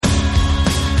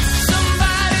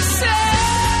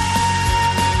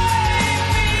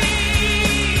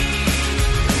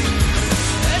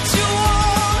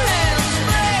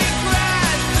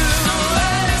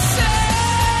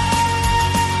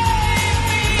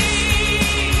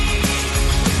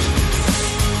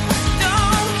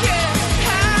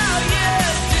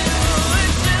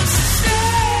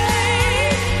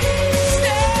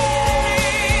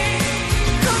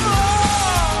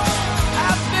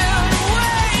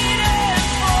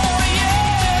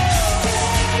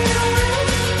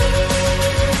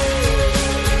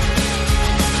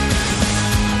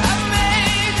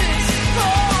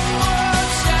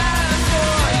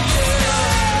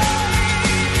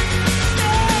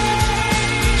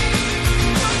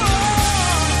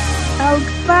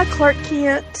Bye, Clark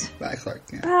Kent. Bye, Clark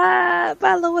Kent.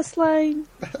 Bye, Lois Lane.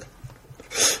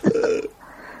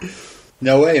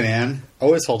 No way, man.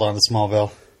 Always hold on to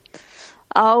Smallville.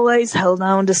 Always hold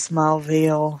on to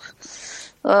Smallville.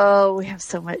 Oh, we have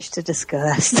so much to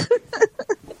discuss.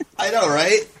 I know,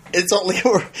 right? It's only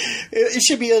it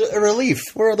should be a relief.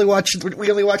 We only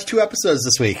watched 2 episodes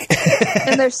this week,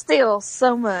 and there's still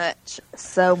so much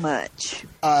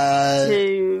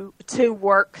to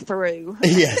work through.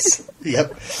 Yes.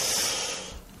 Yep.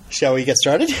 Shall we get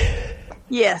started?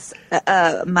 Yes.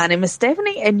 My name is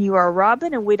Stephanie, and you are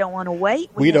Robin, and we don't want to wait.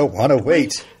 We don't want to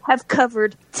wait. We have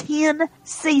covered 10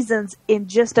 seasons in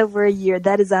just over a year.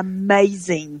 That is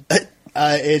amazing.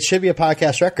 It should be a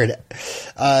podcast record.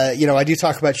 I do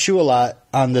talk about Shu a lot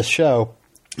on this show,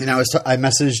 and I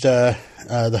messaged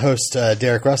the host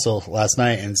Derek Russell last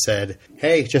night and said,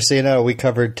 "Hey, just so you know, we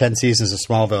covered 10 seasons of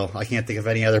Smallville. I can't think of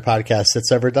any other podcast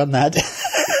that's ever done that."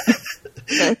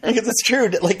 Because it's true.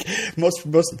 Like most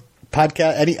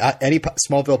podcast, any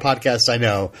Smallville podcast I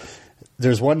know,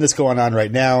 there's one that's going on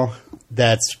right now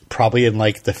that's probably in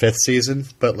like the 5th season,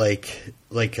 but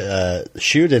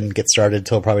Shu didn't get started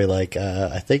until probably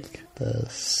I think the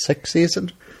 6th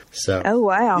season. So oh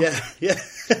wow, yeah.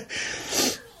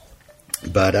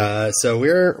 But so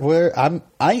I'm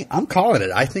calling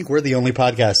it. I think we're the only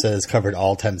podcast that has covered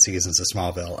all 10 seasons of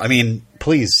Smallville. I mean,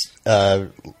 please,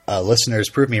 listeners,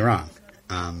 prove me wrong.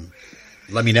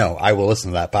 Let me know. I will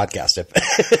listen to that podcast if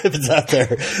it's out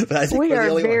there. But I think we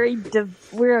are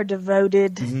we are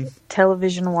devoted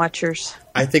television watchers.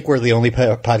 I think we're the only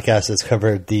podcast that's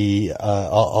covered the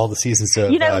all the seasons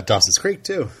of Dawson's Creek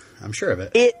too. I'm sure of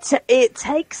it. It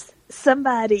takes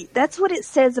somebody. That's what it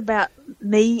says about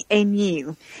me and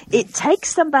you. It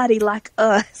takes somebody like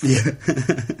us,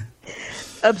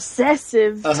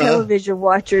 obsessive television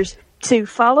watchers, to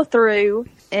follow through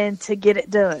and to get it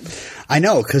done. I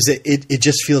know, because it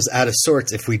just feels out of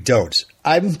sorts if we don't.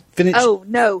 I'm finished. Oh,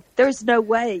 no. There's no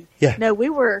way. Yeah. No,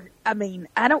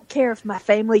 I don't care if my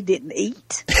family didn't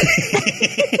eat.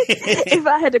 If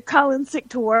I had to call in sick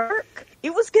to work,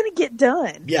 it was going to get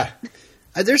done. Yeah.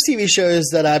 There's TV shows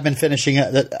that I've been finishing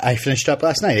that I finished up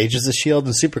last night. Agents of S.H.I.E.L.D.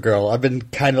 and Supergirl. I've been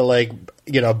kind of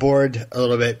bored a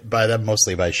little bit by them,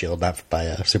 mostly by S.H.I.E.L.D., not by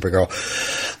Supergirl.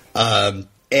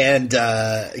 And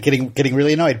getting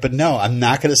really annoyed, but no, I'm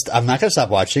not gonna stop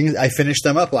watching. I finished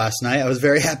them up last night. I was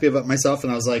very happy about myself,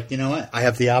 and I was like, you know what? I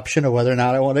have the option of whether or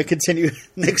not I want to continue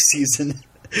next season.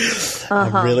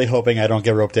 I'm really hoping I don't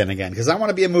get roped in again because I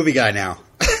want to be a movie guy now.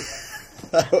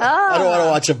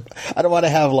 I don't want to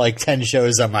have like 10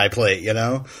 shows on my plate. You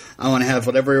know, I want to have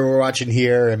whatever we're watching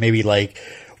here, and maybe like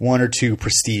 1 or 2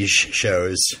 prestige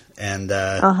shows, and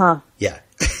yeah.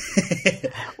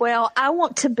 Well, I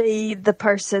want to be the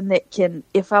person that can,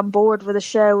 if I'm bored with a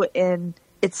show and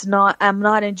I'm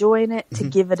not enjoying it, to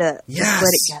give it up. Yes. Let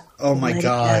it go. Oh my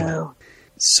God.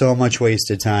 So much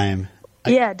wasted time.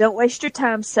 Don't waste your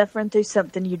time suffering through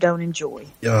something you don't enjoy.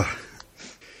 Ugh.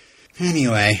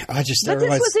 Anyway, But this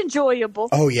was enjoyable.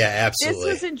 Oh yeah, absolutely.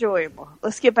 This was enjoyable.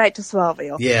 Let's get back to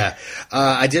Smallville. Yeah.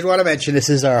 I did want to mention this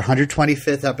is our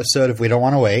 125th episode of We Don't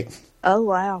Want to Wait. Oh,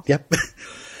 wow. Yep.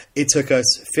 It took us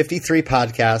 53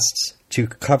 podcasts to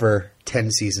cover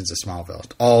 10 seasons of Smallville,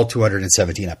 all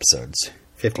 217 episodes.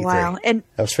 53. Wow. And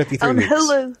that was 53 on weeks.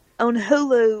 On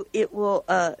Hulu, it will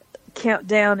count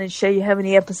down and show you how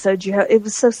many episodes you have. It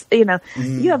was so,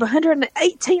 you have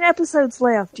 118 episodes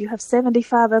left. You have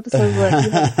 75 episodes left.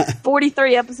 You have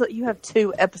 43 episodes. You have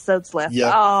 2 episodes left.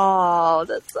 Yep. Oh,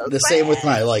 that's so The sad. same with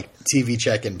my TV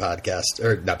check-in podcast,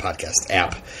 or not podcast,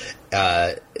 app.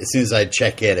 As soon as I'd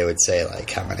check in, it would say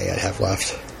how many I have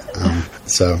left. I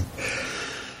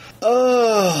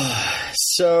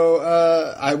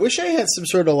wish I had some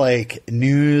sort of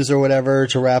news or whatever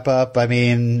to wrap up. I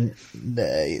mean,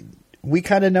 we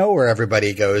kind of know where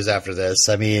everybody goes after this.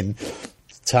 I mean,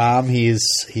 Tom, he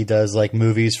does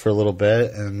movies for a little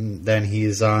bit, and then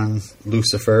he's on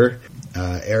Lucifer.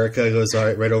 Erica goes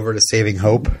right over to Saving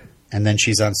Hope, and then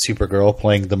she's on Supergirl,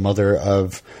 playing the mother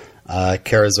of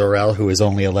Kara Zor-El, who is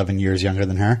only 11 years younger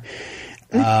than her.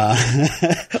 I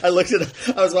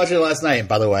was watching it last night, and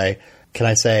by the way, can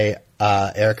I say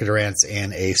Erica Durant's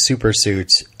in a super suit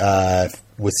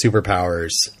with superpowers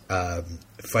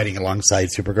fighting alongside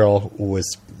Supergirl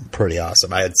was pretty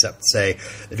awesome. I had to say,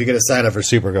 if you're going to sign up for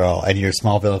Supergirl and you're a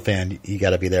Smallville fan, you got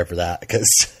to be there for that, because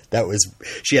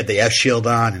she had the S shield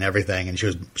on and everything, and she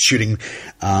was shooting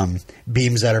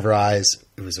beams out of her eyes.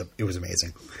 It was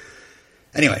amazing.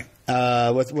 Anyway,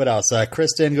 what else?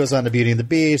 Kristen goes on to Beauty and the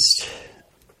Beast.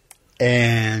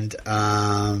 And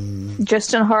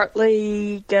Justin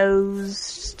Hartley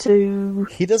goes to...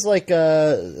 he does like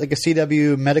a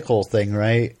CW medical thing,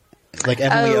 right? Like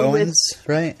Emily Owens,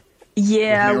 right?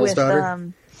 Yeah, with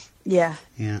with yeah.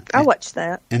 I watched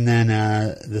that. And then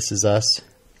This Is Us.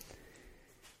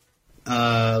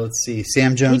 Let's see.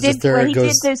 Sam Jones III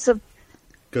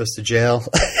goes to jail.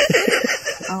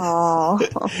 Oh,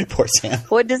 poor Sam.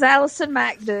 What does Allison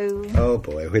Mack do? Oh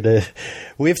boy,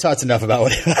 we've talked enough about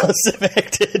what Allison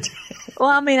Mack did. Well,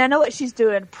 I mean, I know what she's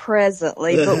doing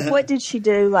presently, but what did she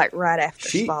do like right after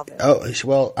Smallville? Oh,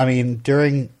 well, I mean,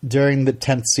 during the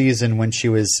 10th season when she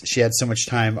had so much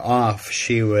time off,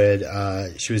 she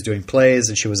was doing plays,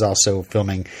 and she was also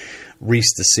filming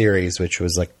Reese the series, which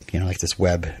was like this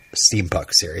web steampunk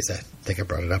series. I think I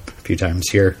brought it up a few times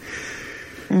here.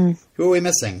 Who are we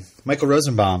missing? Michael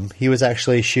Rosenbaum. He was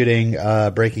actually shooting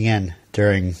Breaking In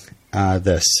during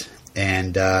this,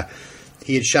 and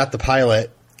he had shot the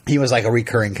pilot. He was like a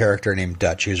recurring character named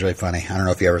Dutch. He was really funny. I don't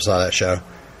know if you ever saw that show.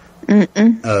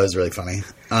 Mm-mm. Oh, it was really funny.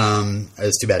 It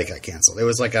was too bad it got canceled. It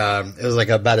was like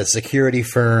about a security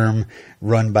firm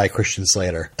run by Christian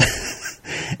Slater.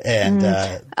 And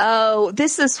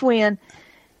this is when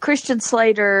Christian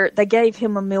Slater, they gave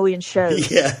him a million shows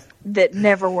that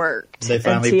never worked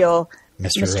until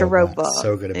Mr. Robot.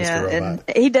 So good at Mr. Robot. And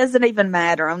he doesn't even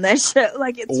matter on that show.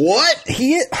 Like it's what?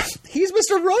 He's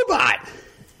Mr. Robot.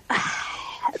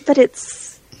 But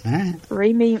it's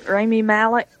Rami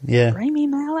Malek. Yeah. Rami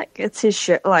Malek. It's his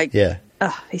show. Like,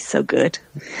 oh, he's so good.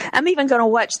 I'm even going to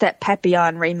watch that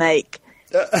Papillon remake.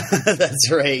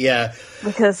 That's right, yeah.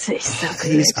 Because he's so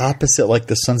good. He's opposite like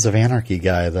the Sons of Anarchy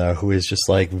guy, though, who is just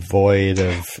like void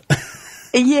of...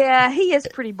 Yeah, he is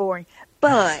pretty boring.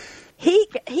 But he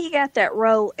got that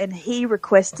role, and he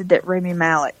requested that Rami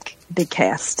Malek be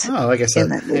cast. Oh, like I said,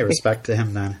 hey, respect to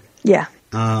him then. Yeah.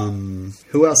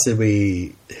 Who else did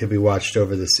we watched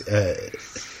over this?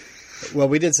 Well,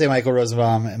 we did say Michael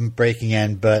Rosenbaum and Breaking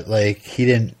In, but like he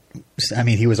didn't. I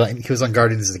mean, he was on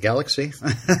Guardians of the Galaxy.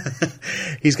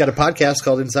 He's got a podcast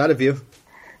called Inside of You.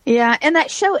 Yeah, and that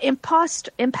show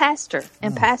Imposter. I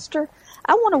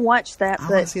want to watch that, but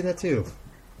I want to see that too.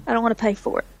 I don't want to pay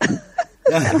for it.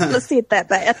 I don't want to see it that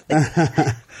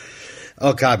bad.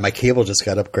 Oh God, my cable just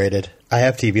got upgraded. I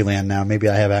have TV Land now. Maybe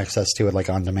I have access to it like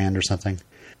on demand or something.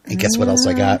 And guess what else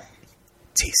I got?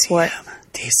 TCM. What?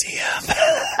 TCM.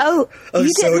 Oh, I'm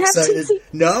you so didn't excited. have TCM?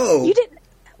 No. You didn't.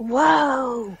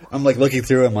 Whoa. I'm like looking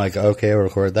through. I'm like, okay, I'll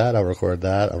record that. I'll record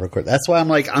that. I'll record. That's why I'm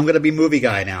like, I'm going to be movie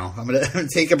guy now. I'm going to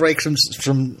take a break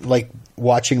from like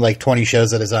watching like 20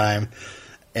 shows at a time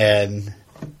and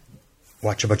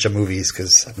watch a bunch of movies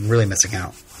because I've been really missing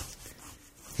out.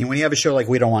 And when you have a show like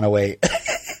We Don't Want to Wait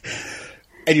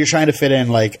and you're trying to fit in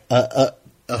like a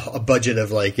budget of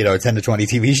like, 10 to 20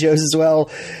 TV shows as well,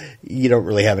 you don't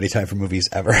really have any time for movies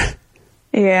ever.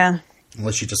 Yeah.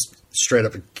 Unless you just straight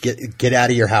up get out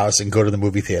of your house and go to the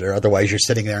movie theater. Otherwise, you're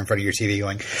sitting there in front of your TV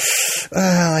going,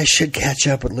 I should catch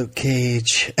up with Luke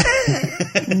Cage.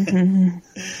 Mm-hmm.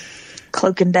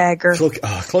 Cloak and Dagger.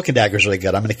 Cloak and Dagger is really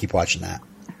good. I'm going to keep watching that.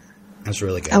 That's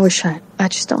really good. I wish I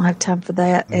just don't have time for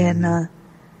that. Mm-hmm. And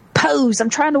Pose. I'm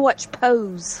trying to watch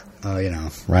Pose.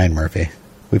 Oh, Ryan Murphy.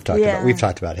 We've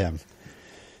talked about him.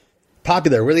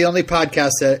 Popular. We're the only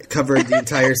podcast that covered the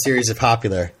entire series of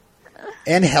Popular.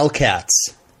 And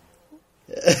Hellcats.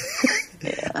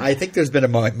 Yeah. I think there's been a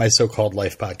My So-Called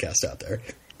Life podcast out there.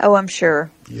 Oh, I'm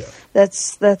sure. Yeah.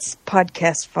 That's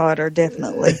podcast fodder,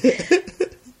 definitely.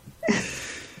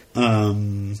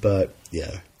 But,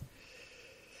 yeah.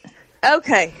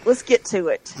 Okay, let's get to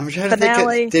it. I'm trying to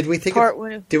think. Did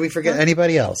we forget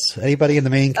anybody else? Anybody in the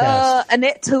main cast?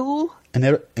 Annette O'Toole.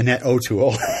 Annette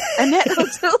O'Toole. Annette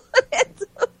O'Toole.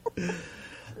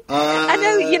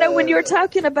 I know, when you were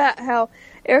talking about how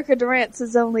Erica Durance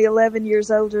is only 11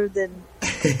 years older than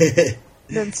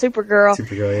Supergirl.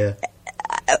 Supergirl,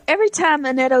 yeah. Every time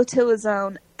Annette O'Toole is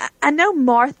on, I know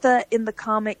Martha in the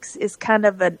comics is kind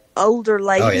of an older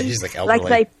lady. Oh, yeah, she's like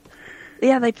elderly.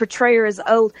 They portray her as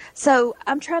old. So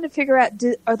I'm trying to figure out,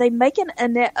 are they making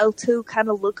Annette O'Toole kind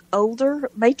of look older,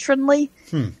 matronly?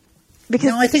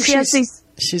 Because I think she has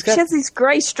these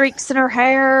gray streaks in her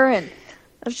hair, and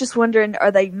I was just wondering,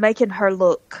 are they making her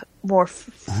look more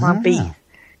frumpy?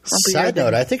 Side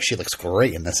note, I think she looks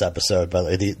great in this episode,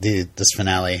 but this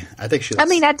finale, I think she looks... I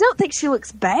mean, I don't think she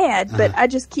looks bad, but I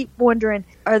just keep wondering,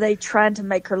 are they trying to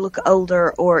make her look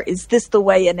older, or is this the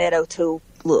way Annette O'Toole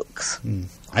looks?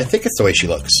 I think it's the way she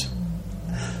looks.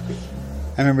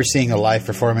 I remember seeing a live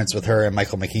performance with her and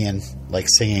Michael McKean, like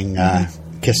singing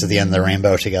Kiss at the End of the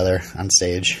Rainbow together on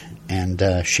stage,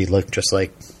 and she looked just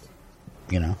like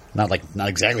not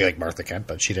exactly like Martha Kent,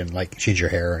 but she didn't like change her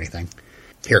hair or anything.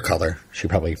 Hair color. She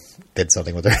probably did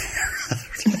something with her hair.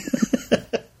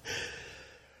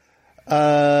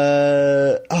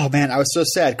 Oh man, I was so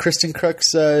sad. Kristen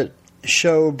Crook's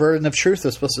show Burden of Truth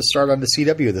was supposed to start on the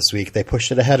CW this week. They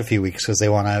pushed it ahead a few weeks because they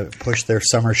want to push their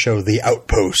summer show The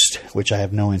Outpost, which I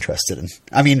have no interest in.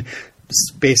 I mean,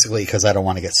 basically because I don't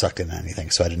want to get sucked into anything,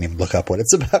 so I didn't even look up what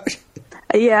it's about.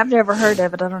 Yeah, I've never heard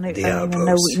of it. I don't even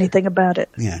know anything about it.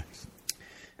 Yeah.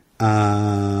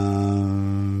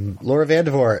 Laura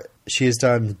Vandervoort, she has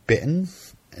done Bitten.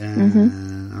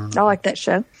 I like that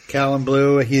show. Callum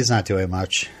Blue, he's not doing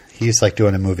much. He's like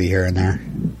doing a movie here and there.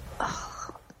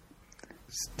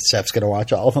 Steph's going to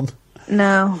watch all of them.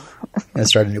 No. Going to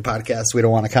start a new podcast. We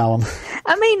don't want to call him.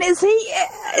 I mean, is he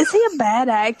a bad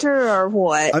actor or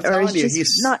what? I'm telling you,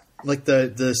 he's not like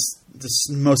the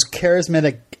most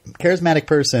charismatic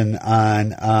person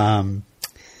on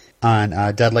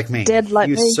Dead Like Me. Dead Like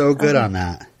Me. He was so good on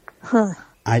that. Huh.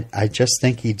 I just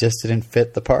think he just didn't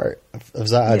fit the part of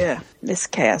Zod. Yeah,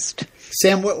 miscast.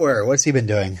 Sam Witwer, what's he been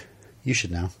doing? You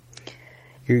should know.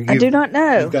 I do not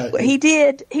know. He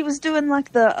did. He was doing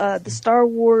like the Star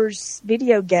Wars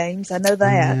video games. I know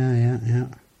that. Yeah.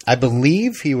 I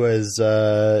believe he was.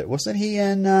 Wasn't he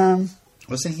in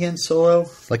Solo?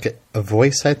 Like a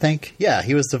voice, I think. Yeah,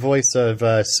 he was the voice of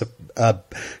a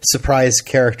surprise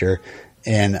character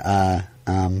in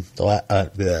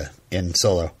in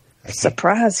Solo.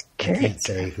 Surprise character. I can't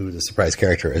say who the surprise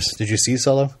character is. Did you see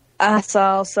Solo? I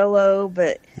saw Solo,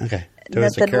 but okay. There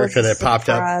was a character that popped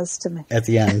up at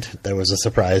the end. There was a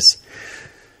surprise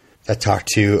that talked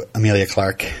to Amelia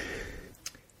Clark.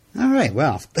 All right,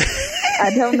 well.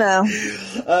 I don't know.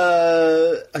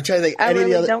 I'm trying to think. I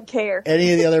really don't care.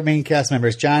 Any of the other main cast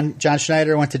members. John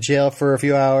Schneider went to jail for a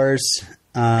few hours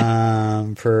because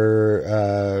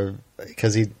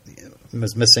he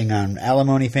was missing on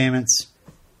alimony payments,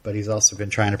 but he's also been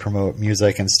trying to promote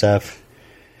music and stuff.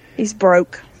 He's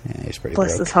broke. Yeah, he's pretty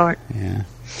Bless broke. his heart. Yeah.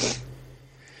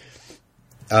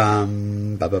 I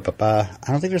don't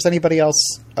think there's anybody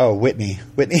else. Oh, Whitney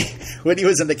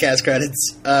was in the cast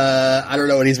credits. I don't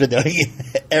know what he's been doing.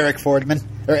 Eric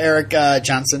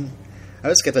Johnson. I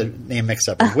always get the name mixed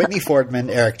up. Whitney Fordman,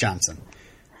 Eric Johnson.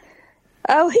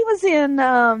 Oh, he was in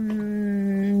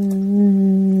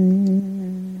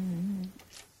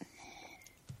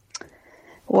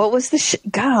what was the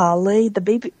golly, the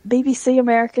BBC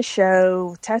America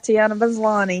show, Tatiana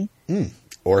Maslany.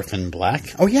 Orphan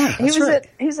Black. Oh yeah, that's right.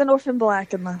 He was in Orphan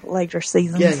Black in the later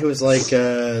seasons. Yeah, he was like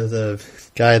the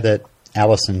guy that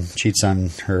Allison cheats on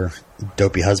her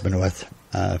dopey husband with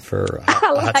for a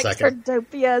hot second. Her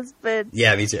dopey husband.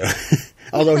 Yeah, me too.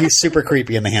 Although he's super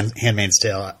creepy in The Handmaid's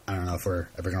Tale. I don't know if we're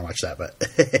ever going to watch that, but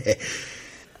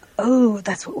oh,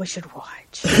 that's what we should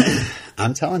watch.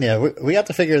 I'm telling you, we have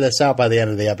to figure this out by the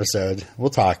end of the episode. We'll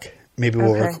talk. Maybe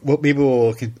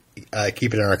we'll keep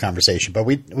it in our conversation. But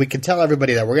we can tell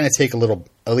everybody that we're going to take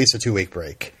at least a 2-week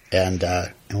break, and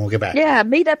we'll get back. Yeah,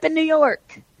 meet up in New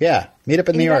York. Yeah, meet up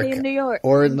in New York. In New York.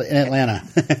 Or in Atlanta.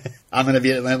 I'm going to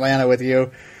be in Atlanta with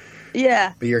you.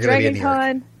 Yeah. But you're going to be in New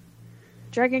York.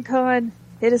 DragonCon,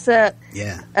 hit us up.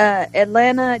 Yeah.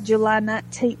 Atlanta, July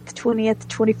 19th, 20th,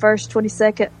 21st,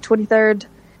 22nd, 23rd.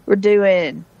 We're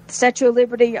doing Statue of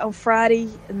Liberty on Friday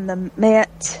in the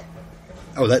Met.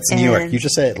 Oh, that's New York. You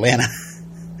just said Atlanta.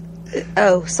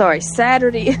 Oh, sorry.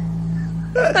 Saturday.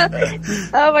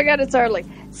 Oh, my God, it's early.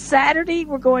 Saturday,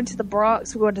 we're going to the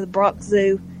Bronx. We're going to the Bronx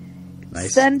Zoo.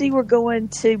 Nice. Sunday, we're going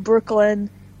to Brooklyn,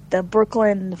 the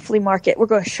Brooklyn flea market. We're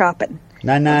going shopping.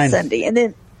 9-9. Sunday.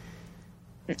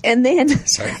 And then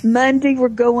Sorry. Monday, we're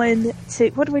going to...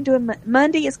 What are we doing?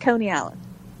 Monday is Coney Island.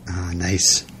 Oh,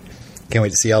 nice. Can't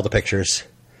wait to see all the pictures.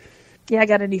 Yeah, I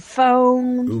got a new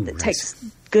phone that takes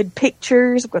good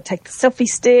pictures. I'm going to take the selfie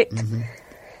stick. Mm-hmm.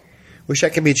 Wish I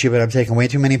could meet you, but I'm taking way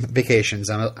too many vacations,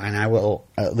 and I will.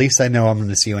 At least I know I'm going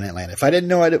to see you in Atlanta. If I didn't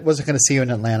know I wasn't going to see you in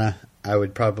Atlanta, I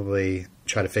would probably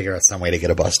try to figure out some way to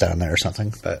get a bus down there or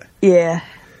something. But yeah,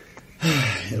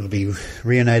 it'll be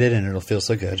reunited, and it'll feel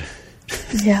so good.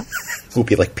 Yeah, We'll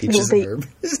be like peaches and herb.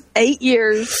 8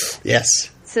 years. Yes,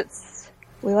 since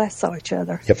we last saw each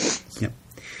other. Yep.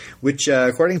 Which,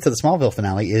 according to the Smallville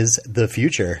finale, is the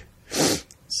future.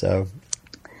 So,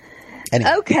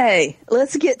 anyway. Okay,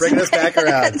 let's bring us back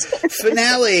around.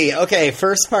 Finale. Okay,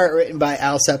 first part written by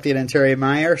Al Septian and Terry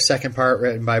Meyer. Second part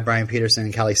written by Brian Peterson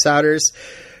and Kelly Souders.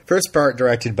 First part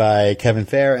directed by Kevin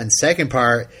Fair. And second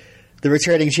part, the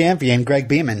returning champion, Greg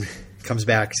Beeman, comes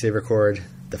back to record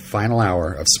the final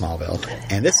hour of Smallville.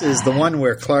 And this is the one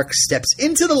where Clark steps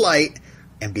into the light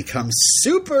and becomes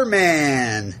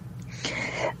Superman.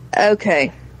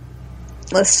 Okay.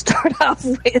 Let's start off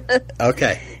with.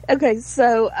 Okay.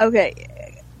 So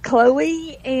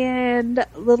Chloe and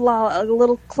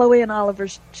little Chloe and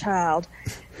Oliver's child.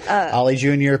 Ollie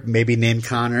Jr., maybe named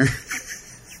Connor.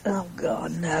 Oh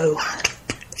God, no.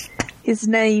 His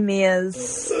name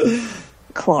is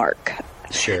Clark.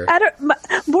 Sure.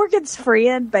 Morgan's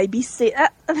friend babysit.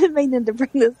 I've been meaning to bring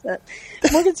this up.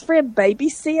 Morgan's friend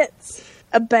babysits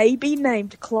a baby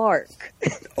named Clark.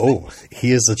 Oh,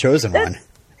 he is the chosen one.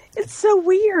 It's so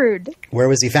weird. Where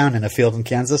was he found? In a field in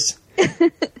Kansas?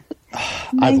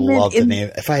 I'd love to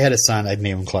name. If I had a son, I'd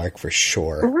name him Clark for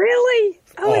sure. Really?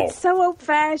 Oh, it's so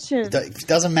old-fashioned. It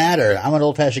doesn't matter. I'm an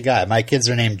old-fashioned guy. My kids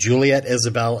are named Juliet,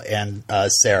 Isabel, and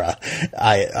Sarah.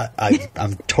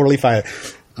 I'm totally fine.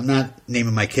 I'm not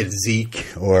naming my kid Zeke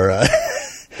or,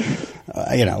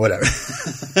 whatever.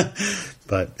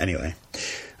 But anyway,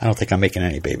 I don't think I'm making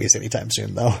any babies anytime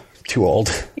soon, though. Too old.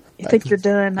 You think you're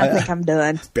done? I think I'm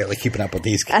done. Barely keeping up with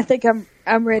these kids. I think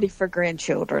I'm ready for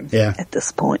grandchildren at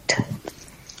this point.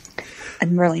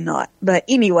 I'm really not. But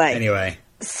anyway.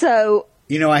 So...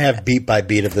 I have beat by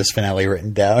beat of this finale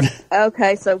written down.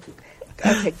 Okay,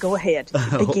 go ahead.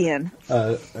 Begin.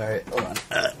 All right, hold on.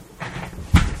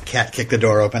 Cat kicked the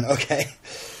door open. Okay.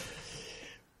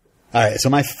 All right, so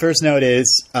my first note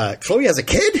is Chloe has a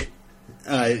kid?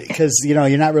 Because,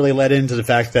 you're not really let into the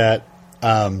fact that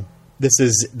this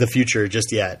is the future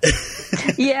just yet.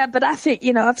 Yeah, but I think,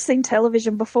 I've seen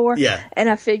television before. Yeah. And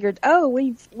I figured,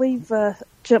 we've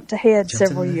jumped ahead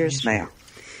several years now.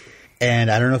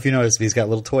 And I don't know if you noticed, but he's got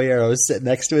little toy arrows sitting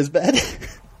next to his bed.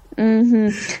 Mm-hmm.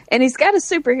 And he's got a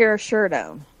superhero shirt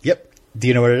on. Yep. Do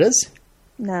you know what it is?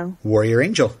 No. Warrior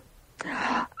Angel.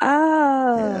 Oh.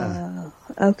 Yeah.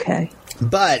 Okay.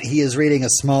 But he is reading a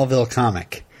Smallville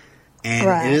comic.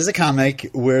 And it is a comic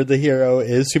where the hero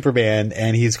is Superman,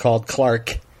 and he's called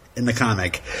Clark in the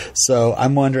comic. So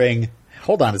I'm wondering,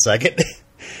 hold on a second.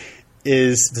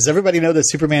 Does everybody know that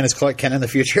Superman is Clark Kent in the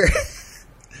future?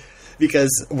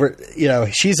 Because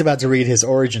she's about to read his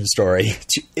origin story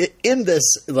in this,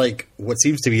 what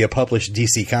seems to be a published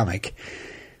DC comic.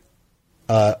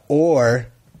 Or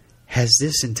has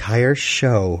this entire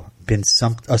show been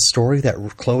a story that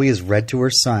Chloe has read to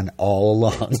her son all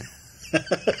along?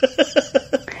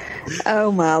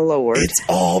 Oh my Lord! It's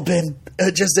all been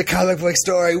just a comic book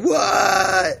story.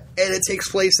 What? And it takes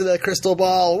place in a crystal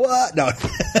ball. What? No.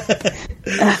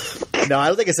 No, I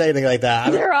don't think it's anything like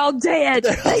that. They're all dead.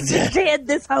 They've been dead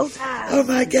this whole time. Oh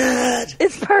my God!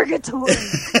 It's purgatory.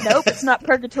 Nope, it's not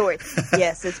purgatory.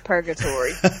 Yes, it's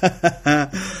purgatory.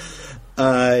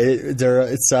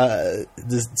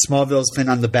 Smallville's been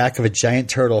on the back of a giant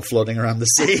turtle floating around the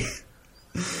sea.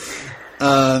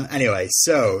 Anyway,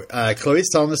 so Chloe's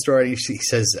telling the story. And she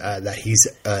says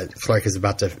that Clark is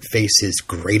about to face his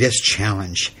greatest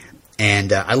challenge,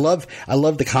 and I love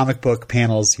the comic book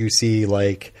panels. You see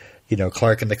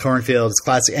Clark in the cornfield. It's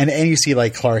classic, and you see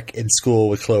Clark in school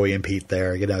with Chloe and Pete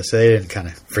there. So they didn't kind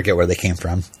of forget where they came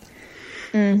from.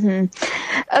 Mm-hmm.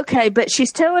 Okay, but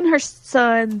she's telling her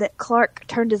son that Clark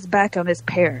turned his back on his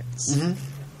parents. Mm-hmm.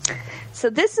 So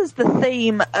this is the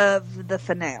theme of the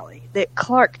finale, that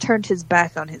Clark turned his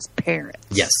back on his parents.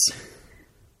 Yes.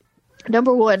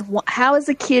 Number one, how is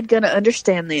a kid going to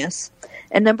understand this?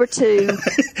 And number two,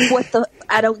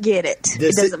 I don't get it.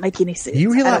 It doesn't make any sense. I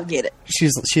don't get it.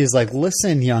 She's like,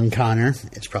 listen, young Connor.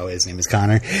 It's probably his name is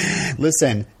Connor.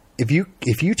 Listen, if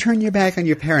you turn your back on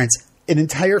your parents, an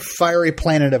entire fiery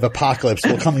planet of apocalypse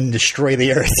will come and destroy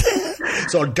the earth.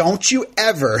 So don't you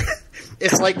ever...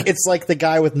 It's like the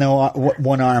guy with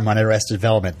one arm on Arrested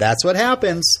Development. That's what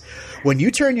happens when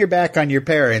you turn your back on your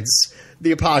parents.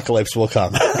 The apocalypse will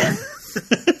come.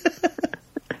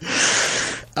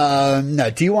 No.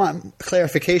 Do you want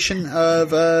clarification of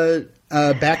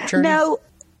back turning? No.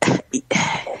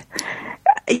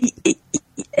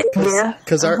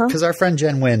 Because our friend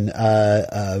Jen Wynn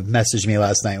messaged me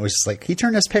last night. Was just like, he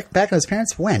turned his back on his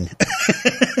parents when.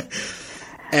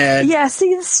 And,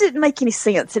 see, this didn't make any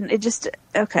sense, and it just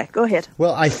okay. Go ahead.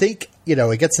 Well, I think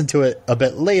it gets into it a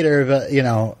bit later, but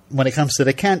when it comes to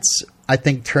the Kents, I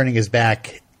think turning his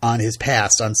back on his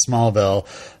past, on Smallville,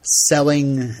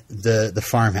 selling the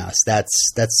farmhouse,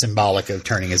 that's symbolic of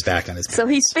turning his back on his past. So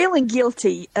he's feeling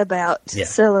guilty about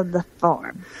selling the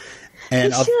farm.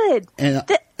 And he should.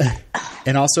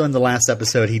 And also in the last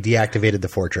episode, he deactivated the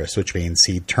fortress, which means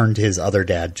he turned his other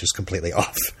dad just completely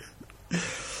off.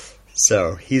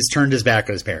 So he's turned his back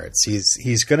on his parents. He's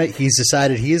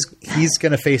decided he's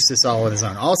gonna face this all on his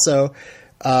own. Also,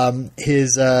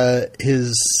 his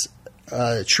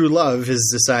true love has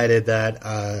decided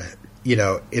that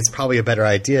it's probably a better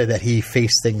idea that he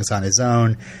face things on his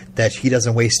own. That he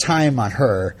doesn't waste time on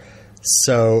her.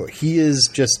 So he is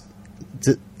just,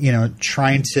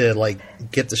 trying to like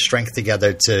get the strength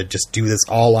together to just do this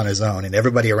all on his own, and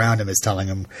everybody around him is telling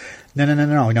him,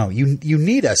 no. You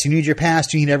need us. You need your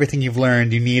past. You need everything you've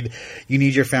learned. You need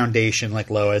your foundation, like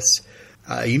Lois.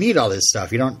 You need all this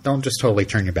stuff. You don't just totally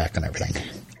turn your back on everything.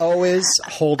 Always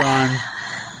hold on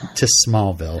to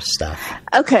Smallville stuff.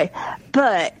 Okay,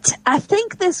 but I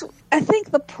think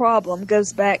the problem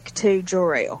goes back to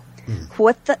Jor-El.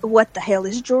 What the hell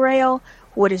is Jor-El?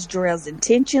 What is Jor-El's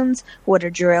intentions? What are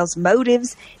Jor-El's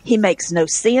motives? He makes no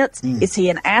sense. Is he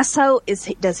an asshole?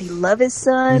 Does he love his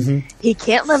son? He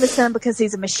can't love his son because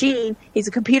he's a machine. He's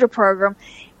a computer program.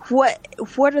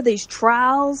 What are these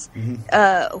trials?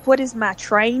 What is my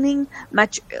training?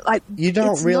 You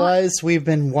don't realize we've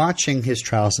been watching his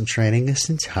trials and training this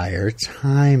entire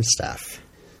time, Steph.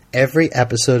 Every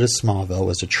episode of Smallville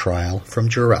was a trial from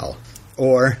Jor-El,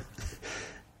 or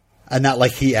not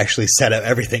like he actually set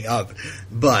everything up,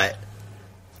 but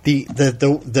the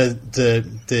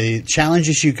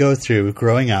challenges you go through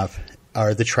growing up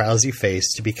are the trials you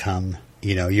face to become,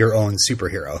 your own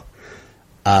superhero.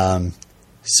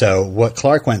 So what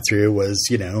Clark went through was,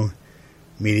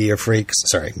 meteor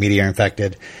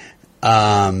infected,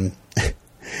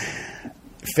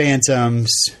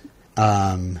 phantoms,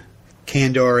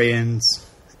 Kandorians,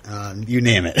 you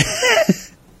name it.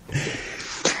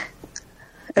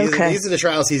 Okay. These are the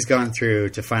trials he's gone through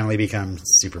to finally become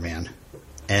Superman.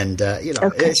 And,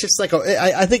 It's just like,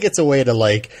 I think it's a way to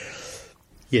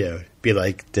be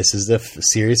like, this is the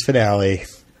series finale.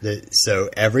 So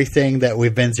everything that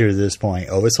we've been through to this point,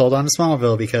 always hold on to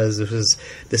Smallville, because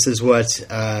this is what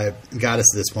got us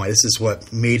to this point. This is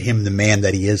what made him the man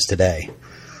that he is today.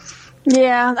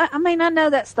 Yeah, I mean, I know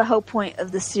that's the whole point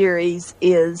of the series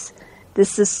is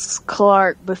this is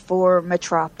Clark before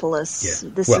Metropolis.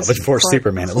 Yeah. Clark Before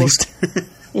Superman, at least.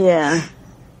 Yeah.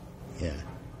 Yeah.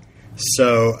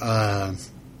 So,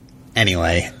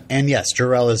 anyway, and yes,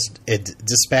 Jor-El is a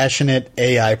dispassionate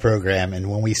AI program,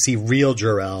 and when we see real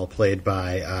Jor-El played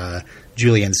by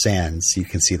Julian Sands, you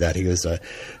can see that he was a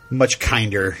much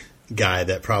kinder guy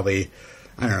that probably,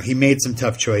 I don't know, he made some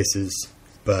tough choices,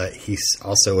 but he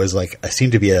also was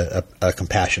seemed to be a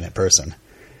compassionate person.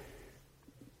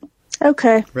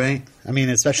 Okay. Right? I mean,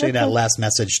 especially that last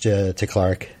message to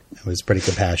Clark, it was pretty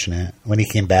compassionate. When he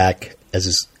came back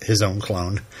as his own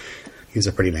clone, he was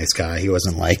a pretty nice guy. He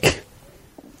wasn't like,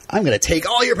 I'm going to take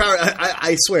all your power.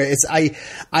 I swear,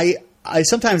 I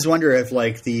sometimes wonder if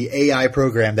the AI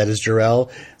program that is Jor-El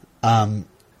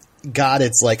got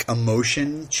its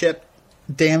emotion chip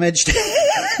damaged.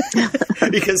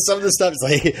 Because some of the stuff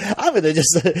is I'm going to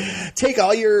just take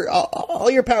all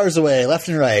your powers away left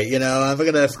and right. I'm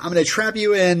going to trap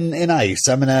you in ice.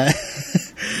 I'm going to,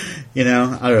 I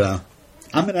don't know.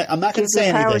 I'm not going to say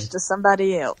anything. Powers to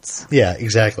somebody else. Yeah,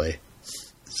 exactly.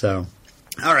 So,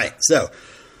 all right. So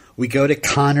we go to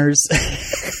Connor's.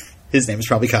 His name is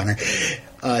probably Connor.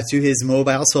 To his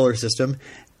mobile solar system,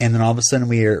 and then all of a sudden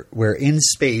we're in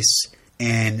space.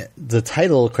 And the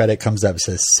title credit comes up,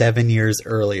 says 7 years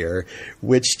earlier,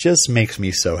 which just makes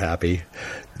me so happy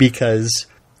because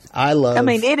I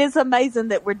mean, it is amazing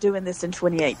that we're doing this in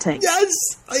 2018. Yes,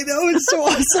 I know. It's so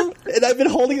awesome. And I've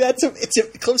been holding that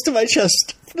it's close to my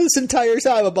chest for this entire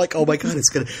time. I'm like, oh my God,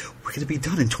 we're going to be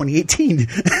done in 2018.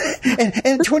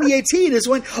 and 2018 is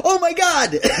when, oh my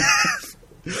God.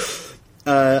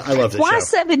 I love this show. Why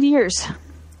 7 years?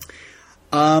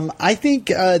 I think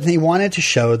they wanted to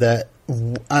show that.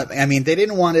 I mean, they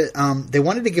didn't want it. They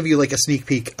wanted to give you a sneak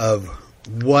peek of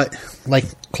what,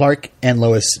 Clark and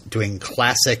Lois doing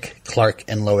classic Clark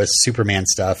and Lois Superman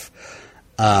stuff.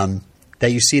 That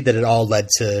you see that it all led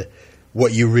to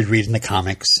what you would read in the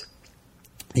comics.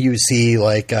 You see a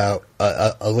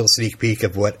little sneak peek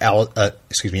of what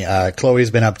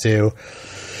Chloe's been up to.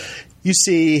 You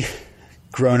see.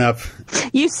 Grown up.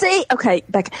 You see, okay,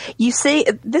 Becca,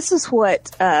 this is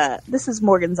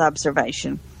Morgan's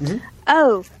observation. Mm-hmm.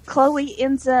 Oh, Chloe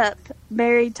ends up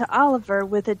married to Oliver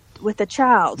with a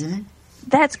child. Mm-hmm.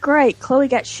 That's great. Chloe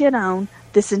got shit on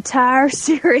this entire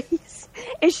series,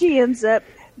 and she ends up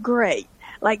great.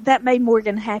 That made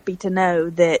Morgan happy to know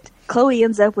that Chloe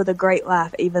ends up with a great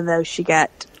life, even though she got,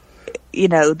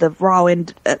 the raw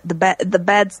end,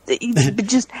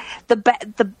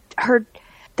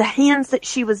 the hands that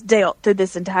she was dealt through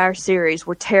this entire series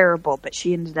were terrible, but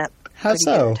she ended up. How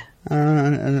so?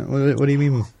 What do you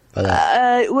mean by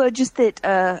that? Well, just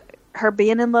that her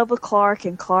being in love with Clark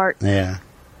and Clark,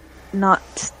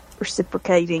 not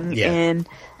reciprocating, and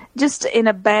just in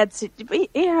a bad situation.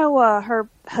 Her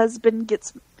husband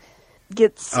gets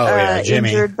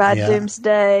injured by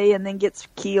Doomsday, and then gets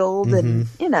killed, and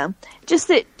just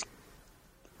that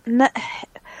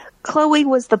Chloe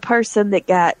was the person that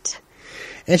got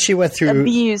And she went through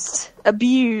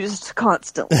abused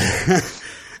constantly.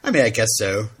 I mean, I guess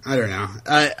so. I don't know.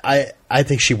 I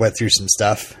think she went through some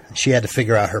stuff. She had to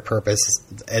figure out her purpose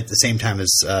at the same time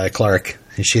as Clark.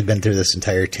 She had been through this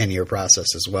entire 10-year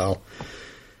process as well.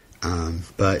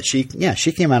 But she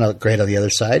came out great on the other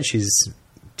side. She's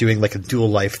doing like a dual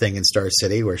life thing in Star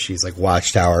City where she's like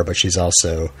Watchtower, but she's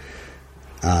also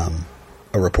a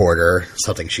reporter,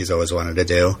 something she's always wanted to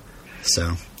do.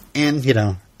 So, and you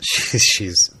know,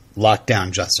 she's locked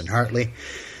down Justin Hartley.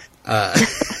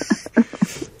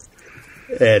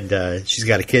 And she's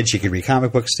got a kid she can read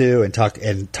comic books to and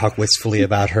talk wistfully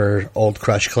about her old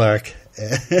crush Clark.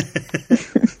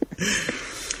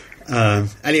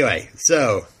 Anyway,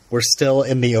 so we're still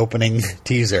in the opening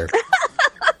teaser.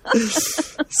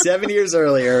 7 years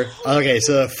earlier. Okay,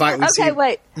 so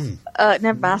wait.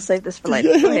 Never mind. I'll save this for later.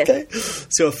 Go ahead. Okay.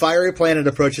 So a fiery planet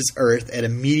approaches Earth, and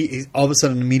all of a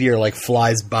sudden a meteor like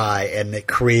flies by, and it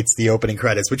creates the opening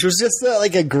credits, which was just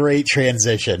like a great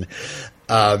transition.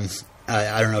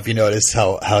 I don't know if you noticed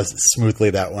how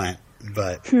smoothly that went,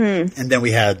 but and then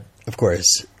we had, of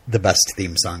course, the best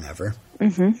theme song ever.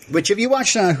 Mm-hmm. Which, if you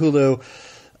watched it on Hulu,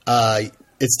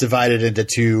 it's divided into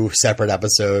 2 separate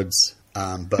episodes.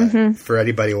 But for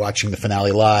anybody watching the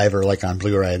finale live or like on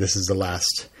Blu-ray, this is the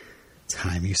last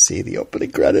time you see the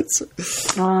opening credits.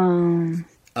 In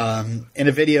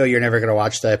a video you're never going to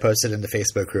watch that I posted in the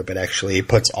Facebook group, it actually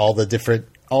puts all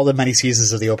the many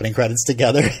seasons of the opening credits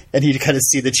together, and you kind of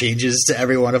see the changes to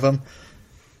every one of them,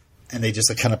 and they just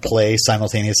like, kind of play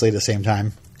simultaneously at the same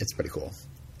time. It's pretty cool.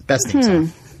 Best theme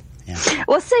song. Yeah.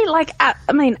 Well, see, like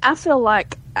I feel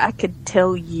like I could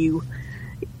tell you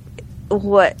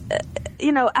what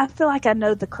I feel like I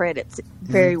know the credits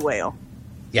very well.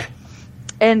 Yeah.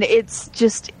 And it's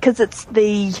just because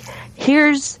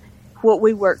here's what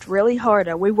we worked really hard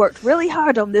on. We worked really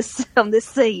hard on this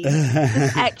scene,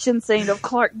 this action scene of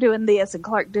Clark doing this and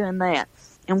Clark doing that,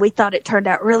 and we thought it turned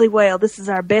out really well. This is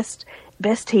our best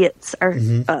hits, or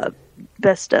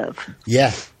best of.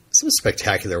 Yeah, some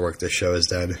spectacular work this show has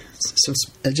done.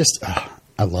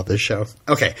 I love this show.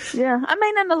 Okay. Yeah, I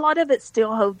mean, and a lot of it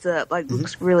still holds up. Like,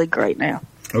 looks really great now.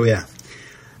 Oh yeah.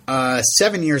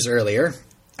 7 years earlier,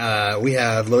 we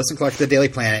have Lois and Clark at the Daily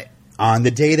Planet on the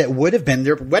day that would have been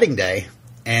their wedding day.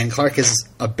 And Clark is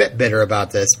a bit bitter about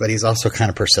this, but he's also kind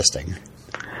of persisting.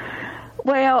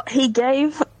 Well, he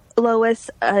gave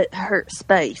Lois her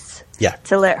space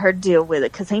to let her deal with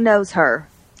it because he knows her.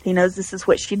 He knows this is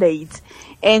what she needs.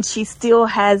 And she still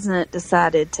hasn't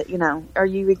decided to, or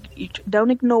you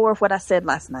don't ignore what I said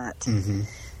last night. Mm-hmm.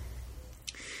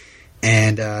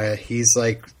 And he's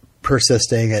like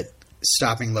persisting at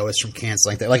stopping Lois from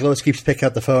canceling things. Like Lois keeps picking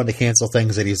up the phone to cancel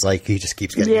things, and he just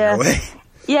keeps getting in her way.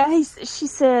 Yeah, he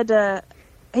said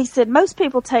most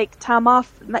people take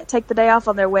the day off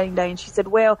on their wedding day, and she said,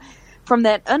 well, from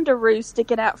that underoos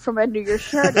sticking out from under your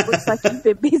shirt, it looks like you've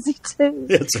been busy too.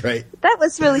 That's right. That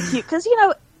was really cute because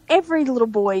every little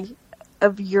boy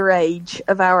of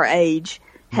our age,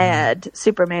 had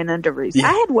Superman underoos. Yeah.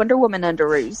 I had Wonder Woman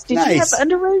underoos. Did you have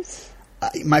underoos?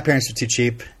 My parents were too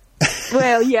cheap.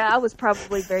 Well, yeah, I was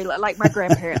probably very like my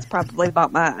grandparents probably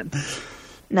bought mine.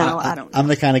 No, I don't know. I'm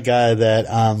the kind of guy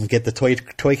that get the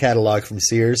toy catalog from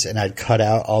Sears, and I'd cut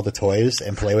out all the toys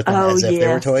and play with them as if they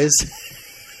were toys.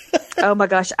 Oh my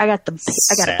gosh, I got a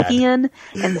pen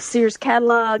and the Sears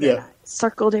catalog, and I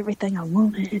circled everything I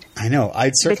wanted. I know.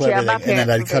 I'd circle everything, and then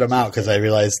I'd cut them out because I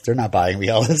realized they're not buying me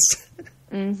all this.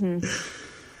 Mm-hmm.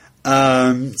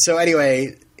 So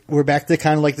anyway, we're back to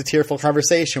kind of like the tearful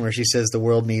conversation where she says the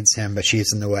world needs him, but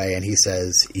she's in the way, and he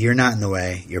says, "You're not in the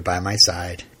way. You're by my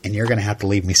side, and you're going to have to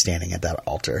leave me standing at that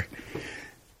altar."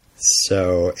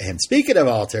 So, and speaking of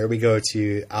altar, we go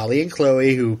to Ollie and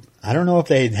Chloe, who I don't know if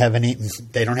they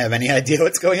don't have any idea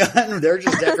what's going on. They're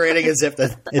just decorating as if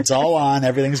it's all on,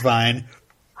 everything's fine.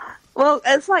 Well,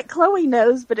 it's like Chloe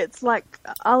knows, but it's like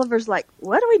Oliver's like,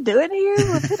 what are we doing here?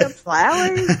 We're putting up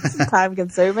flowers. This is time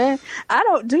consuming. I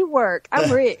don't do work.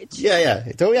 I'm rich.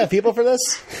 Yeah. Don't we have people for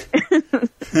this?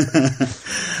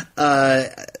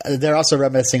 They're also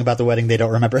reminiscing about the wedding they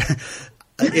don't remember.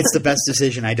 It's the best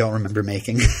decision I don't remember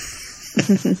making.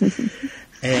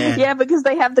 Yeah, because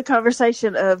they have the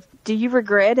conversation of, do you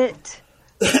regret it?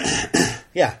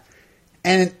 Yeah.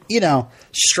 And,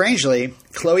 strangely,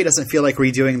 Chloe doesn't feel like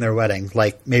redoing their wedding.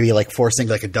 Like, maybe like forcing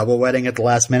like a double wedding at the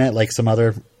last minute, like some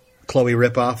other Chloe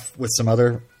ripoff with some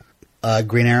other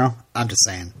Green Arrow. I'm just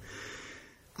saying.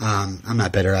 I'm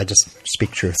not bitter. I just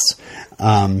speak truths.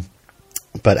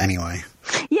 But anyway.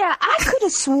 Yeah, Yeah, I could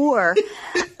have swore,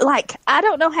 like, I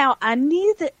don't know how I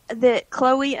knew that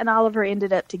Chloe and Oliver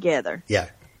ended up together. Yeah.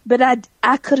 But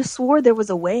I could have swore there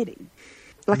was a wedding.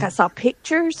 Like I saw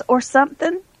pictures or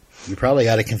something. You probably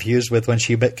got it confused with when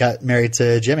she got married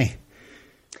to Jimmy.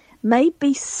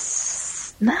 Maybe,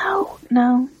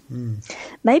 no.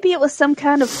 Maybe it was some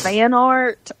kind of fan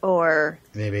art or,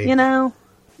 maybe, you know.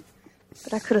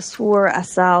 But I could have swore I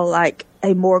saw like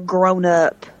a more grown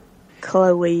up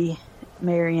Chloe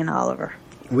marrying Oliver.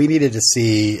 We needed to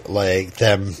see like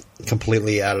them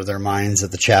completely out of their minds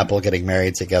at the chapel getting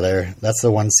married together. That's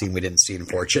the one scene we didn't see in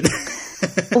Fortune.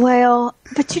 Well,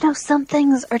 but you know, some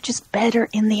things are just better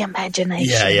in the imagination.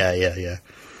 Yeah.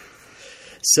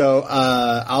 So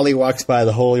Ollie walks by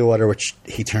the holy water, which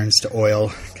he turns to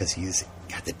oil because he's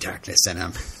got the darkness in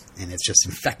him, and it's just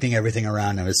infecting everything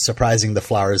around him. It's surprising the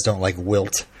flowers don't like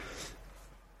wilt.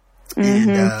 Mm-hmm.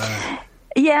 And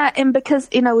yeah, and because,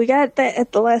 you know, we got that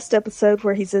at the last episode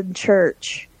where he's in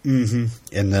church. Mm-hmm.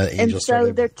 And the angel and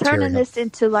so they're turning this up.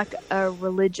 into like a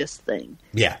religious thing.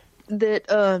 Yeah.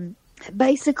 That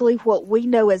basically what we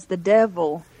know as the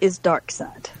devil is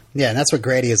Darkseid. Yeah, and that's what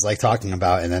Grady is like talking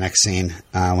about in the next scene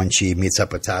when she meets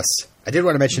up with Tess. I did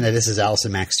want to mention that this is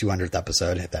Allison Mack's 200th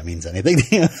episode, if that means anything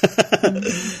to you.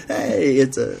 Hey,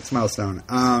 it's a milestone.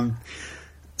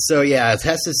 So, yeah,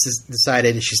 Tess has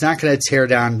decided she's not going to tear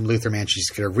down Luthor Man. She's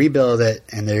going to rebuild it,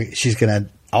 and she's going to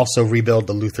also rebuild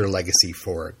the Luthor legacy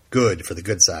for the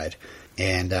good side.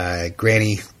 And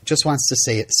Granny just wants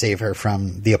to save her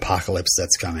from the apocalypse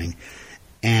that's coming.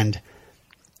 And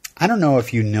I don't know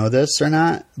if you know this or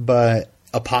not, but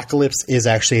Apocalypse is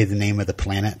actually the name of the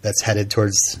planet that's headed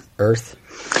towards Earth.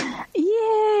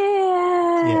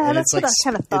 Yeah, and that's what I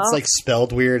kind of thought. It's like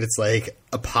spelled weird. It's like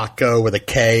Apoco with a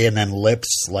K and then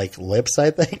lips, like lips,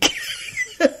 I think.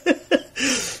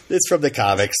 It's from the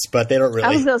comics, but they don't really. I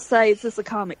was going to say, is this a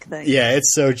comic thing? Yeah,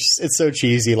 it's so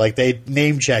cheesy. Like they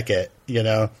name check it. You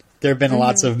know, there have been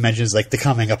lots of mentions like the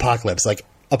coming apocalypse. Like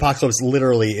Apocalypse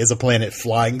literally is a planet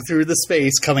flying through the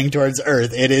space coming towards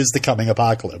Earth. It is the coming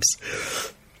apocalypse.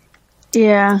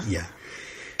 Yeah. Yeah.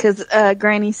 Because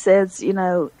Granny says, you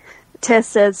know, Tess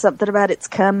says something about it's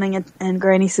coming, and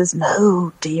Granny says,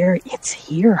 "No, dear, it's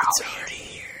here already." It's already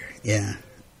here. Yeah.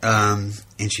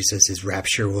 And she says his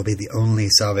rapture will be the only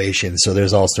salvation. So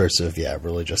there's all sorts of,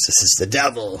 religious. This is the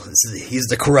devil. He's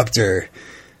the corrupter.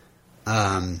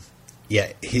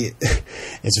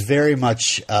 It's very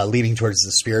much leaning towards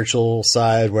the spiritual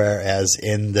side, whereas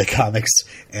in the comics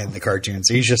and the cartoons,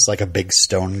 he's just like a big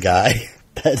stone guy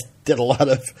that did a lot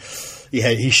of.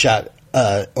 He shot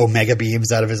omega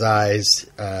beams out of his eyes.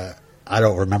 I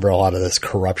don't remember a lot of this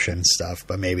corruption stuff,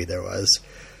 but maybe there was.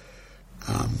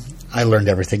 I learned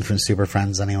everything from Super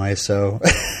Friends anyway, so.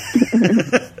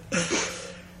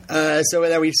 So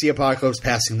then we see Apocalypse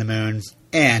passing the moon.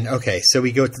 And, okay, so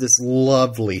we go to this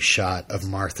lovely shot of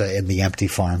Martha in the empty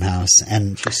farmhouse.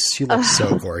 And she looks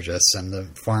so gorgeous. And the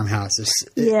farmhouse is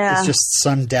it's just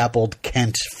sun-dappled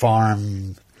Kent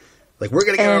farm. Like, we're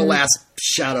going to get our last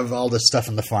shot of all this stuff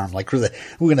in the farm. Like, we're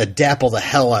going to dapple the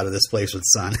hell out of this place with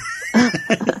sun.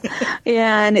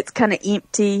 Yeah, and it's kind of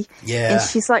empty. Yeah. And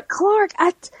she's like, Clark,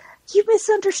 you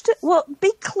misunderstood. Well,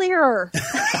 be clearer.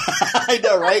 I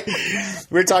know, right?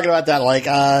 We were talking about that. Like,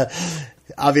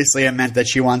 obviously, it meant that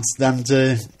she wants them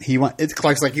to.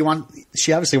 Clark's like,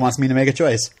 she obviously wants me to make a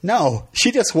choice. No,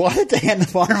 she just wanted to hand the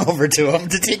farm over to him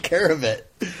to take care of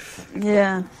it.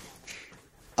 Yeah.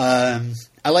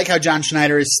 I like how John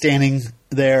Schneider is standing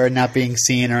there and not being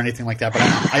seen or anything like that. But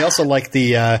I also like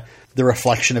the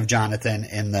reflection of Jonathan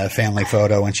in the family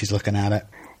photo when she's looking at it.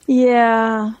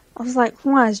 Yeah. I was like,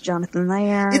 why is Jonathan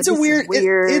there? It's weird.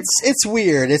 It's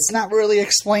weird. It's not really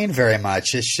explained very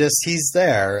much. It's just he's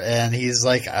there and he's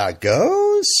like a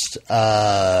ghost,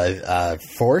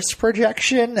 force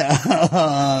projection.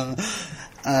 I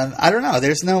don't know.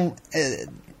 There's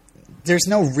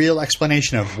no real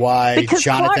explanation of why because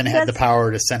Jonathan had the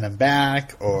power to send him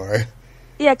back, or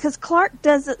because Clark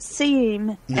doesn't see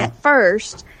him at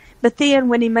first. But then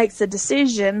when he makes a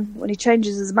decision, when he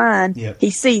changes his mind,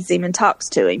 he sees him and talks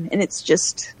to him. And it's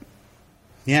just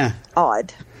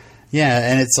odd.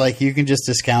 Yeah, and it's like you can just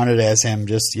discount it as him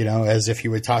just, as if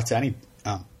you would talk to any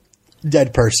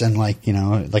dead person, like,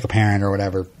 like a parent or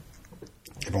whatever.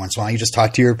 Every once in a while you just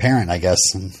talk to your parent, I guess.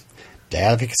 And,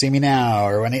 Dad, if you can see me now,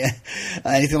 or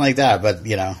anything like that. But,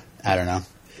 I don't know.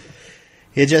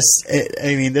 This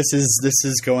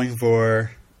is going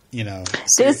for...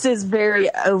 this is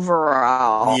very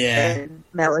overall and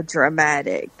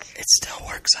melodramatic. It still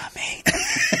works on me.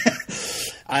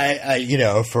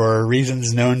 I for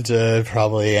reasons known to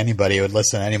probably anybody who would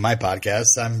listen to any of my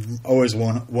podcasts, I'm always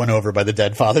won over by the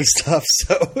dead father stuff.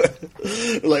 So,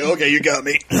 like, okay, you got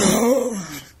me.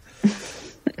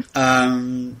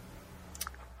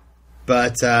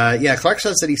 But Clark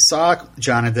says that he saw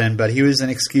Jonathan, but he was an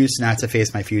excuse not to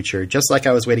face my future. Just like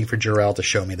I was waiting for Jor-El to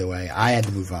show me the way, I had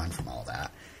to move on from all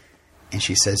that. And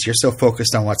she says, you're so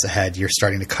focused on what's ahead, you're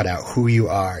starting to cut out who you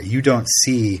are. You don't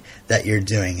see that you're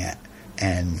doing it.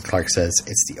 And Clark says,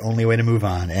 it's the only way to move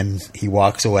on. And he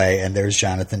walks away, and there's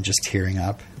Jonathan just tearing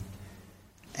up.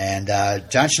 And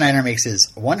John Schneider makes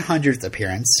his 100th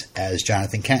appearance as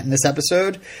Jonathan Kent in this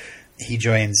episode. He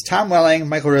joins Tom Welling,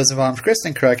 Michael Rosenbaum,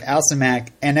 Kristen Crook, Alison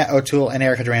Mack, Annette O'Toole, and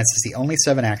Erica Durance as the only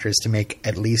 7 actors to make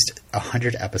at least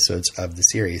 100 episodes of the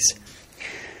series.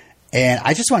 And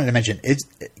I just wanted to mention,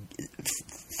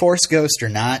 Force Ghost or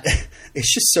not,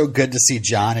 it's just so good to see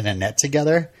John and Annette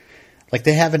together. Like,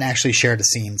 they haven't actually shared a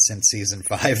scene since season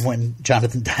 5 when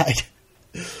Jonathan died.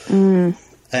 And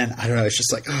I don't know, it's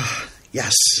just like, oh,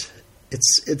 yes,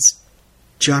 it's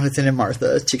Jonathan and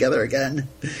Martha together again.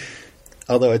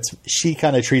 Although she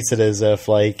kind of treats it as if,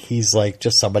 like, he's like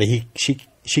just somebody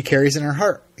she carries in her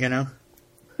heart, you know,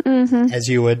 as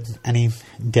you would any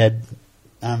dead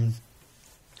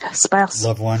spouse,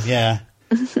 loved one, yeah.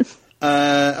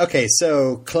 Okay,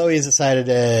 so Chloe has decided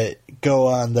to go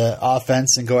on the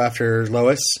offense and go after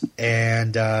Lois,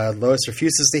 and Lois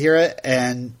refuses to hear it,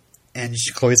 and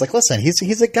Chloe's like, listen,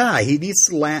 he's a guy. He needs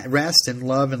to rest and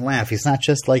love and laugh. He's not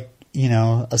just like,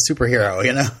 a superhero,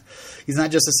 He's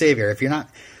not just a savior. If you're not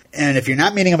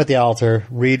meeting him at the altar,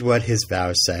 read what his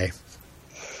vows say.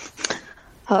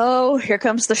 Oh, here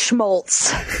comes the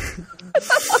schmaltz.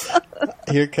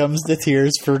 Here comes the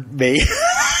tears for me.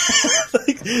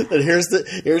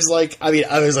 I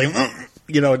was like,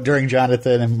 during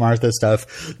Jonathan and Martha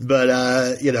stuff, but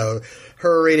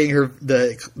her reading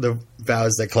the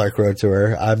vows that Clark wrote to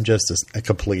her, I'm just a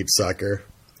complete sucker.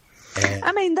 And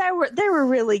I mean, they were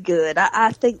really good.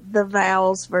 I think the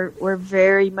vows were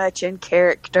very much in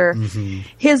character. Mm-hmm.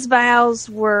 His vows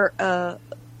were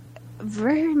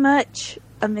very much.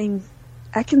 I mean,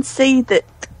 I can see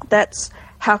that's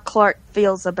how Clark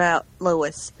feels about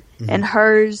Lois, and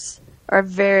hers are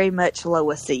very much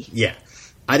Loisy. Yeah.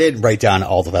 I didn't write down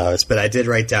all the vows, but I did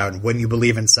write down, when you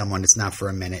believe in someone, it's not for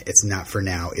a minute, it's not for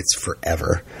now, it's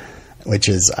forever, which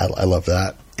is, I love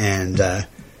that. And,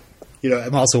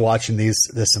 I'm also watching this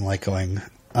and like going,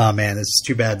 oh man, this is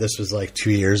too bad this was like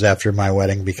 2 years after my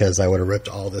wedding, because I would have ripped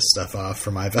all this stuff off for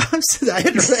my vows that I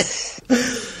had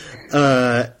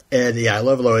read. And yeah, I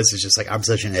love Lois. It's just like, I'm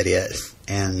such an idiot.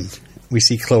 And we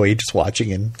see Chloe just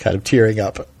watching and kind of tearing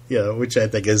up, which I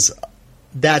think is,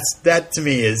 that to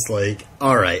me is like,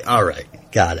 all right,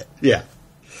 got it. Yeah.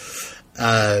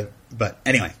 But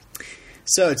anyway,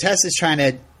 so Tess is trying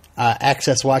to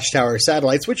access Watchtower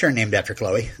satellites, which are named after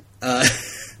Chloe. And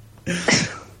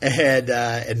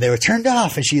they were turned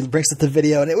off, and she brings up the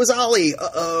video, and it was Ollie.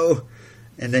 Uh-oh.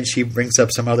 And then she brings up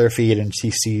some other feed, and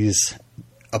she sees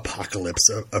Apocalypse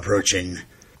approaching.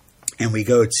 And we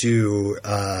go to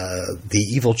the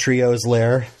evil trio's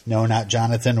lair. No, not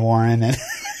Jonathan, Warren, and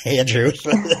Andrew,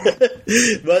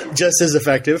 but just as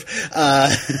effective.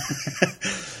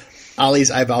 Ollie's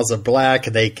eyeballs are black.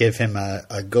 They give him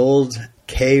a gold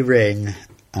K ring.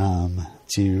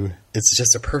 It's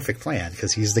just a perfect plan,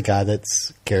 because he's the guy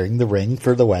that's carrying the ring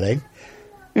for the wedding.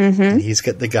 Mm-hmm. And he's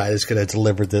the guy that's going to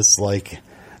deliver this like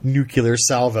nuclear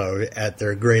salvo at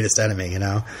their greatest enemy.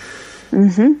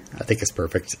 Mm-hmm. I think it's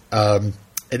perfect. And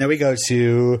then we go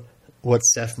to what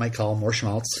Steph might call more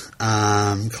schmaltz.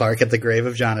 Clark at the grave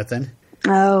of Jonathan.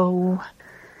 Oh.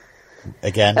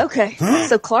 Again. Okay.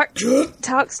 So Clark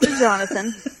talks to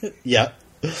Jonathan. Yep.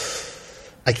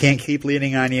 I can't keep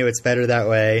leaning on you. It's better that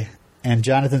way. And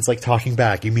Jonathan's like talking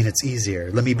back. You mean it's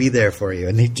easier? Let me be there for you.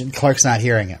 And Clark's not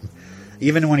hearing him.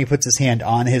 Even when he puts his hand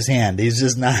on his hand, he's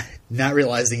just not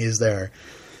realizing he's there.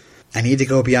 I need to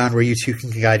go beyond where you two can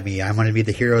guide me. I want to be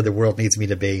the hero the world needs me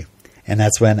to be. And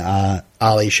that's when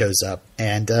Ollie shows up.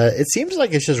 And it seems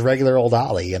like it's just regular old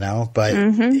Ollie, But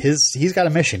he's got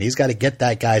a mission. He's got to get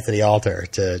that guy to the altar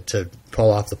to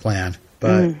pull off the plan.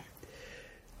 But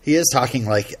he is talking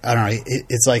like, I don't know,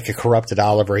 it's like a corrupted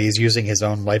Oliver. He's using his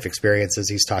own life experiences.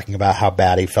 He's talking about how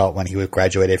bad he felt when he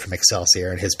graduated from Excelsior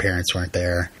and his parents weren't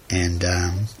there. And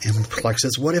Clark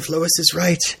says, what if Lois is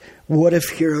right? What if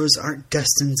heroes aren't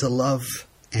destined to love?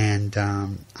 And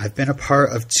I've been a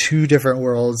part of 2 different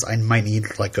worlds. I might need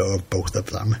to let go of both of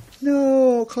them.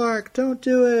 No, Clark, don't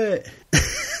do it.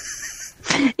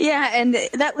 Yeah, and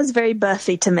that was very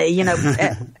Buffy to me. You know,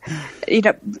 I'm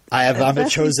the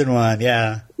chosen one.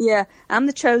 Yeah, yeah, I'm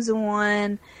the chosen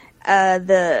one.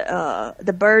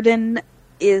 The burden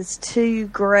is too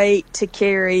great to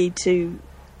carry to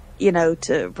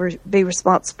be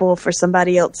responsible for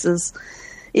somebody else's.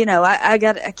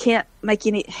 I can't make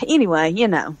anyway.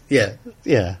 Yeah.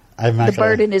 The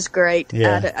burden is great.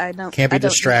 Yeah. I don't can't be I don't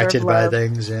distracted by love.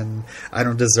 things, and I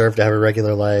don't deserve to have a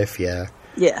regular life. Yeah.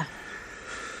 Yeah.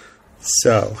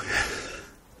 So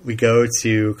we go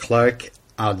to Clark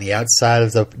on the outside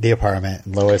of the apartment,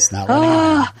 and Lois not letting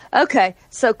him in. Okay.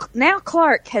 So now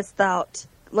Clark has thought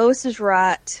Lois is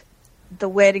right. The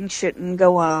wedding shouldn't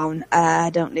go on.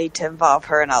 I don't need to involve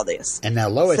her in all this. And now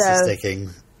Lois is thinking,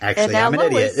 actually, I'm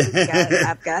an idiot.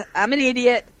 I'm an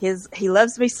idiot. He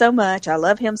loves me so much. I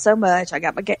love him so much. I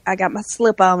got my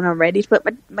slip on. I'm ready to put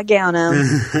my gown on.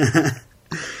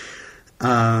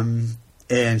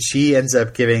 And she ends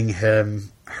up giving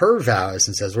him her vows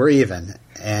and says, "We're even."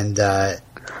 And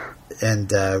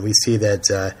we see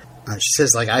that she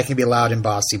says, like, "I can be loud and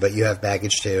bossy, but you have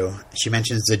baggage too." She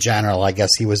mentions the general. I guess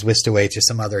he was whisked away to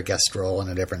some other guest role in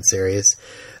a different series.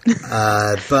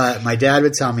 But my dad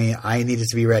would tell me I needed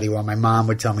to be ready, while my mom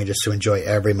would tell me just to enjoy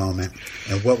every moment.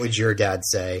 And what would your dad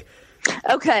say?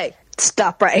 Okay,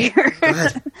 stop right here.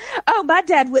 Oh, my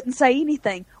dad wouldn't say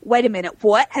anything. Wait a minute.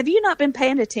 What? Have you not been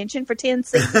paying attention for 10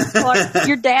 seasons, Clark?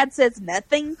 Your dad says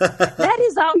nothing? That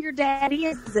is all your dad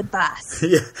is advice.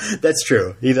 Yeah, that's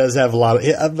true. He does have a lot of...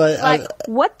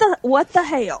 what the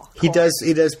hell? He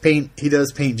does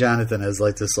paint Jonathan as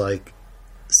like this like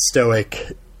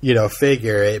stoic,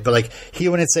 figure. But like he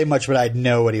wouldn't say much, but I'd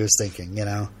know what he was thinking,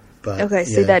 But okay,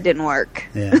 see, that didn't work.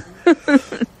 Yeah.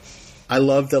 I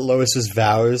love that Lois's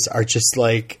vows are just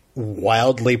like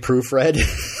wildly proofread.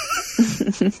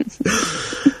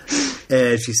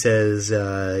 And she says,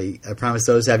 "I promise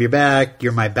those to have your back.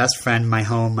 You're my best friend, my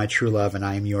home, my true love, and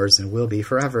I am yours and will be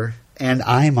forever." And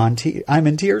I'm in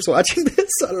tears watching this.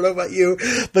 I don't know about you,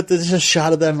 but there's a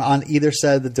shot of them on either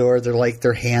side of the door. They're like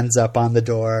their hands up on the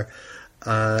door.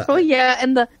 Yeah,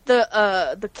 and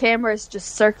the camera is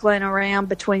just circling around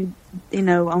between,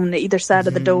 on either side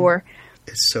of the door.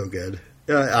 It's so good.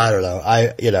 I don't know.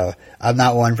 I'm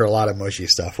not one for a lot of mushy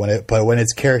stuff. But when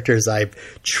it's characters I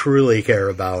truly care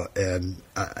about, and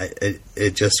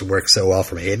it just works so well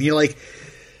for me. And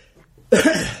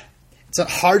it's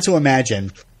hard to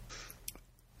imagine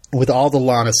with all the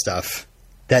Lana stuff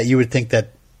that you would think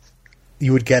that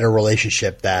you would get a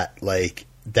relationship that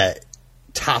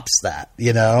tops that,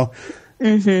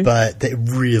 Mm-hmm. But it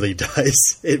really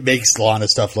does. It makes Lana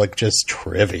stuff look just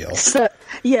trivial. So,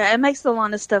 yeah, it makes the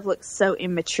Lana stuff look so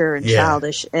immature and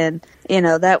childish. And,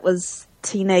 that was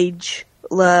teenage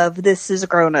love. This is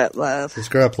grown-up love. This is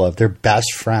grown-up love. They're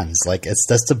best friends. Like,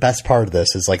 that's the best part of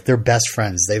this is, like, they're best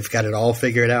friends. They've got it all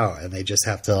figured out, and they just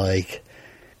have to, like,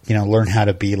 learn how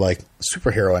to be, like,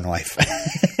 superhero in life.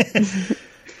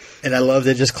 And I love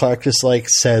that Clark just, like,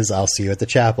 says, "I'll see you at the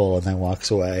chapel," and then walks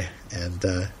away.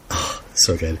 And,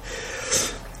 so good.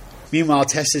 Meanwhile,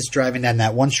 Tess is driving down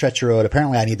that one stretch of road.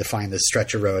 Apparently, I need to find this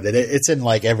stretch of road. It's in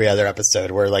like every other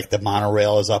episode where like the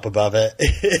monorail is up above it.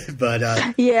 But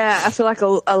yeah, I feel like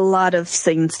a lot of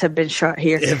scenes have been shot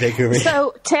here. In Vancouver.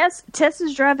 So Tess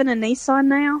is driving a Nissan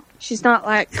now. She's not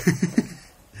like.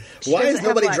 Why is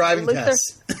nobody driving Tess?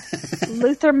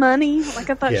 Luther money. Like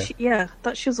I thought. I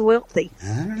thought she was wealthy. I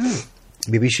don't know.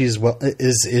 Maybe she's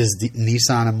is the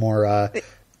Nissan a more.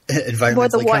 Environmentally more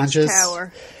the conscious.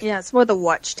 Watchtower. Yeah, it's more the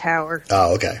Watchtower.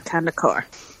 Oh, okay. Kind of car.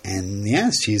 And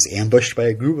she's ambushed by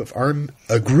a group of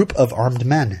armed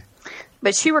men.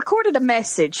 But she recorded a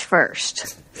message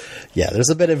first. Yeah, there's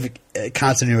a bit of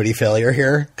continuity failure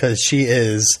here because she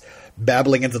is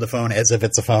babbling into the phone as if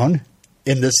it's a phone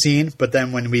in this scene. But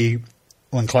then when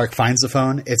Clark finds the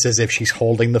phone, it's as if she's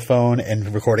holding the phone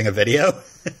and recording a video.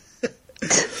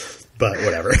 But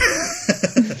whatever.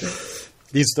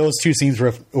 Those two scenes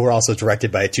were also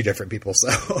directed by two different people.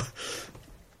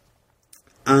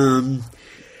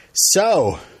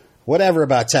 So, whatever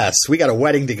about Tess. We got a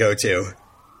wedding to go to.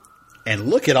 And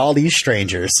look at all these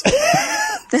strangers.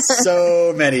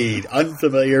 So many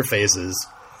unfamiliar faces.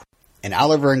 And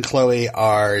Oliver and Chloe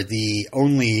are the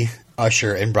only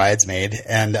usher and bridesmaid.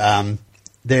 And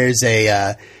there's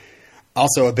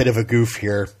also a bit of a goof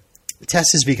here.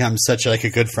 Tess has become such like a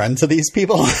good friend to these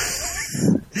people.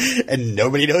 And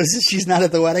nobody knows that she's not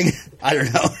at the wedding. I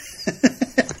don't know.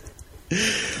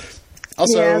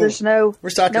 Also, there's no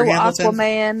Hamilton.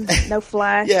 Aquaman, no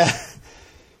Flash.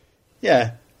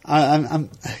 Yeah. I'm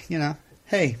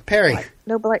hey, Perry.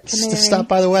 No Black Canary. Just stop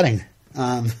by the wedding.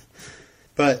 But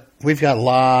But we've got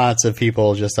lots of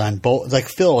people just on both, like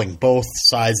filling both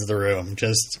sides of the room.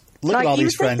 Just look at all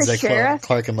these friends that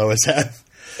Clark and Lois have.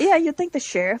 Yeah, you'd think the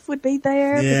sheriff would be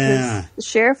there Yeah. because the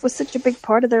sheriff was such a big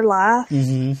part of their life.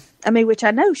 Mm-hmm. I mean, which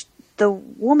I know the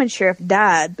woman sheriff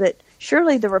died, but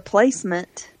surely the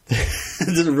replacement.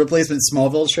 The replacement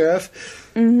Smallville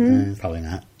sheriff? Mm-hmm. Probably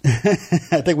not.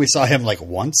 I think we saw him like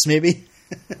once, maybe.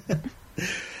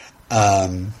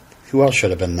 Who else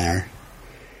should have been there?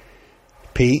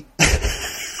 Pete?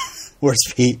 Where's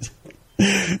Pete?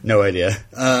 No idea.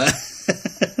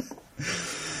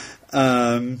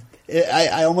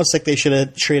 I almost think they should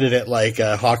have treated it like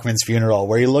Hawkman's funeral,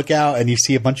 where you look out and you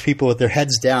see a bunch of people with their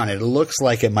heads down. And it looks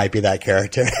like it might be that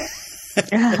character.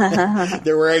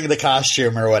 They're wearing the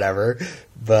costume or whatever.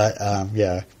 But,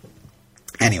 yeah.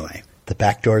 Anyway, the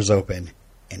back door's open.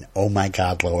 And oh my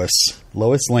God,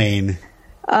 Lois Lane.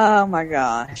 Oh my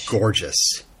gosh. Gorgeous.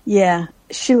 Yeah,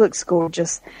 she looks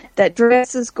gorgeous. That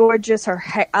dress is gorgeous. Her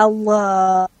hair, I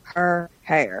love her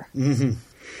hair. Mm-hmm.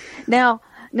 Now.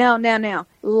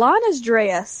 Lana's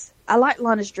dress, I like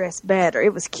Lana's dress better.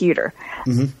 It was cuter.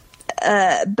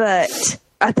 Mm-hmm. But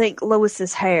I think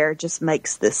Lois's hair just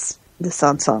makes this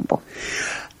ensemble.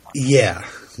 Yeah.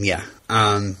 Yeah.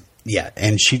 Yeah,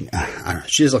 and she, I don't know,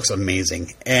 she just looks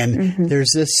amazing. And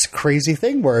there's this crazy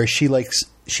thing where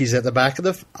she's at the back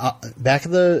of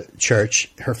the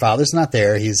church. Her father's not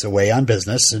there; he's away on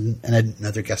business in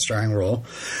another guest starring role.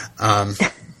 And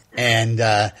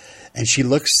she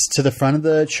looks to the front of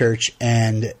the church,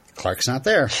 and Clark's not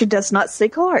there. She does not see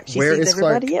Clark. She Where sees is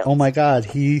Clark? everybody else. Oh my God,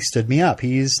 he stood me up.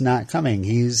 He's not coming.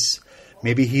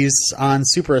 Maybe he's on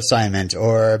super assignment,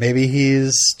 or maybe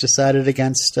he's decided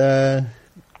against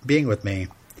being with me.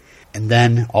 And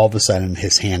then all of a sudden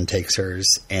his hand takes hers,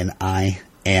 and I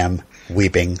am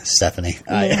weeping, Stephanie.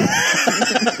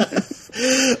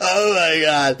 Oh my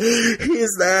God.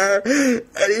 He's there, and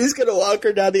he's going to walk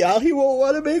her down the aisle. He won't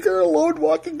want to make her alone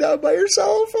walking down by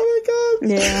herself. Oh my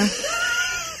God. Yeah.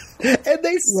 And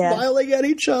they smiling at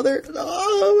each other.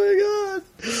 Oh my God.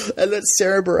 And that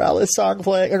Sarah Bareilles song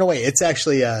playing. Or no, wait, it's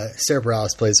actually Sarah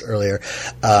Bareilles plays earlier.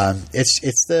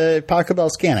 It's the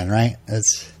Pachelbel's Canon, right?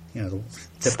 It's,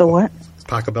 It's the what?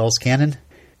 Pachelbel's Canon.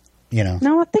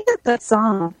 No, I think it's that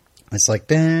song. It's like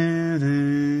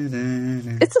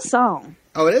It's a song.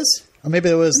 Oh, it is? Or maybe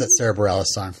it was that Sarah Bareilles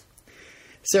song.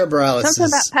 Sarah Bareilles something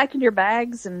about packing your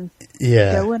bags and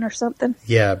going or something.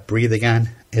 Yeah, breathe again.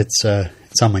 It's on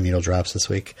my needle drops this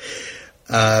week.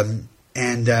 And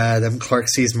then Clark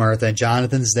sees Martha.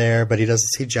 Jonathan's there, but he doesn't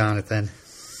see Jonathan.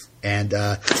 And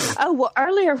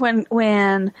earlier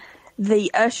when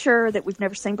the usher that we've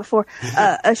never seen before,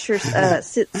 usher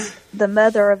sits the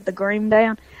mother of the groom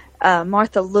down.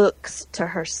 Martha looks to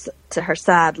her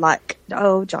side like,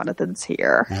 "Oh, Jonathan's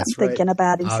here. That's I'm thinking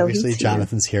about him." Obviously, so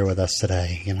Jonathan's here with us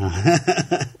today.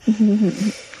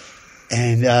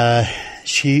 And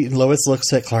Lois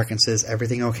looks at Clark and says,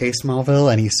 "Everything okay,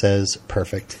 Smallville?" And he says,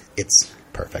 "Perfect. It's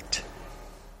perfect."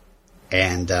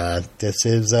 And this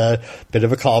is a bit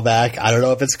of a callback. I don't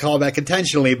know if it's a callback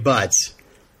intentionally, but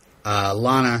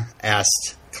Lana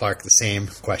asked Clark the same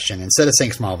question. Instead of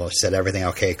saying Smallville, she said, "Everything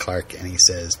okay, Clark?" And he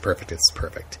says, "Perfect, it's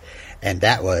perfect." And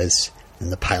that was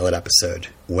in the pilot episode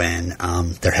when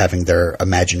they're having their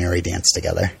imaginary dance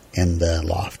together in the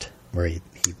loft, where he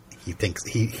thinks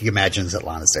he imagines that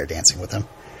Lana's there dancing with him.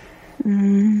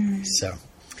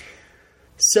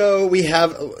 So we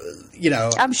have,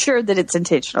 I'm sure that it's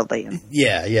intentional then.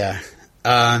 Yeah.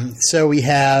 So we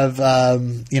have,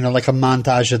 like a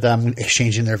montage of them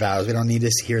exchanging their vows. We don't need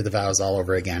to hear the vows all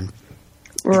over again.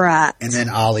 Right. And then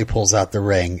Ollie pulls out the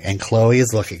ring, and Chloe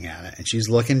is looking at it, and she's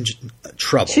looking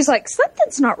troubled. She's like,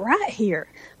 something's not right here.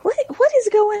 What is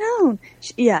going on?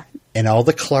 Yeah. And all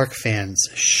the Clark fans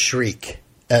shriek.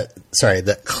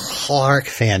 The Clark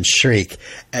fans shriek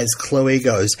as Chloe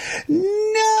goes,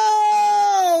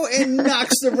 "No!" and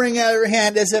knocks the ring out of her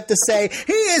hand as if to say,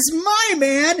 "He is my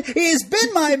man. He has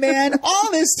been my man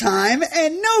all this time,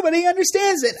 and nobody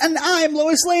understands it. And I'm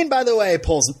Lois Lane, by the way."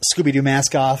 Pulls Scooby-Doo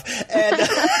mask off. And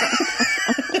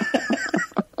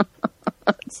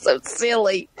so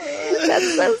silly.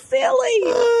 That's so silly.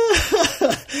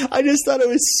 I just thought it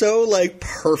was so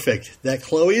perfect that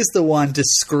Chloe is the one to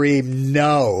scream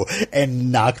no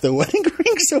and knock the wedding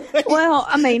rings away. Well,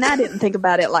 I mean, I didn't think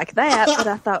about it like that, but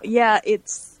I thought,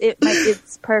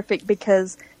 it's perfect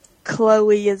because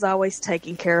Chloe is always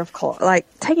taking care of Clark,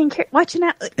 watching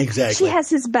out. Exactly. She has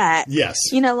his back. Yes.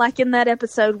 Like in that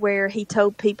episode where he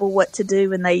told people what to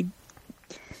do and they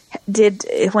did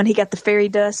when he got the fairy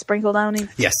dust sprinkled on him.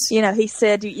 Yes. He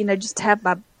said, just have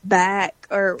my back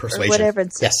or Persuasion. whatever.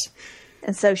 And so, yes.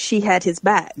 And so she had his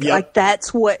back. Yep. Like,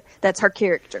 that's her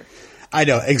character. I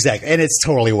know, exactly. And it's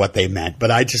totally what they meant.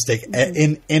 But I just think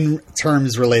in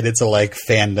terms related to like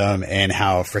fandom and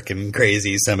how freaking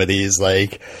crazy some of these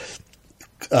like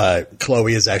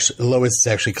Lois is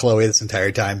actually Chloe this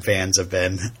entire time fans have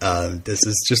been. This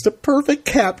is just a perfect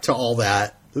cap to all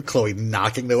that. Chloe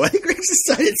knocking the wedding rings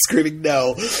aside and screaming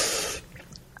no.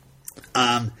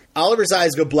 Oliver's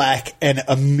eyes go black and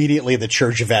immediately the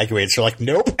church evacuates. They're like,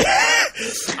 nope.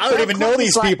 I don't even know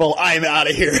these people. I'm out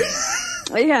of here.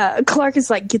 Yeah, Clark is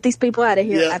like, get these people out of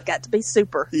here. Yep. I've got to be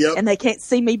super. Yep. And they can't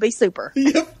see me be super.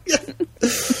 Yep.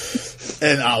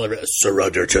 And Oliver,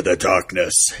 surrender to the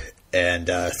darkness.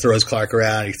 And throws Clark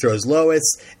around. He throws Lois.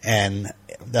 And,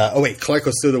 Clark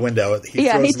goes through the window.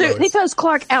 He throws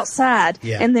Clark outside.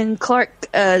 Yeah. And then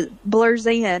Clark blurs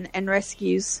in and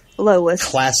rescues Lois.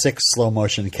 Classic slow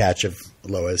motion catch of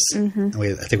Lois. Mm-hmm.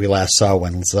 I think we last saw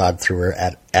when Zod threw her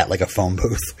at like a phone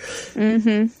booth.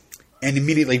 Mm-hmm. And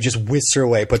immediately just whisks her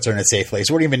away, puts her in a safe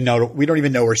place. We don't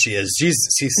even know where she is.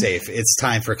 She's safe. It's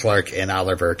time for Clark and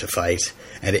Oliver to fight.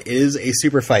 And it is a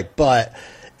super fight, but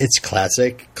it's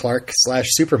classic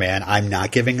Clark/Superman. I'm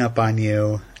not giving up on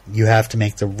you. You have to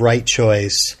make the right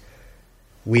choice.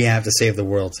 We have to save the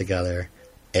world together.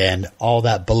 And all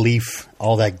that belief,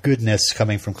 all that goodness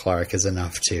coming from Clark is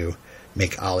enough to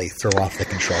make Ollie throw off the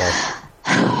control.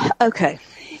 Okay.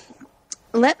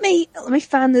 Let me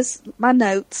find my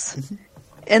notes. Mm-hmm.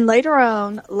 And later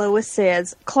on, Lois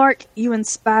says, Clark, you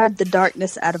inspired the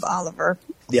darkness out of Oliver.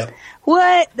 Yep.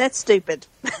 What? That's stupid.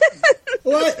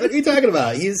 What are you talking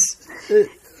about? He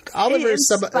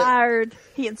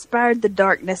inspired the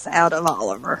darkness out of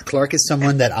Oliver. Clark is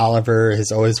someone that Oliver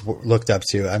has always looked up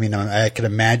to. I mean, I could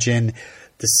imagine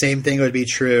the same thing would be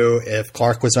true if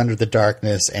Clark was under the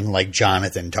darkness and like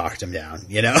Jonathan talked him down,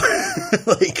 you know?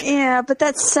 Yeah, but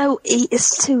that's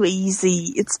it's too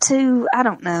easy. It's too, I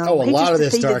don't know. Oh, a lot of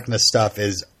this darkness stuff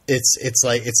is, it's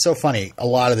like, it's so funny. A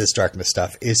lot of this darkness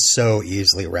stuff is so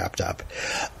easily wrapped up.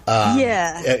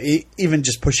 Even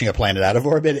just pushing a planet out of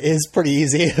orbit is pretty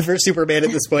easy for Superman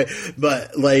at this point.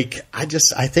 But like, I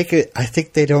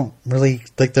think they don't really,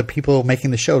 like, the people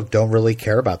making the show don't really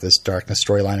care about this darkness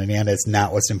storyline in the end. It's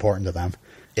not what's important to them.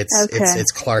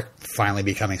 It's Clark finally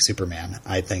becoming Superman,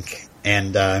 I think.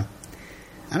 And I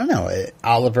don't know.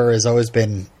 Oliver has always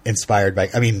been inspired by,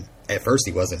 I mean, at first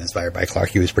he wasn't inspired by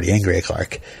Clark. He was pretty angry at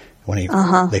Clark when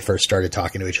they first started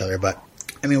talking to each other. But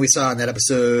I mean, we saw in that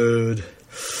episode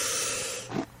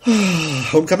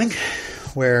Homecoming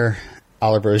where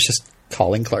Oliver is just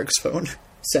calling Clark's phone.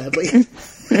 Sadly,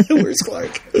 where's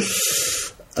Clark?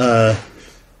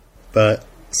 But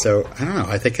so I don't know.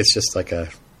 I think it's just like a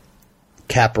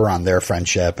capper on their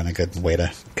friendship and a good way to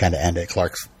kind of end it.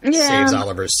 Clark saves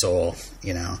Oliver's soul,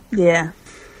 you know. Yeah.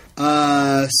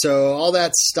 So all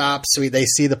that stops. They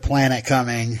see the planet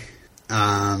coming.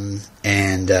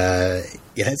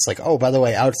 It's like, oh, by the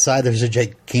way, outside there's a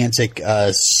gigantic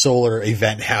solar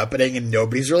event happening, and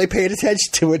nobody's really paid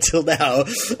attention to it till now.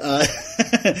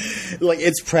 Like,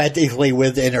 it's practically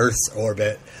within Earth's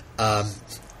orbit.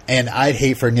 And I'd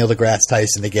hate for Neil deGrasse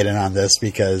Tyson to get in on this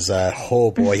because, oh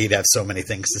boy, he'd have so many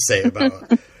things to say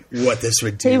about what this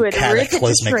would do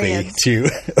cataclysmically to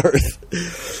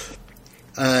Earth.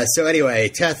 So anyway,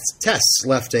 Tess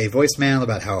left a voicemail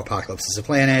about how Apocalypse is a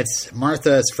planet.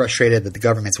 Martha is frustrated that the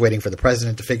government's waiting for the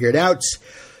president to figure it out.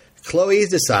 Chloe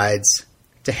decides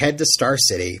to head to Star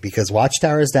City because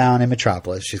Watchtower is down in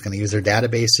Metropolis. She's going to use her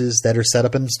databases that are set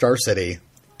up in Star City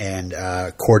and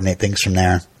coordinate things from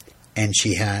there. And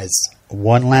she has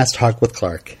one last hug with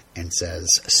Clark and says,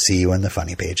 "See you in the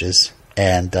funny pages."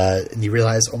 And you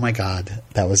realize, oh my God,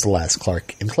 that was the last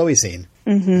Clark and Chloe scene.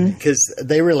 Because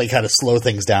they really kind of slow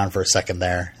things down for a second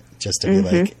there, just to be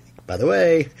like, by the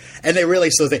way. And they really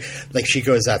slow things. Like, she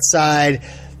goes outside.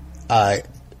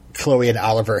 Chloe and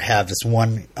Oliver have this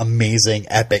one amazing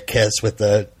epic kiss with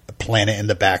the planet in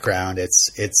the background.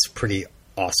 It's pretty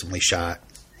awesomely shot.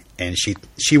 And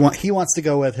he wants to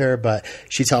go with her, but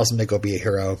she tells him to go be a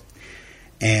hero.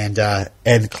 And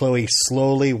Chloe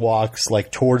slowly walks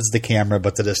like towards the camera,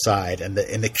 but to the side, and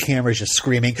the camera's just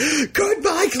screaming,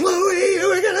 "Goodbye, Chloe!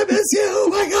 We're gonna miss you! Oh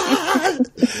my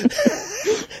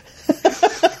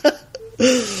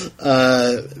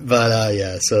God!"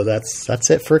 Yeah. So that's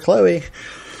it for Chloe.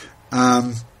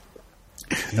 No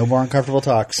more uncomfortable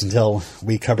talks until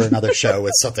we cover another show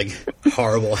with something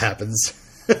horrible happens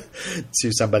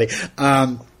to somebody.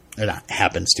 Or not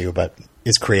happens to, but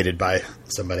is created by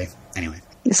somebody. Anyway.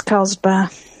 It's caused by.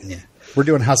 Yeah. We're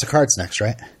doing House of Cards next,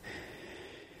 right?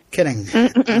 Kidding.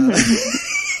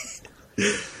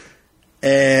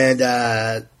 And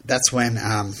that's when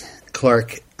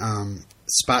Clark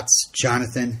spots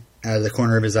Jonathan out of the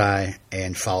corner of his eye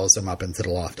and follows him up into the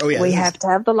loft. Oh, yeah. We have to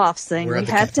have the loft scene. We're We at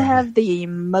the have to campfire. have the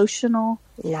emotional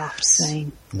loft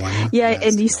scene. One Yeah, last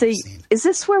and you loft see, scene. is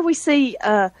this where we see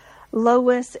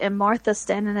Lois and Martha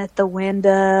standing at the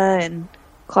window, and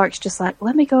Clark's just like,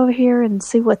 let me go over here and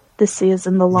see what this is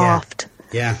in the loft.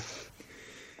 Yeah.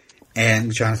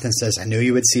 And Jonathan says, I knew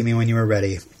you would see me when you were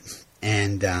ready.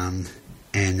 And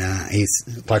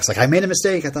Clark's like, I made a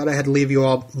mistake. I thought I had to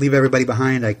leave everybody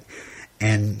behind.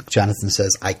 And Jonathan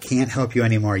says, I can't help you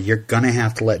anymore. You're going to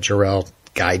have to let Jor-El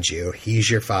guide you.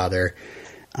 He's your father.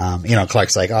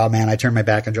 Clark's like, oh man, I turned my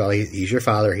back on Jor-El. He's your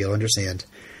father. He'll understand.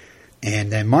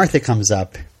 And then Martha comes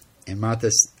up, and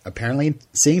Martha's apparently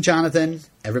seeing Jonathan.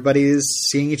 Everybody's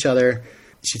seeing each other.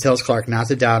 She tells Clark not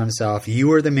to doubt himself.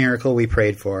 You are the miracle we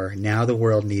prayed for. Now the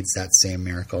world needs that same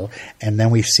miracle. And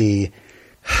then we see,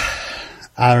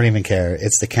 I don't even care.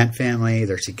 It's the Kent family.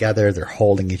 They're together. They're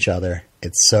holding each other.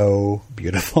 It's so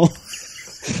beautiful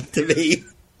to me.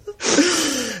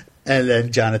 And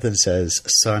then Jonathan says,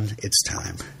 son, it's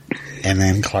time. And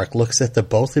then Clark looks at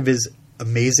both of his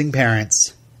amazing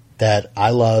parents that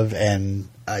I love and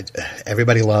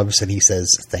everybody loves, and he says,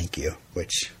 thank you,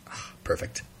 which,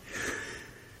 perfect.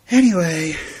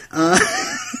 Anyway,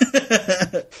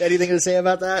 anything to say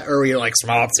about that? Or were you like,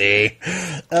 schmaltzy?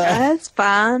 That's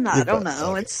fine. I don't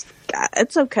know. Okay.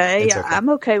 It's okay. It's okay. I'm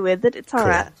okay with it. It's all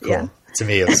right. Cool. Yeah. To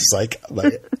me, it was just like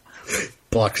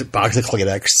box of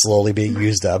Kleenex slowly being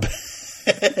used up.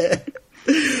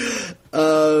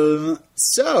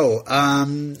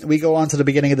 We go on to the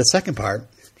beginning of the second part,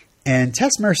 and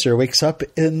Tess Mercer wakes up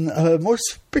in a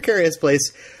most precarious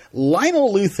place.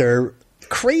 Lionel Luthor,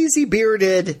 crazy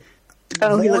bearded.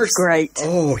 Oh, he looks great.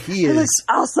 Oh, he He is. looks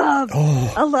awesome.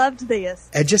 Oh. I loved this.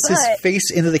 And just his face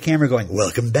into the camera going,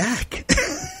 welcome back.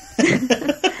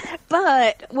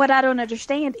 But what I don't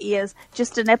understand is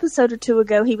just an episode or two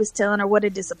ago, he was telling her what a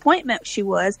disappointment she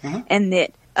was, and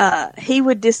that he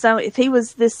would disown if he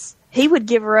was this. He would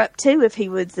give her up too if he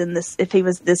was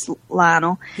this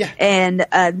Lionel. Yeah. And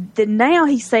then now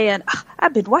he's saying,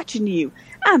 "I've been watching you.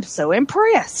 I'm so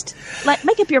impressed." Like,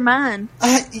 make up your mind.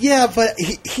 Yeah, but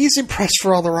he's impressed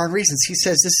for all the wrong reasons. He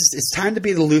says it's time to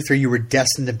be the Luthor you were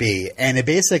destined to be. And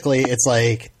it's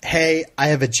like, hey, I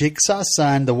have a Jigsaw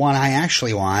son, the one I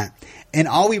actually want, and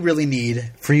all we really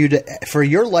need for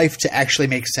your life to actually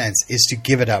make sense is to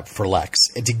give it up for Lex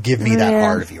and to give me that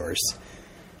heart of yours.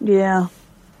 Yeah.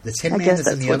 The Tin I Man guess is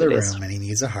in that's the what other it room, is. and he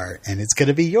needs a heart, and it's going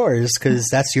to be yours because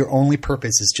that's your only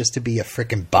purpose is just to be a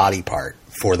freaking body part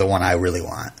for the one I really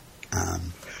want.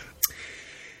 And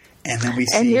then we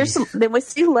see, then we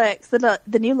see Lex, the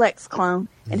new Lex clone,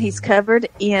 and he's covered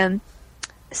in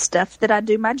stuff that I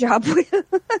do my job with.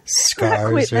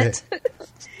 scars, right?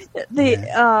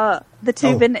 The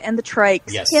tubing and the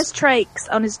trachs. Yes. He has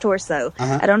trachs on his torso.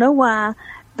 Uh-huh. I don't know why,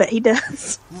 but he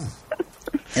does.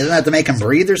 Isn't that to make him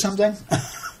breathe or something?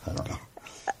 I don't know.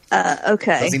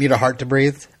 Okay. Does he need a heart to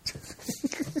breathe?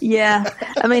 Yeah.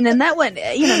 I mean, and that one,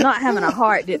 not having a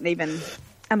heart didn't even,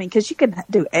 because you can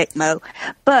do ECMO,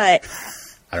 but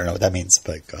I don't know what that means,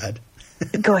 but go ahead.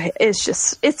 go ahead.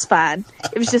 It's fine.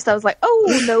 It was just, I was like,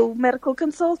 oh, no medical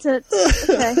consultant.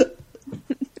 Okay.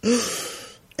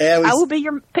 I will be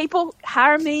your, people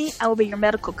hire me. I will be your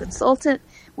medical consultant.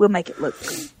 We'll make it look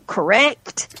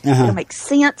correct. It'll make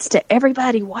sense to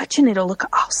everybody watching. It'll look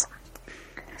awesome.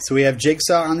 So we have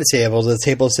Jigsaw on the table. The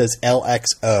table says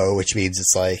LXO, which means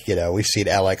it's like, we've seen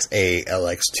LX8,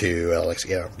 LX2,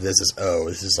 LX, this is O.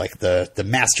 This is like the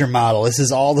master model. This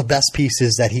is all the best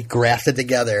pieces that he grafted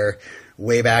together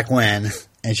way back when. And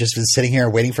it's just been sitting here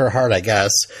waiting for a heart, I guess.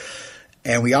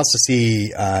 And we also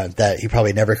see that he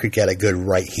probably never could get a good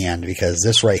right hand because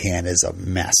this right hand is a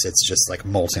mess. It's just like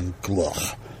molten glue.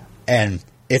 And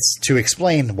it's to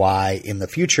explain why in the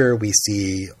future we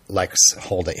see Lex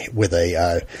hold it with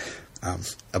a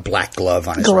black glove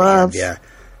on his right hand. Yeah.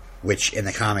 Which in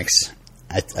the comics,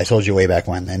 I told you way back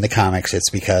when, in the comics it's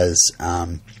because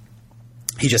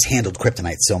he just handled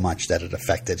kryptonite so much that it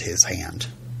affected his hand.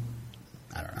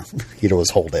 I don't know. He'd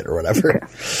always hold it or whatever. Okay.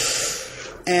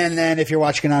 And then if you're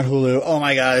watching on Hulu, oh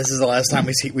my god, this is the last time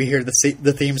we hear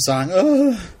the theme song.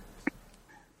 Oh.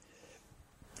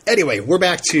 Anyway, we're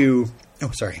back to... Oh,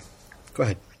 sorry. Go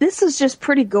ahead. This is just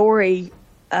pretty gory.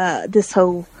 This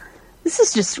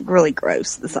is just really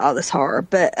gross. All this horror,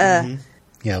 but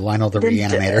yeah, Lionel the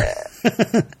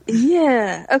Reanimator.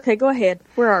 Yeah. Okay, go ahead.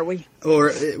 Where are we?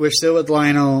 We're still with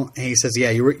Lionel, and he says,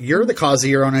 "Yeah, you're the cause of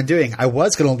your own undoing. I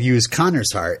was going to use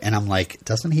Connor's heart," and I'm like,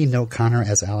 "Doesn't he know Connor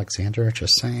as Alexander?"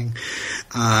 Just saying.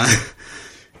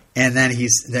 And then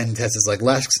Tess is like,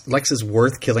 Lex is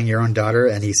worth killing your own daughter,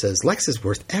 and he says, Lex is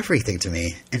worth everything to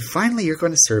me, and finally you're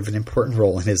going to serve an important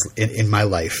role in my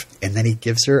life. And then he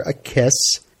gives her a kiss,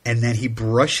 and then he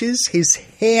brushes his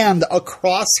hand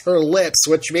across her lips,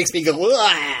 which makes me go,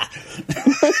 "Wah!"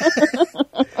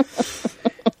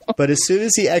 But as soon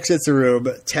as he exits the room,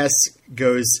 Tess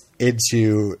goes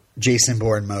into Jason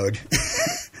Bourne mode.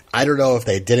 I don't know if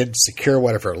they didn't secure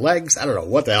one of her legs. I don't know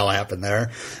what the hell happened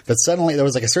there. But suddenly there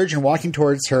was like a surgeon walking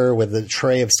towards her with a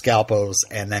tray of scalpels,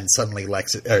 and then suddenly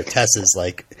Tess is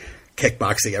like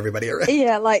kickboxing everybody around.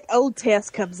 Yeah, like old Tess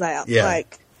comes out. Yeah.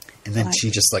 And then she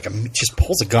just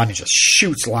pulls a gun and just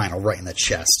shoots Lionel right in the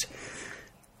chest.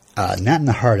 Not in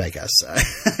the heart, I guess.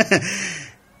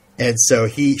 And so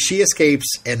she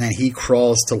escapes, and then he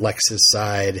crawls to Lex's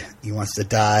side. He wants to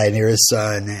die near his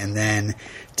son, and then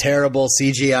terrible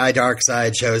CGI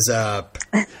Darkseid shows up.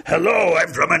 Hello, I'm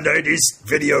from a 90s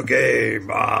video game.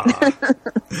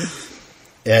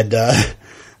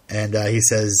 And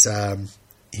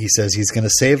he says he's going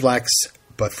to save Lex,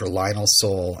 but for Lionel's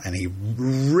soul, and he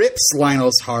rips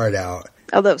Lionel's heart out.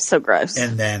 Oh, that was so gross.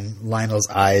 And then Lionel's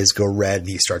eyes go red, and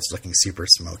he starts looking super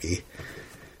smoky.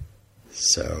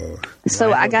 So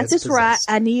I got this right.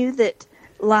 I knew that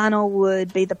Lionel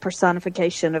would be the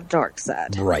personification of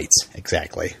Darkseid. Right,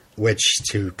 exactly. Which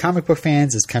to comic book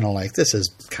fans is kind of like, this is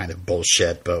kind of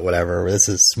bullshit, but whatever. This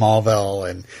is Smallville,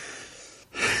 and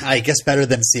I guess better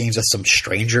than seeing just some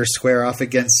stranger square off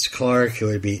against Clark. It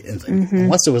would be,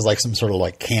 unless it was like some sort of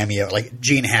like cameo, like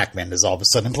Gene Hackman is all of a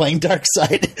sudden playing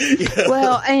Darkseid. You know?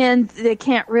 Well, and they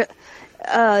can't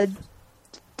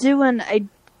doing a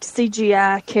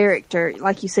CGI character,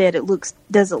 like you said,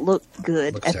 doesn't look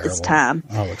good at terrible. this time.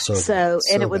 Oh, it looks so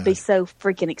and it would be so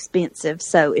freaking expensive.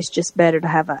 So it's just better to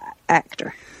have an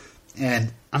actor.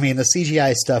 And I mean, the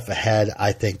CGI stuff ahead,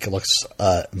 I think, looks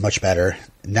much better.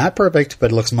 Not perfect,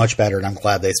 but it looks much better, and I'm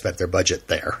glad they spent their budget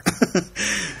there.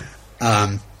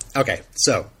 Okay,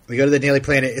 so we go to the Daily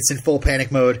Planet. It's in full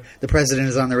panic mode. The president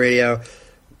is on the radio.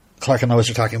 Clark and Lois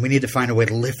are talking. We need to find a way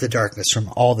to lift the darkness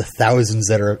from all the thousands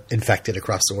that are infected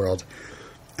across the world.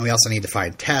 And we also need to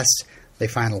find Tess. They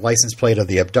find a license plate of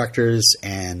the abductors,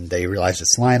 and they realize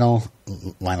it's Lionel.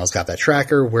 Lionel's got that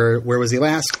tracker. Where was he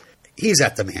last? He's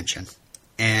at the mansion.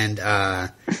 And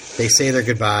they say their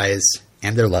goodbyes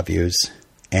and their love yous.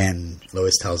 And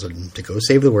Lois tells them to go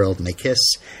save the world, and they kiss.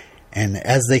 And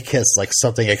as they kiss, like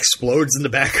something explodes in the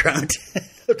background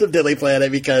of the Daily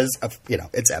Planet because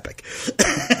it's epic.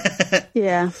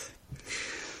 Yeah.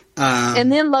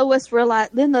 And then Lois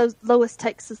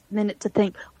takes a minute to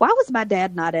think, why was my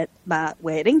dad not at my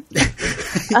wedding?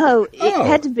 It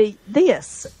had to be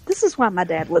this. This is why my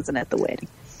dad wasn't at the wedding.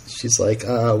 She's like,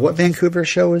 what Vancouver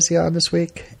show was he on this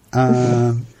week?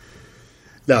 No,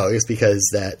 it's because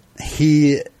that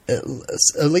he, at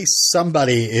least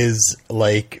somebody is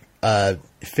like,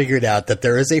 figured out that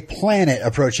there is a planet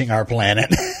approaching our planet,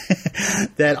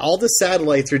 that all the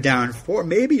satellites are down for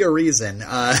maybe a reason.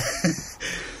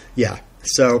 Yeah.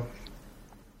 So,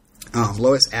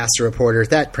 Lois asks the reporter,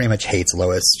 that pretty much hates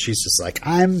Lois. She's just like,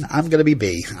 I'm going to be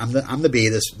B. I'm the B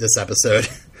this episode.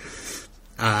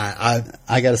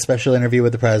 I got a special interview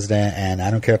with the president, and I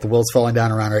don't care if the world's falling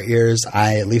down around our ears.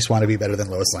 I at least want to be better than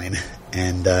Lois Lane.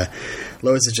 And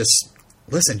Lois is just,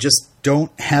 listen, just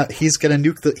don't have. He's gonna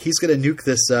nuke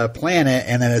this planet,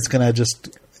 and then it's gonna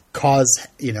just cause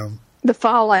the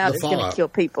fallout is gonna kill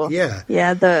people. Yeah,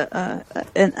 yeah.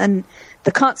 And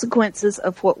the consequences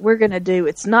of what we're gonna do,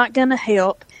 it's not gonna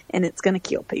help, and it's gonna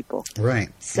kill people. Right.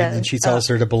 So, and then she tells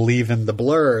her to believe in the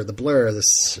Blur,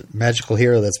 this magical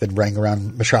hero that's been running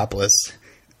around Metropolis.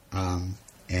 And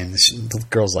the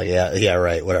girl's like, yeah,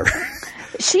 right, whatever.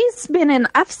 She's been in.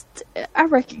 I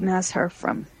recognize her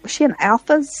from. Was she in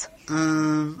Alphas?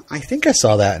 I think I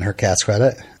saw that in her cast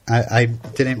credit. I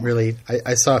didn't really.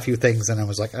 I saw a few things and I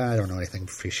was like, I don't know anything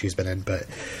she's been in, but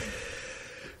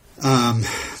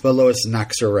Lois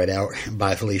knocks her right out.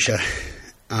 Bye, Felicia.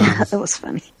 That was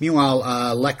funny.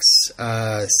 Meanwhile, Lex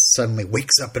suddenly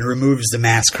wakes up and removes the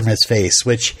mask from his face,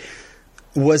 which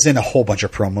was in a whole bunch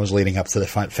of promos leading up to the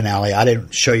finale. I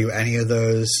didn't show you any of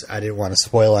those. I didn't want to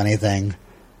spoil anything.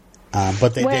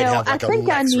 But they did have like a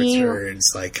Lex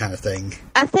returns like kind of thing.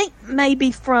 I think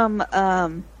maybe from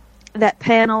that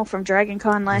panel from Dragon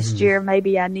Con last year,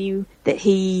 maybe I knew that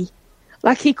he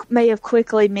may have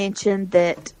quickly mentioned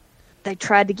that they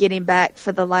tried to get him back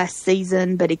for the last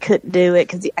season, but he couldn't do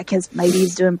it because maybe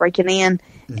he's doing Breaking In,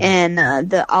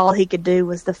 and all he could do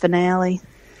was the finale.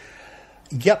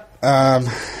 Yep.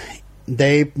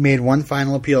 They made one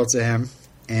final appeal to him,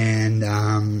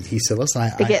 and he said, listen,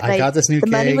 I got this new gig.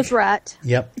 The money was right.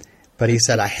 Yep. but he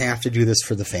said, I have to do this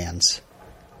for the fans.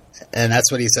 And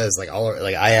that's what he says.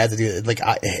 I had to do it.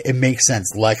 It makes sense.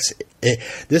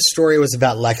 This story was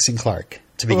about Lex and Clark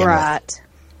to begin with.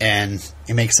 And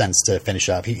it makes sense to finish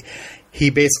up. He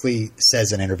basically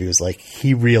says in interviews,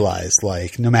 he realized,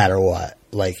 no matter what,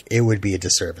 it would be a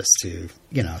disservice to,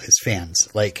 his fans.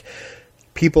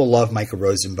 People love Michael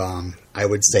Rosenbaum. I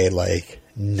would say,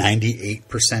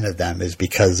 98% of them is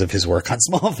because of his work on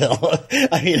Smallville.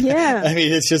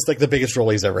 It's just, the biggest role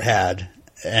he's ever had.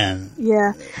 And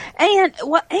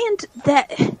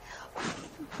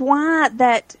why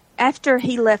that after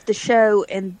he left the show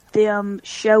and them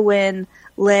showing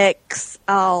Lex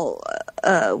all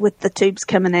with the tubes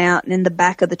coming out and in the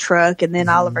back of the truck, and then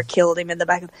Oliver killed him in the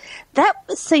back of that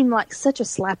seemed like such a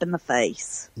slap in the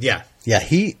face.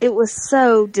 It was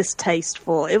so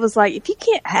distasteful. It was like, if you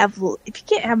can't have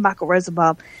Michael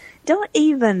Rosenbaum, don't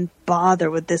even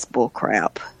bother with this bull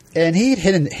crap. And he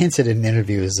had hinted in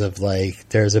interviews of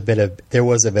there was a bit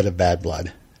of bad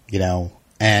blood,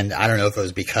 and I don't know if it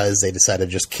was because they decided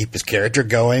to just keep his character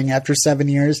going after 7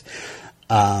 years.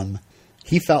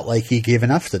 He felt like he gave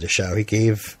enough to the show. He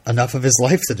gave enough of his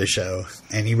life to the show,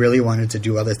 and he really wanted to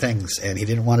do other things, and he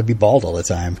didn't want to be bald all the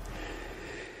time.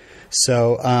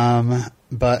 So,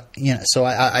 so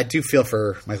I do feel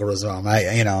for Michael Rosenbaum.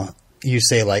 You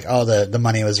say the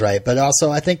money was right, but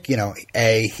also I think, he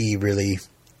really,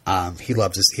 he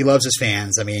loves his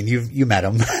fans. I mean, you met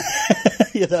him,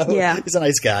 he's a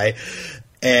nice guy.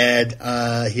 And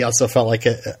he also felt like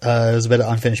it was a bit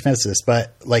of unfinished business,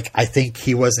 but I think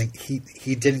he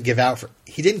didn't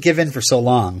give in for so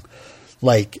long.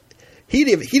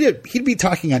 He'd be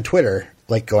talking on Twitter,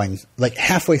 going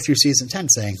halfway through season 10,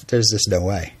 saying, "There's just no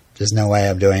way. There's no way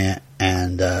I'm doing it,"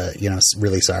 and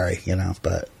really sorry,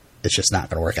 but it's just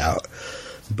not going to work out.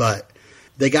 But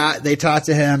they talked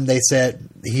to him. They said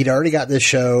he'd already got this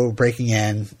show Breaking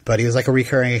In, but he was a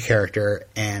recurring character,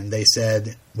 and they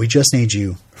said, "We just need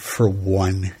you for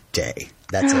one day."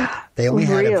 That's it. They only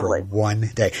had him for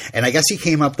one day. And I guess he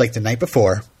came up the night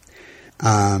before.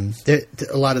 A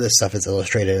lot of this stuff is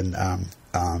illustrated in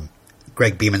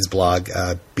Greg Beeman's blog,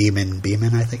 Beeman,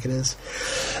 I think it is.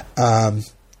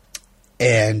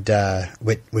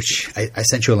 Which I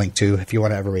sent you a link to if you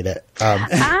want to ever read it.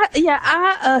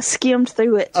 I skimmed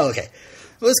through it. Oh, okay.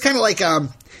 Well, it's kind of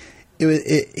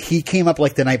he came up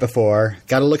the night before,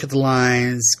 got to look at the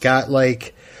lines, got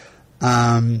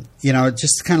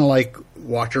just kind of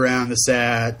walked around the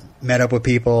set, met up with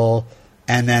people,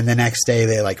 and then the next day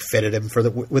they fitted him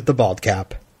with the bald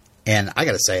cap, and I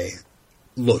got to say,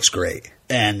 looks great.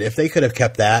 And if they could have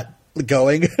kept that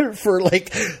going for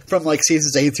from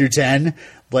seasons 8 through 10,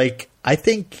 I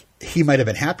think he might have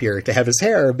been happier to have his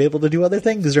hair and be able to do other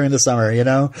things during the summer,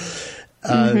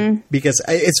 because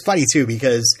it's funny too,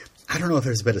 because I don't know if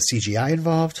there's a bit of CGI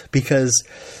involved, because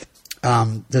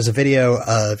there's a video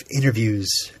of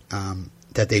interviews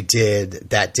that they did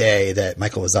that day that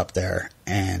Michael was up there,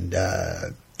 and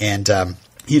for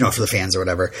the fans or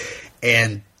whatever,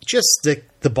 and just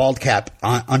the bald cap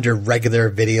under regular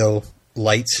video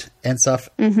light and stuff,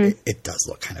 it does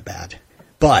look kind of bad.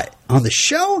 But on the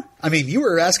show, I mean, you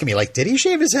were asking me, did he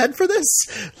shave his head for this?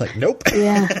 Nope.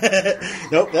 Yeah.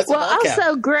 Nope, that's a bald cap.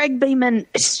 Also, Greg Beeman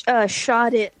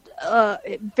shot it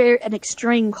an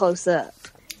extreme close-up.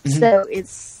 So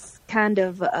it's kind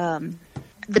of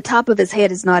the top of his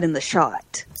head is not in the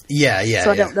shot. Yeah.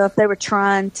 So I don't know if they were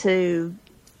trying to.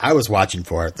 I was watching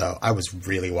for it, though. I was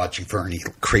really watching for any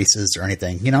creases or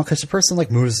anything, because the person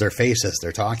moves their face as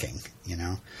they're talking,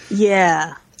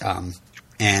 Yeah. I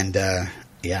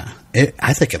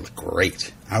think it looked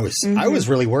great. I was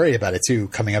really worried about it too.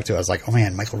 Coming up to it, I was like, oh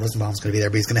man, Michael Rosenbaum's going to be there,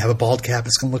 but he's going to have a bald cap.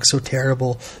 It's going to look so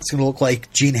terrible. It's going to look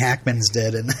like Gene Hackman's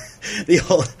did in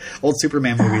the old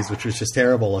Superman movies, which was just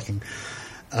terrible looking.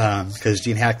 Because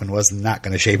Gene Hackman was not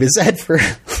going to shave his head for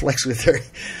Lex Luthor.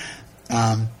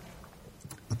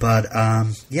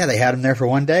 They had him there for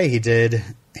one day. He did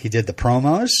the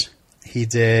promos. He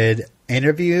did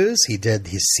interviews. He did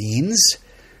his scenes.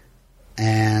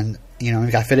 And, he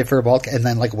got fitted for a bald cap and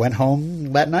then went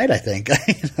home that night, I think.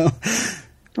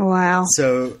 Wow.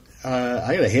 So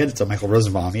I got to hand it to Michael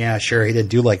Rosenbaum. Yeah, sure. He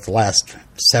didn't do the last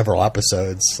several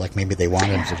episodes maybe they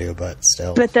wanted him to do, but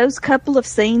still. But those couple of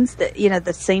scenes that,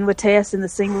 the scene with Tess and the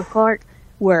scene with Clark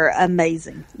were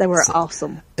amazing. They were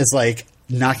awesome. It's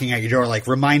knocking at your door,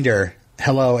 reminder,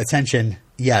 hello, attention,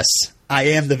 yes, I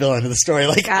am the villain of the story.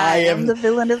 I am the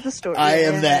villain of the story. I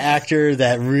am the actor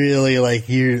that really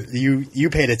you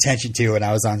paid attention to when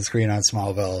I was on screen on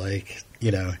Smallville.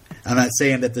 I'm not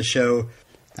saying that the show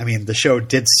I mean, the show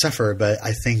did suffer, but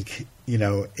I think,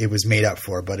 it was made up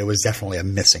for, but it was definitely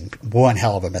one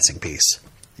hell of a missing piece.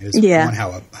 It was one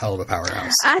hell of a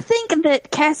powerhouse. I think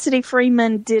that Cassidy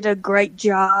Freeman did a great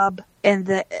job, and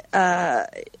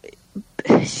that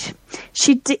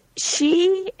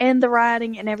she and the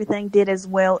writing and everything did as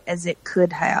well as it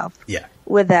could have. Yeah.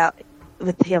 With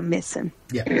him missing.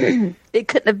 Yeah. It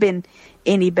couldn't have been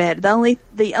any better.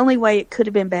 The only way it could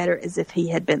have been better is if he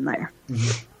had been there.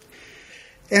 Mm-hmm.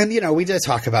 And we did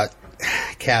talk about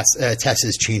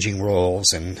Tess's changing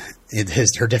roles and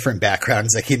her different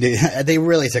backgrounds. Like they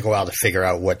really took a while to figure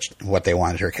out what they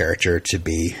wanted her character to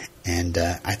be, and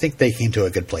I think they came to a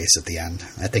good place at the end.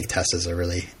 I think Tess is a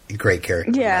really great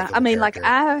character. Yeah, I mean, character.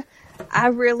 Like I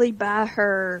really buy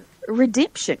her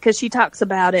redemption because she talks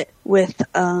about it with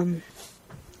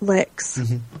Lex.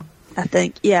 Mm-hmm. I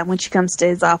think, when she comes to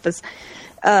his office,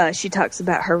 she talks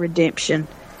about her redemption.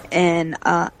 And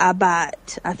I buy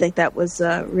it. I think that was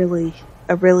a really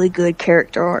good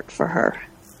character arc for her.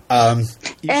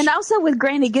 And also with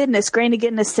Granny Goodness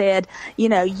said,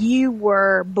 you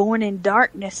were born in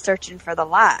darkness searching for the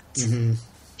light. Mm-hmm.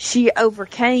 She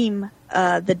overcame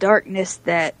the darkness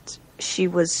that she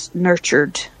was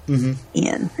nurtured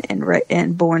in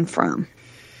and born from.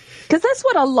 Because that's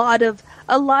what a lot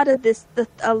of this,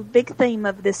 a big theme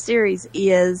of this series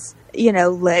is.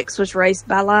 Lex was raised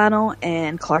by Lionel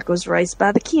and Clark was raised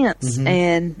by the Kents,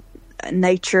 and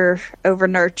nature over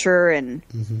nurture and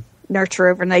nurture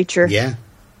over nature. Yeah.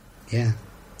 Yeah.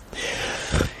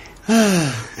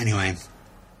 Anyway,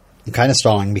 I'm kind of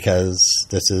stalling because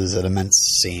this is an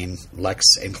immense scene.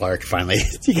 Lex and Clark finally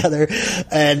together.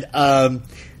 And I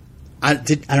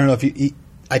don't know if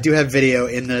I do have video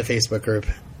in the Facebook group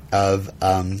of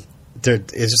there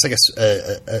is just like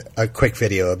a quick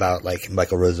video about like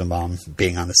Michael Rosenbaum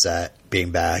being on the set, being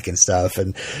back and stuff.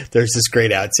 And there's this great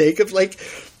outtake of like,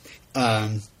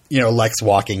 Lex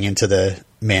walking into the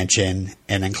mansion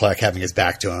and then Clark having his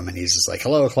back to him. And he's just like,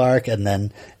 hello, Clark. And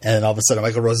then all of a sudden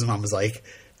Michael Rosenbaum was like,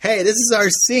 hey, this is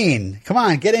our scene. Come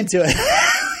on, get into it.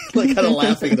 Like kind of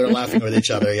laughing. They're laughing with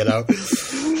each other, They're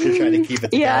trying to keep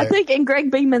it together. Yeah, I think in Greg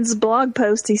Beeman's blog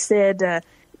post, he said,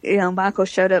 Michael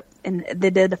showed up and they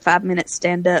did a 5-minute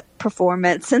stand-up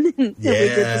performance, and then we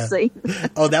did the scene.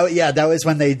 That was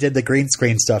when they did the green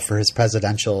screen stuff for his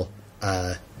presidential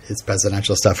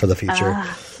stuff for the future.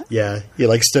 Yeah, he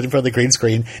like stood in front of the green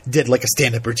screen, did like a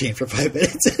stand-up routine for 5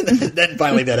 minutes, and then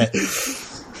finally did it.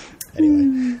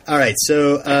 Anyway, all right.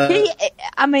 So,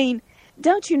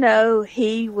 don't you know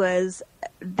he was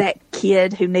that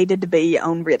kid who needed to be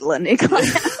on Ritalin in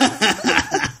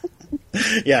class?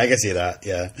 Yeah, I can see that.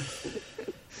 Yeah.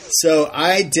 So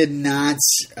I did not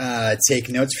take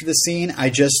notes for the scene. I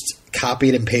just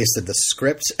copied and pasted the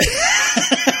script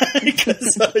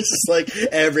because I was just like,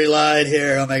 every line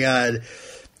here. Oh my God.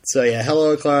 So yeah,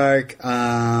 hello, Clark.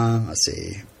 Let's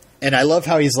see. And I love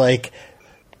how he's like,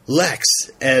 Lex.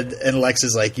 And Lex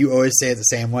is like, you always say it the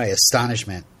same way.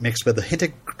 Astonishment mixed with a hint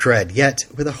of dread, yet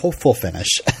with a hopeful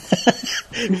finish.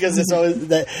 Because it's always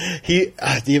that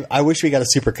I wish we got a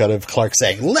supercut of Clark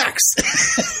saying Lex.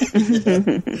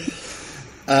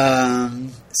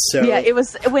 So yeah, it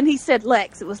was when he said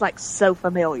Lex, it was like so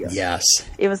familiar. Yes,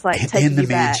 it was like taking in the you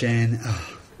back. mansion.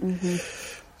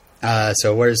 Oh.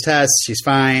 So where's Tess? She's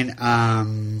fine.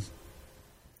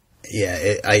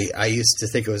 Yeah, I used to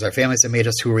think it was our families that made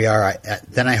us who we are.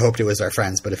 Then I hoped it was our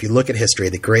friends. But if you look at history,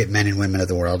 the great men and women of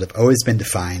the world have always been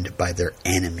defined by their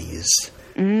enemies.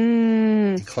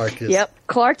 Clark is... Yep.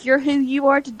 Clark, you're who you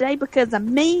are today because of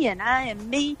me, and I am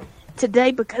me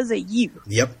today because of you.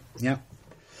 Yep.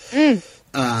 And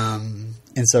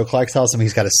so Clark tells him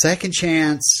he's got a second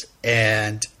chance,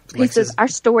 and he says, our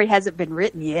story hasn't been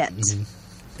written yet.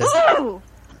 Oh!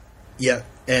 Yeah.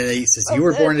 And he says, you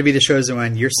were born to be the chosen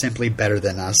one. You're simply better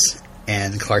than us.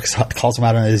 And Clark calls him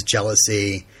out on his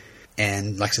jealousy.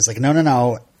 And Lex is like,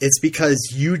 no. It's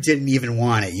because you didn't even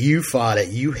want it. You fought it.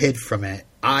 You hid from it.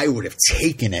 I would have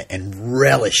taken it and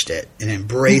relished it and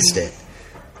embraced it.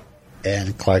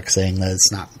 And Clark saying that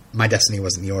it's not, my destiny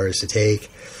wasn't yours to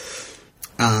take.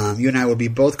 You and I will be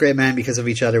both great men because of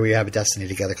each other. We have a destiny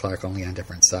together, Clark, only on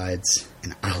different sides.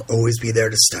 And I'll always be there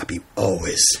to stop you.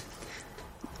 Always.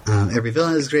 Every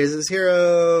villain is as great as his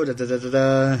hero. And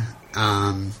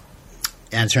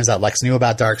it turns out Lex knew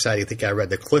about Darkseid. I think I read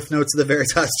the Cliff Notes of the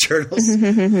Veritas journals.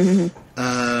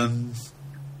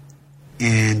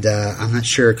 And I'm not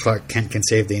sure Clark Kent can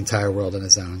save the entire world on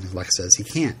his own. Lex says he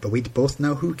can't, but we both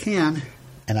know who can.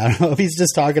 And I don't know if he's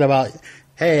just talking about,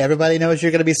 hey, everybody knows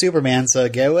you're going to be Superman, so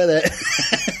get with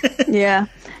it. Yeah.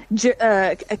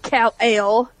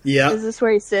 Kal-El. Yeah. Is this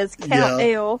where he says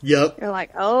Kal-El? Yep. You're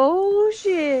like, oh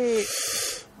shit.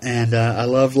 And I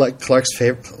love Clark's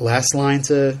favorite last line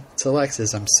to Lex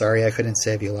is, "I'm sorry I couldn't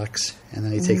save you, Lex." And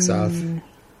then he takes off. And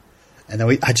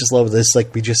then I just love this.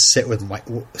 Like, we just sit with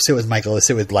Michael, sit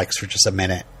with Lex for just a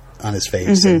minute on his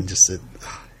face, and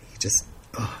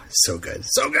so good,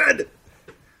 so good.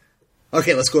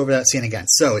 Okay, let's go over that scene again.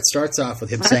 So it starts off with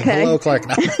him saying, "Hello, Clark."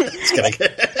 No, just kidding.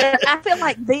 I feel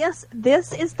like this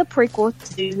is the prequel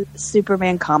to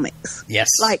Superman comics. Yes.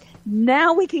 Like,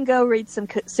 now we can go read some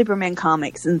Superman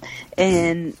comics and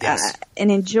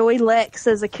enjoy Lex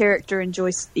as a character.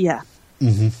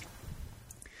 Mm-hmm.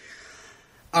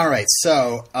 All right,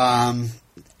 so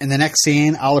in the next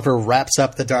scene, Oliver wraps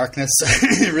up the darkness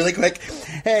really quick.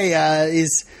 Hey,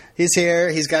 he's here.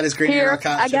 He's got his green arrow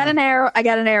costume. I got an arrow. I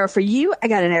got an arrow for you. I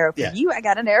got an arrow for you. I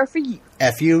got an arrow for you.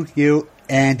 F you, you,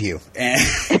 and you.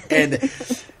 And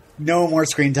no more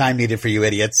screen time needed for you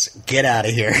idiots. Get out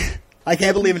of here. I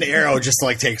can't believe an arrow just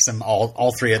takes them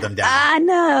all three of them down. I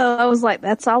know. I was like,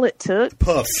 that's all it took.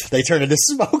 Poof. They turn into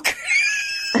smoke.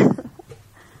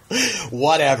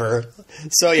 Whatever.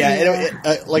 So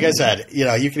like I said,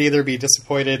 you can either be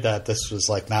disappointed that this was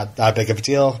not big of a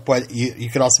deal, but you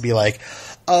could also be like,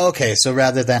 oh, okay, so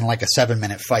rather than a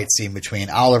 7-minute fight scene between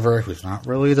Oliver, who's not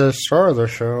really the star of the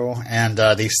show, and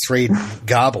these three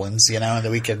goblins,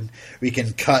 that we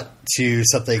can cut to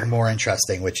something more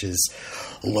interesting, which is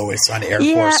Lois on Air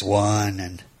Force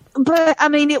One. But I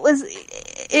mean, it was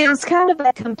kind of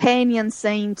a companion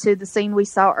scene to the scene we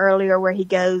saw earlier where he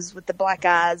goes with the black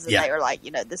eyes, and they were like,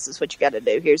 this is what you got to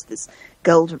do. Here's this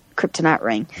gold kryptonite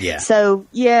ring. Yeah. So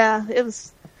it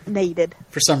was needed.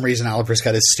 For some reason, Oliver's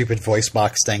got his stupid voice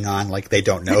box thing on, like they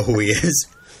don't know who he is.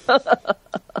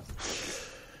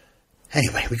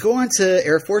 Anyway, we go on to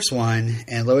Air Force One,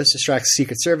 and Lois distracts a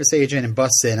Secret Service agent and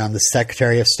busts in on the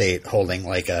Secretary of State holding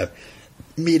a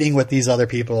meeting with these other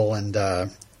people, and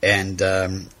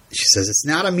she says it's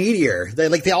not a meteor.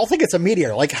 They all think it's a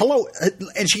meteor. Like, hello,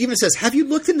 and she even says, "Have you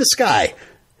looked in the sky?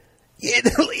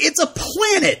 It's a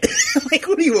planet." Like,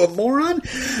 what are you, a moron?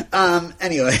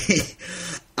 Anyway,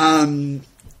 and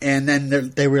then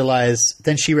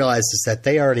she realizes that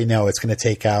they already know it's going to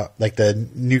take out, the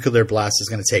nuclear blast is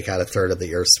going to take out a third of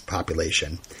the Earth's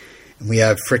population. And we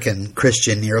have frickin'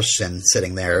 Christian Nielsen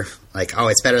sitting there like, oh,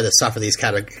 it's better to suffer these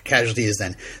casualties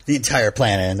than the entire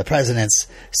planet. And the president's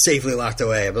safely locked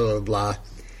away, blah, blah, blah.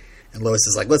 And Lois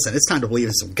is like, listen, it's time to believe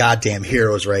in some goddamn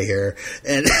heroes right here.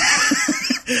 And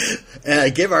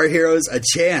give our heroes a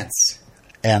chance.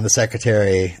 And the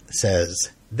secretary says,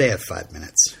 they have 5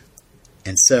 minutes.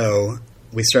 And so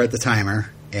we start the timer.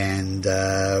 And,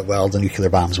 the nuclear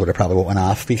bombs would have probably went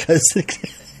off because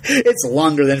it's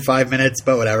longer than 5 minutes,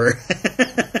 but whatever.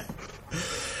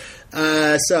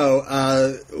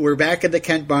 So we're back at the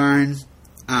Kent barn.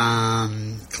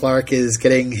 Clark is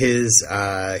getting his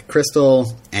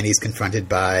crystal, and he's confronted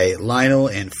by Lionel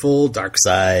in full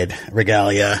Darkseid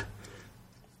regalia.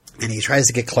 And he tries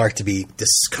to get Clark to be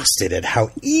disgusted at how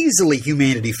easily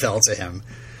humanity fell to him.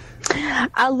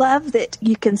 I love that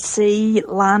you can see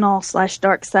Lionel /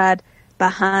 Darkseid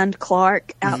behind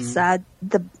Clark outside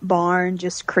the barn,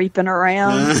 just creeping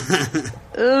around.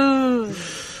 Ooh.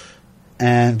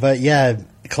 But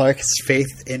Clark's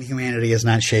faith in humanity is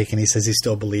not shaken. He says he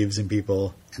still believes in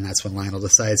people, and that's when Lionel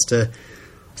decides to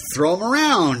throw him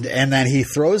around. And then he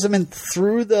throws him in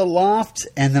through the loft,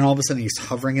 and then all of a sudden he's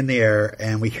hovering in the air,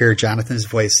 and we hear Jonathan's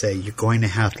voice say, "You're going to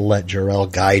have to let Jor-El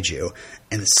guide you."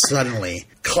 And suddenly,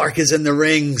 Clark is in the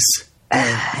rings.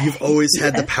 And you've always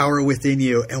had the power within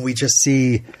you, and we just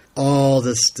see all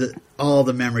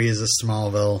the memories of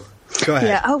Smallville. Go ahead.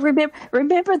 Yeah. Oh,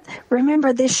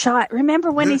 remember this shot. Remember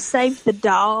when he saved the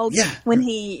dog? Yeah. When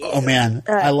he. Oh man,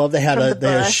 I love they had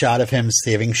a shot of him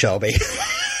saving Shelby.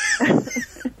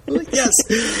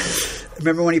 Yes.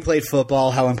 Remember when he played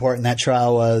football? How important that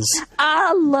trial was.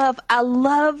 I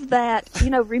love that.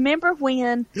 Remember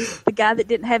when the guy that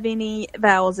didn't have any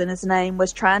vowels in his name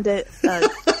was trying to.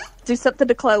 Do something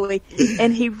to Chloe,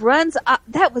 and he runs. I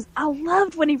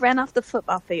loved when he ran off the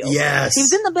football field. Yes, he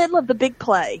was in the middle of the big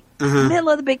play.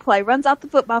 Runs off the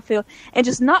football field and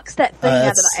just knocks that thing out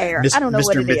of the air. I don't know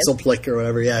what it is. Mr. Mitzelplick or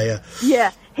whatever. Yeah.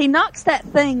 Yeah, he knocks that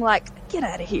thing get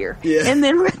out of here. Yeah, and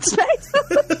then runs back to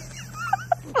the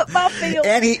football field.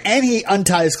 And he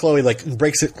unties Chloe,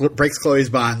 breaks Chloe's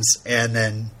bonds, and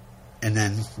then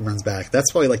runs back.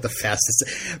 That's probably the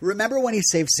fastest. Remember when he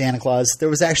saved Santa Claus? There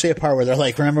was actually a part where they're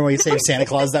like, remember when he saved Santa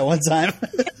Claus that one time?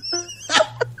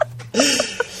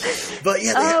 But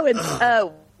yeah.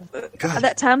 God.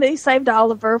 That time that he saved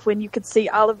Oliver, when you could see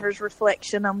Oliver's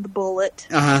reflection on the bullet.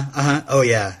 Oh,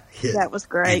 yeah. That was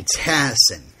great. And Tess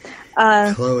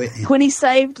and Chloe. When he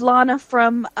saved Lana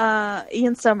from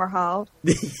Ian Somerhalder.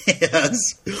 Yes.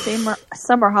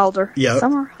 Somerhalder. Yep.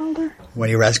 Somerhalder? When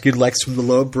he rescued Lex from the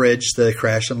Low Bridge, the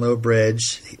crash on Low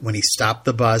Bridge. When he stopped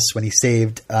the bus. When he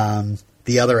saved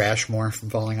the other Ashmore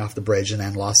from falling off the bridge and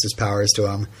then lost his powers to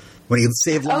him. When he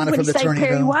saved Lana from the tornado.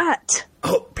 Perry White.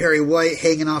 Oh, Perry White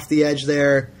hanging off the edge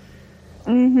there.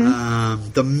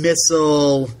 Mm-hmm. The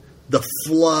missile, the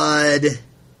flood,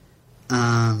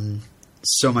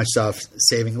 so much stuff.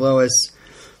 Saving Lois.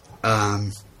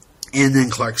 And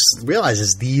then Clark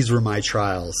realizes these were my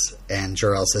trials. And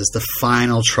Jor-El says, the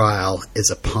final trial is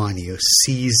upon you.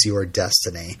 Seize your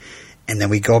destiny. And then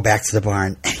we go back to the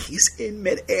barn, and he's in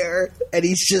midair, and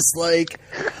he's just like,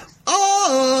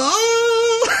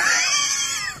 oh!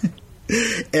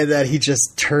 And then he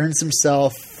just turns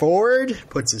himself forward,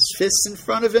 puts his fists in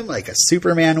front of him like a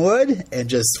Superman would, and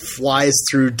just flies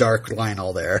through Dark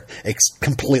Lionel there,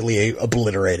 completely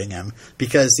obliterating him.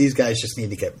 Because these guys just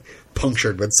need to get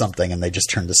punctured with something, and they just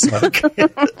turn to smoke.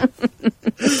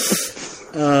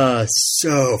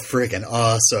 So freaking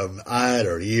awesome. I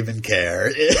don't even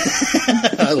care.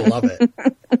 I love it.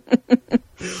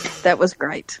 That was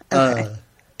great. Okay.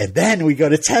 And then we go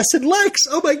to Tess and Lex.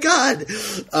 Oh my God.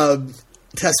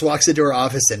 Tess walks into her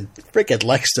office and freaking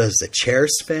Lex does the chair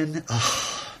spin.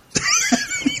 Oh.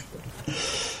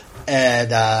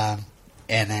 And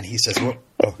then he says, oh,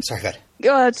 sorry,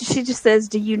 go ahead. She just says,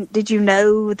 did you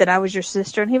know that I was your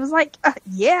sister? And he was like,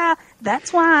 yeah,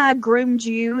 that's why I groomed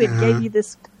you and gave you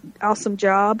this awesome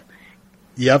job.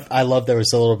 Yep. I love there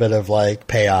was a little bit of like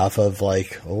payoff of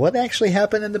like, what actually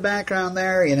happened in the background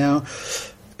there, you know?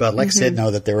 But Lex did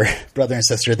know that they were brother and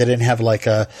sister. They didn't have like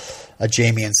a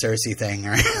Jamie and Cersei thing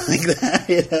or anything like that,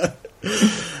 you know?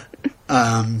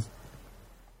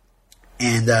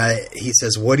 And he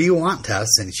says, what do you want,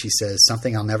 Tess? And she says,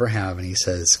 something I'll never have. And he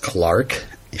says, Clark.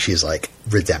 And she's like,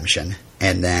 redemption.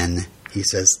 And then he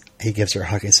says, he gives her a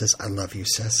hug. He says, I love you,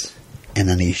 sis. And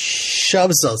then he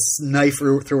shoves a knife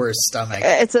through her stomach.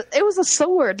 It was a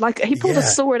sword. Like he pulled a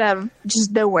sword out of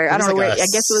just nowhere. I don't know where. I guess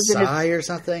it was in his or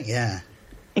something. Yeah.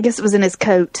 I guess it was in his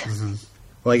coat. Mm-hmm.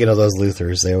 Well, you know those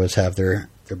Luthers. They always have their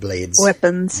blades,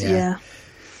 weapons. Yeah.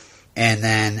 And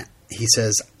then he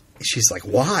says, she's like,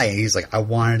 why? And he's like, I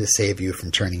wanted to save you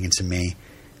from turning into me.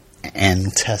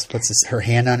 And Tess puts her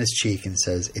hand on his cheek and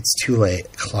says, it's too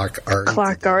late. Clark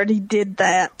already did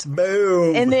that.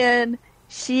 Boom. And then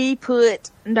she put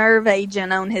nerve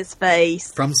agent on his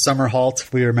face. From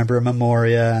Summerhalt, we remember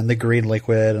Memoria and the green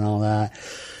liquid and all that.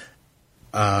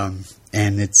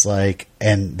 And it's like,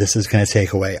 and this is going to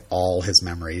take away all his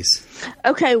memories.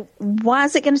 Okay, why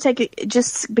is it going to take it?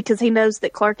 Just because he knows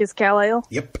that Clark is Kal-El?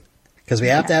 Yep. Because we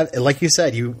have to have, like you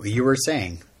said, you were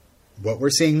saying, what we're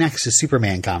seeing next is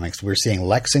Superman comics. We're seeing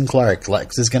Lex and Clark.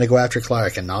 Lex is going to go after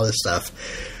Clark and all this stuff.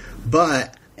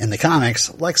 But in the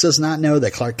comics, Lex does not know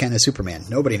that Clark Kent is Superman.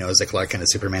 Nobody knows that Clark Kent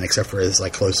is Superman except for his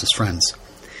like closest friends.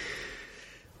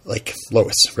 Like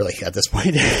Lois, really, at this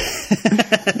point.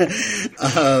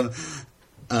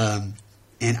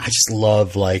 And I just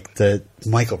love like the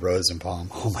Michael Rosenbaum.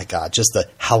 Oh my God, just the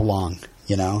how long,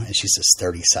 you know? And she says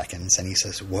 30 seconds. And he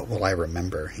says, what will I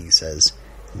remember?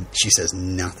 She says,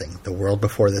 nothing. The world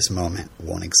before this moment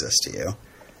won't exist to you.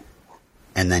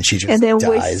 And then she just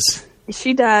dies.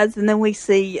 She dies, and then we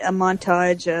see a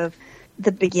montage of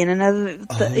the beginning of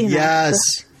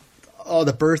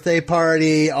the birthday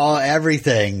party,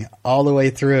 everything, all the way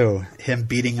through. Him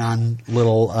beating on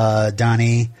little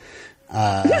Donnie.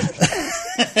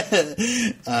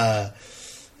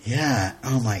 Yeah.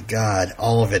 Oh my God.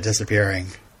 All of it disappearing.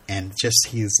 And just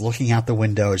he's looking out the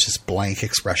window. It's just blank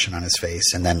expression on his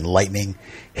face. And then lightning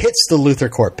hits the Luthor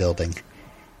Corp building.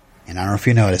 And I don't know if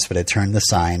you noticed, but it turned the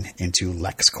sign into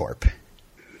LexCorp.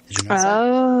 Did you notice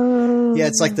that? Yeah,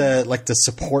 it's like the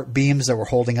support beams that were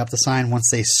holding up the sign. Once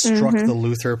they struck the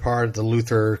Luthor part, the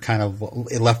Luthor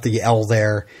it left the L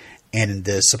there. And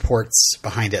the supports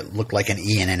behind it looked like an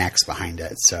E and an X behind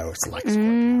it. So it's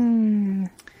LexCorp.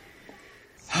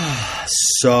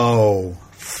 So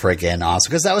friggin' awesome.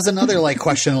 Because that was another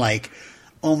question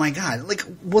oh my God,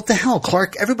 what the hell?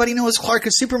 Clark, everybody knows Clark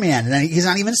is Superman. And he's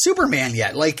not even Superman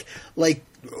yet.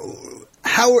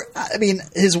 How, I mean,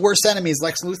 his worst enemy is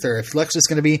Lex Luthor. If Lex is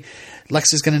going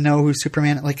to know who's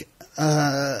Superman,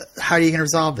 how are you going to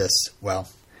resolve this? Well,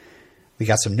 we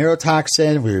got some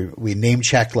neurotoxin. We name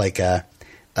checked an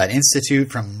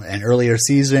institute from an earlier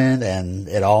season, and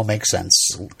it all makes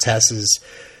sense. Tess is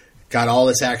got all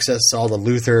this access to all the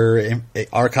Luthor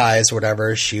archives,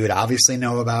 whatever. She would obviously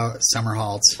know about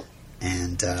Summerholt,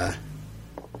 and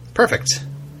perfect.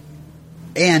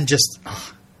 And just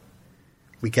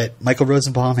we get Michael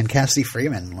Rosenbaum and Cassidy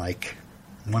Freeman like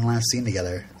one last scene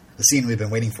together. The scene we've been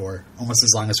waiting for, almost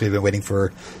as long as we've been waiting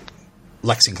for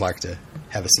Lex and Clark to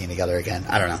have a scene together again.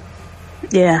 I don't know.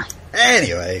 Yeah.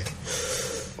 Anyway,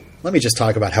 let me just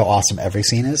talk about how awesome every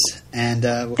scene is, and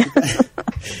we'll keep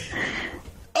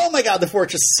oh my God, the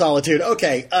Fortress of Solitude.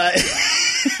 Okay.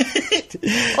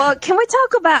 Well, can we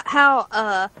talk about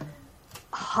how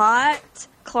hot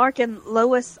Clark and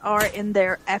Lois are in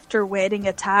their after-wedding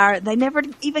attire? They never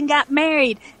even got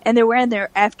married, and they're wearing their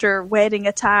after-wedding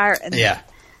attire and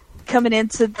coming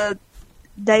into the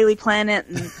Daily Planet,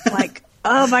 and like,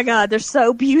 oh my God, they're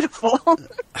so beautiful.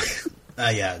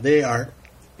 Yeah, they are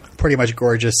pretty much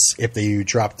gorgeous. If you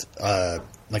dropped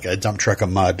like a dump truck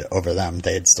of mud over them,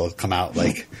 they'd still come out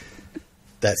like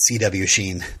that CW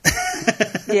sheen.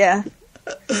 Yeah.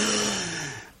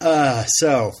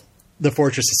 So, the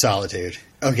Fortress of Solitude.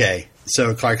 Okay,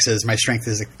 so Clark says, my strength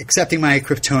is accepting my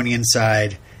Kryptonian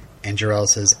side. And Jor-El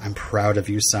says, I'm proud of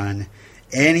you, son.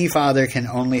 Any father can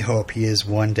only hope he is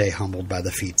one day humbled by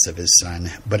the feats of his son.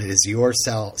 But it is your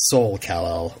soul,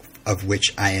 Kal-El, of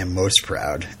which I am most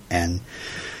proud. And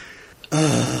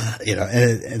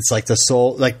it's like the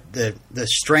soul, like the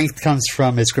strength comes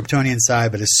from his Kryptonian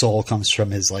side, but his soul comes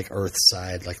from his like Earth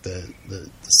side, like the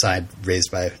side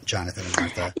raised by Jonathan and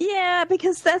Martha. Yeah,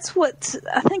 because that's what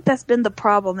I think that's been the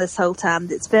problem this whole time.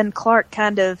 It's been Clark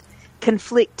kind of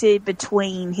conflicted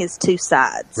between his two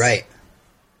sides, right?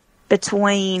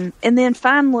 And then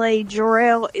finally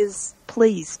Jor-El is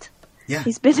pleased. Yeah,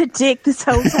 he's been a dick this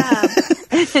whole time.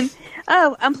 And,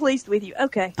 oh, I'm pleased with you.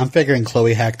 Okay. I'm figuring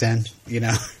Chloe hacked in,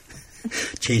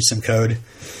 change some code.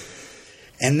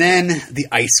 And then the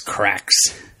ice cracks.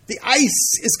 The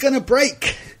ice is going to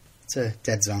break. It's a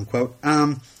Dead Zone quote.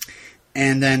 And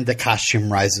then the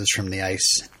costume rises from the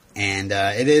ice. And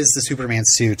it is the Superman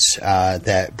suit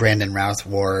that Brandon Routh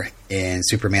wore in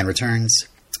Superman Returns.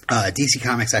 DC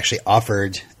Comics actually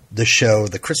offered the show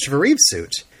the Christopher Reeve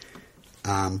suit.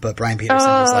 But Brian Peterson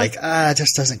was like, it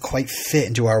just doesn't quite fit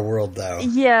into our world, though.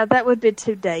 Yeah, that would be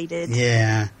too dated.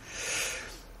 Yeah.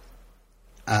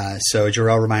 So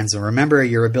Jor-El reminds them, remember,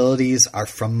 your abilities are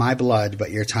from my blood,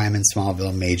 but your time in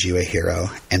Smallville made you a hero.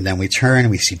 And then we turn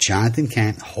and we see Jonathan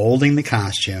Kent holding the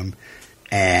costume.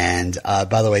 And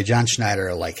by the way, John Schneider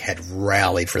had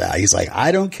rallied for that. He's like,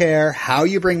 I don't care how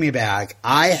you bring me back.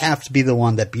 I have to be the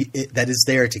one that is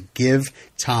there to give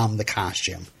Tom the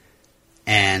costume.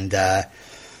 And I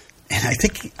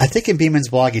think in Beeman's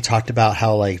blog he talked about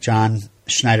how John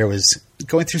Schneider was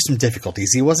going through some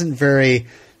difficulties. He wasn't very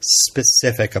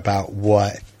specific about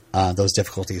what those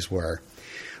difficulties were,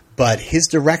 but his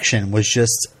direction was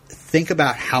just think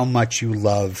about how much you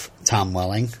love Tom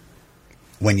Welling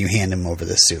when you hand him over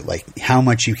the suit, how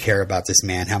much you care about this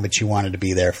man, how much you wanted to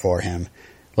be there for him.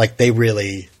 They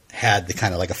really had the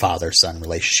kind of a father-son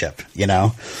relationship,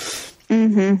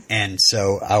 Mm-hmm. And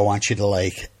so I want you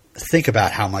to think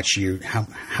about how much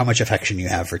affection you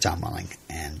have for Tom Welling,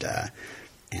 and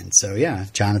so yeah,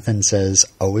 Jonathan says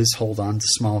always hold on to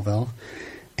Smallville,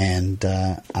 and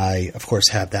I of course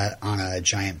have that on a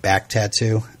giant back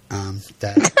tattoo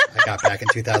that I got back in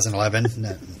 2011.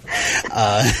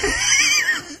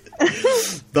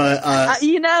 But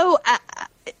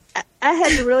I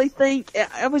had to really think.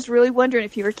 I was really wondering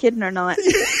if you were kidding or not.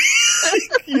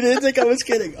 You didn't think I was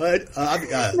kidding.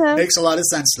 No. Makes a lot of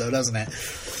sense, though, doesn't it?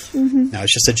 Mm-hmm. No,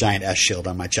 it's just a giant S shield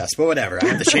on my chest. But whatever. I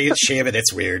have to shave it.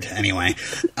 It's weird. Anyway.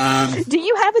 Do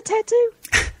you have a tattoo?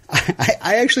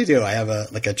 I actually do. I have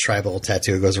a tribal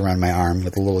tattoo that goes around my arm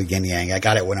with a little yin yang. I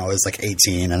got it when I was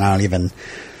 18, and I don't even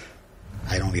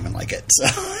like it. So.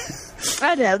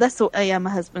 I know. That's my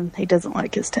husband. He doesn't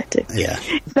like his tattoo. Yeah.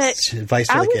 But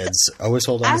advice for the kids: always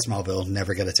hold on to Smallville.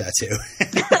 Never get a tattoo.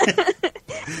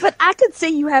 But I could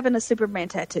see you having a Superman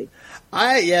tattoo.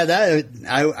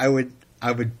 I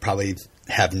would probably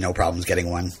have no problems getting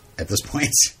one at this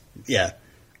point. Yeah.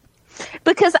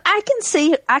 Because I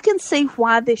can see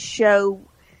why this show,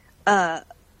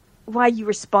 why you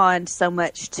respond so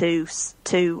much to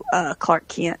Clark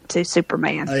Kent, to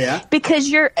Superman. Oh yeah. Because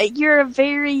you're a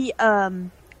very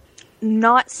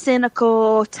not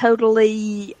cynical,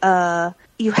 totally.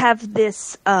 You have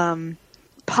this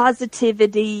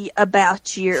positivity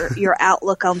about your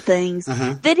outlook on things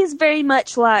that is very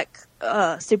much like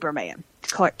Superman,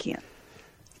 Clark Kent.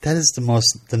 That is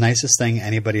the nicest thing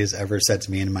anybody has ever said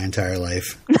to me in my entire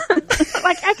life.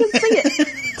 I can see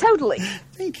it totally.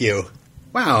 Thank you.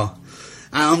 Wow.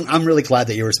 I'm really glad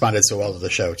that you responded so well to the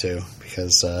show too,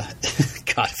 because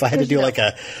God, if I had to do like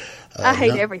a I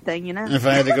hate everything, you know. If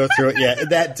I had to go through it,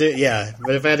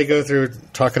 but if I had to go through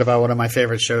talking about one of my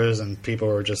favorite shows and people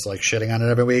were just like shitting on it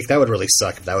every week, that would really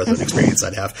suck if that was an experience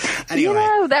I'd have. Anyway. You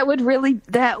know, that would really,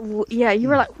 you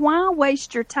were like, why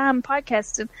waste your time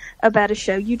podcasting about a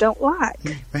show you don't like?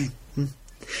 Right.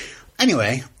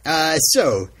 Anyway,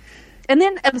 so. And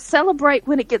then celebrate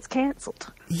when it gets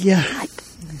canceled. Yeah. Like,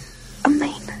 I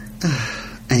mean.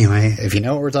 Anyway, if you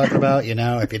know what we're talking about, you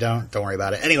know. If you don't worry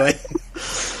about it. Anyway.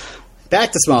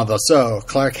 Back to Smallville. So,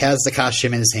 Clark has the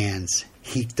costume in his hands.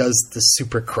 He does the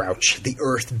super crouch. The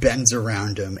earth bends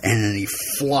around him, and then he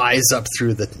flies up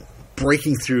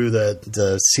breaking through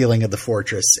the ceiling of the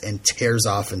fortress and tears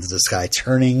off into the sky,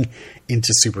 turning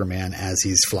into Superman as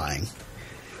he's flying.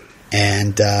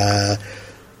 And,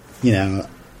 you know,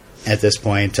 at this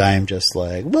point, I'm just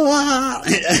like, wah!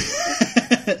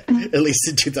 At least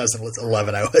in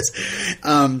 2011 I was.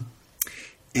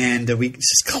 And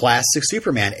just classic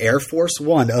Superman. Air Force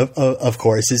One, of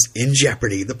course, is in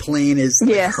jeopardy. The plane is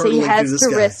he has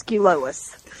to rescue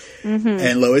Lois. Mm-hmm.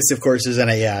 And Lois, of course, is in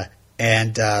it, yeah.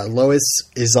 And Lois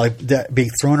is like being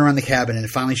thrown around the cabin, and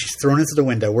finally she's thrown into the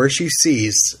window where she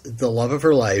sees the love of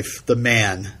her life, the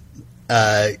man,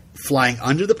 flying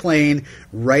under the plane,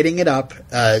 righting it up,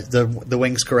 the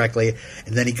wings correctly,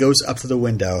 and then he goes up to the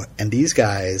window, and these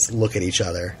guys look at each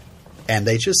other, and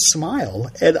they just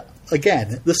smile. And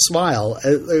again, the smile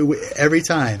every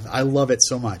time. I love it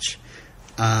so much.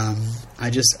 I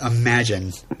just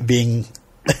imagine being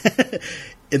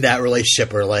in that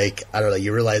relationship where, like, I don't know,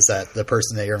 you realize that the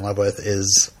person that you're in love with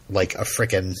is like a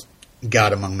frickin'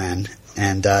 god among men.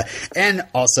 And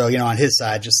also, you know, on his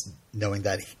side, just knowing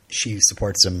that she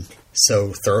supports him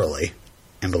so thoroughly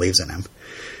and believes in him.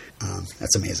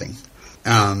 That's amazing.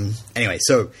 Anyway,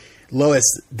 so Lois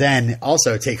then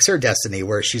also takes her destiny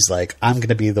where she's like, I'm going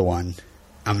to be the one.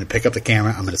 I'm going to pick up the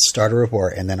camera. I'm going to start a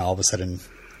report. And then all of a sudden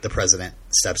the president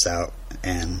steps out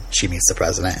and she meets the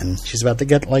president and she's about to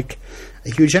get like a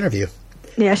huge interview.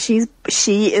 Yeah, she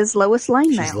is Lois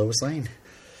Lane now. She's Lois Lane.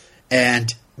 And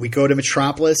we go to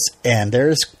Metropolis and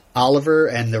there's Oliver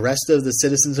and the rest of the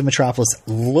citizens of Metropolis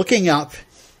looking up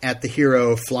at the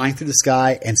hero flying through the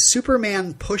sky, and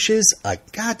Superman pushes a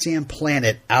goddamn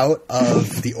planet out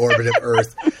of the orbit of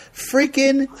Earth.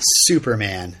 Freaking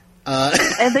Superman.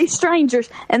 And these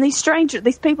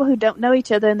people who don't know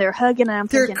each other, and they're hugging, and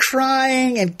they're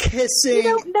crying and kissing. You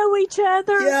don't know each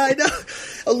other. Yeah, I know.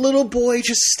 A little boy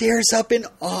just stares up in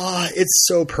awe. It's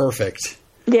so perfect.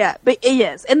 Yeah, but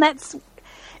yes, and that's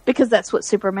because that's what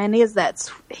Superman is.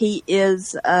 He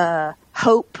is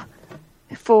hope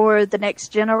for the next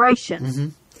generation. Mm-hmm.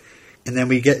 And then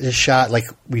we get a shot, like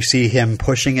we see him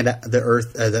pushing it, the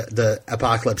Earth, the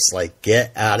Apocalypse, like,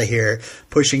 get out of here,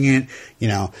 pushing it, you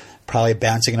know, probably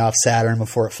bouncing it off Saturn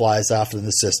before it flies off of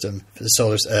the system,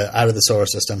 out of the solar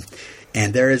system.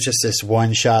 And there is just this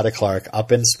one shot of Clark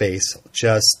up in space,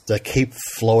 just the cape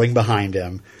flowing behind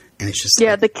him. And it's just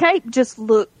the cape just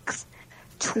looks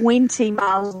 20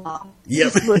 miles long.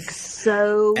 Yep. It looks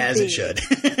so as big. it should.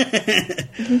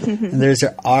 And there's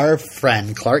our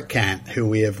friend Clark Kent, who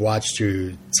we have watched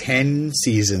through 10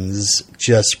 seasons,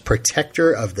 just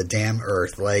protector of the damn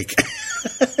Earth. Like,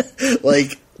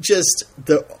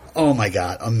 oh my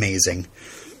God, amazing.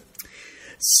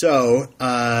 So,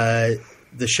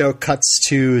 the show cuts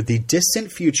to the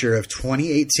distant future of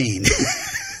 2018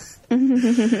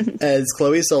 as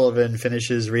Chloe Sullivan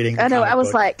finishes reading the comic I was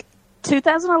book. like,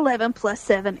 2011 plus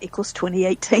 7 equals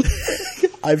 2018.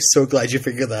 I'm so glad you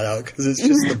figured that out because it's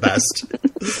just the best.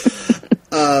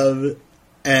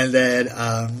 And then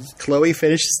Chloe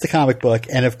finishes the comic book,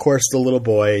 and of course the little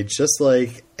boy, just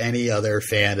like any other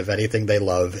fan of anything they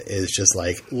love, is just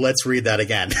like, let's read that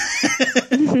again.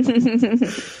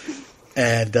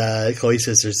 And Chloe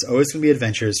says there's always going to be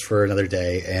adventures for another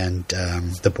day, and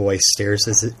the boy stares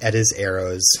at his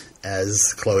arrows as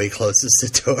Chloe closes the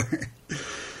door.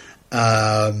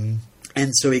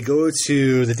 And so we go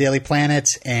to the Daily Planet,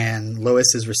 and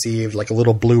Lois has received like a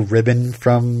little blue ribbon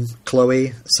from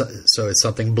Chloe. So it's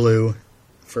something blue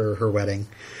for her wedding.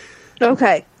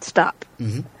 Okay, stop.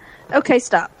 Mm-hmm. Okay,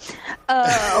 stop.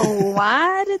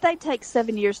 Why did they take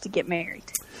 7 years to get married?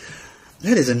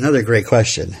 That is another great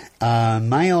question.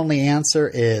 My only answer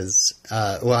is,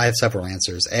 I have several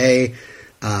answers. A,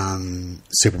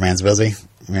 Superman's busy,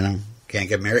 can't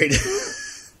get married.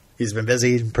 He's been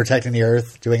busy protecting the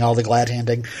Earth, doing all the glad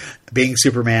handing, being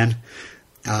Superman.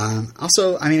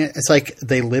 Also, it's like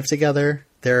they live together.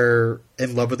 They're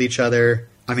in love with each other.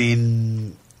 I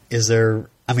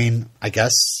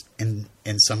guess in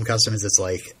some customs it's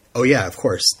like Oh yeah, of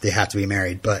course they have to be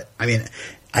married. But I mean,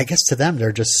 I guess to them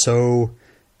they're just so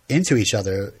into each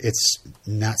other, it's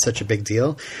not such a big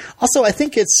deal. Also, I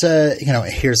think it's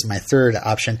here's my third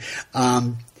option.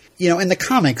 In the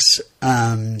comics,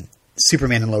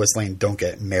 Superman and Lois Lane don't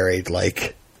get married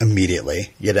like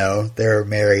immediately. They're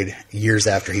married years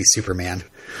after he's Superman.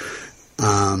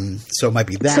 So it might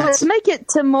be that. So let's make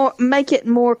it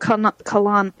more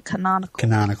canonical.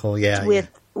 Canonical, yeah.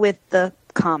 With the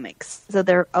comics, so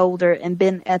they're older and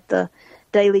been at the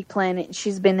Daily Planet.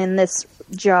 She's been in this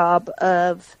job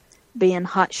of being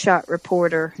hotshot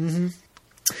reporter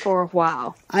for a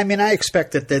while. I mean, I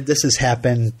expect that this has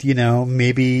happened,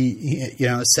 maybe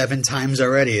 7 times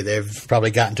already. They've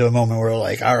probably gotten to a moment where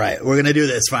like, all right, we're going to do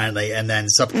this finally. And then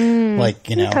something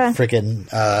freaking,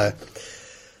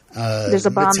 there's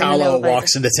a bomb Metallo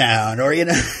walks into town or,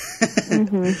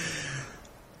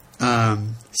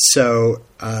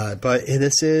 but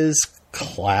this is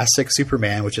classic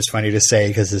Superman, which is funny to say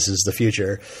because this is the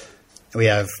future. We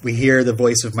hear the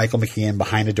voice of Michael McKean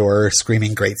behind a door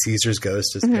screaming "Great Caesar's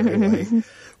Ghost" as Perry White.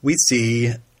 We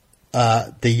see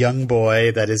the young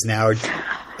boy that is now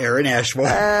Aaron Ashmore.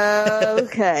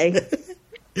 Okay.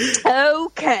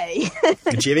 Okay.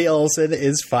 Jimmy Olsen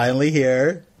is finally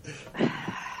here.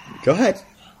 Go ahead.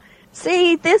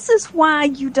 See, this is why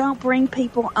you don't bring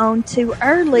people on too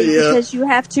early because you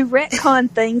have to retcon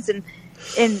things and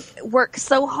work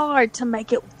so hard to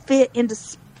make it fit into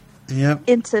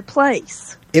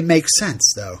place. It makes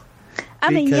sense, though. I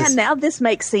mean, now this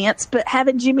makes sense, but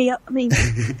having Jimmy,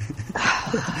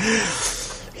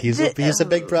 he's a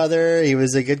big brother. He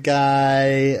was a good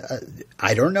guy.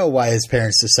 I don't know why his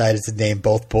parents decided to name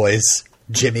both boys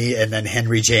Jimmy and then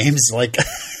Henry James. Like,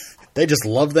 they just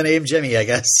love the name Jimmy, I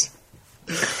guess.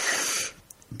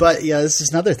 But yeah, this is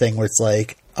another thing where it's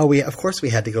like, of course we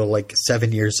had to go like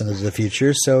 7 years into the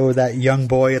future so that young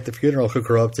boy at the funeral could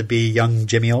grow up to be young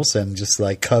Jimmy Olsen, just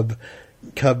like cub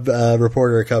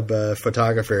reporter, cub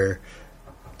photographer.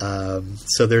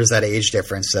 So there's that age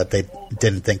difference that they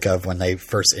didn't think of when they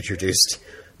first introduced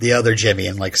the other Jimmy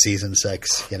in like season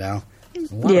 6, A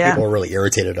lot of people are really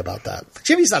irritated about that.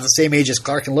 Jimmy's not the same age as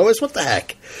Clark and Lois. What the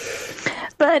heck?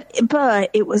 But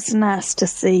it was nice to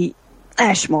see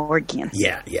Ashmore again.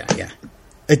 Yeah.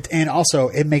 And also,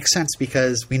 it makes sense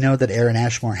because we know that Aaron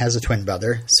Ashmore has a twin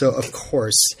brother. So, of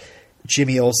course,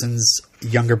 Jimmy Olsen's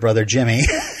younger brother, Jimmy,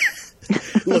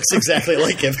 looks exactly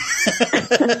like him.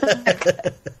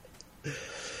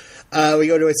 We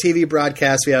go to a TV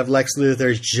broadcast. We have Lex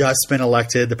Luthor just been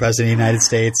elected the President of the United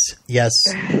States. Yes,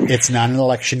 it's not an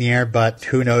election year, but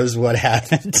who knows what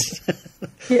happened.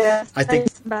 Yeah, I think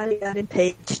somebody got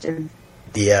impeached. And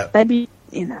maybe,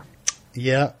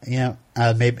 Yeah.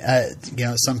 Maybe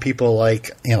some people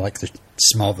like the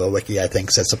Smallville wiki, I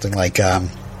think, said something like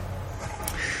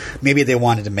maybe they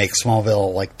wanted to make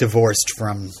Smallville like divorced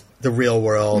from the real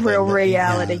world,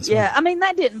 reality. Yeah, I mean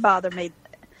that didn't bother me.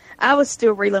 I was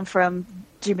still reeling from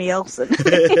Jimmy Olsen.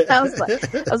 I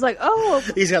was like, oh,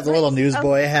 he's got the little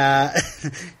newsboy hat.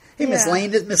 Hey, Miss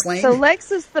Lane, So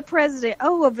Lex is the president.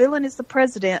 Oh, a villain is the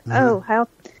president. Oh,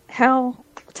 how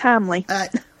timely.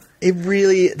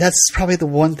 That's probably the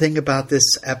one thing about this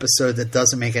episode that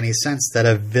doesn't make any sense, that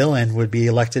a villain would be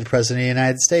elected president of the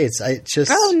United States.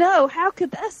 Oh no, how could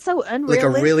that's so unrealistic.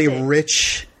 Like a really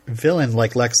rich villain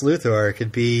like Lex Luthor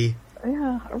could be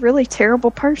a really terrible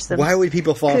person. Why would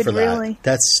people fall for that?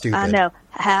 That's stupid. I know.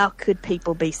 How could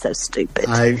people be so stupid?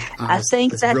 I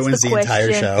think that's ruins the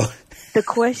entire show. The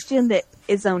question that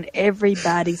is on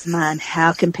everybody's mind,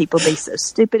 how can people be so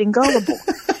stupid and gullible?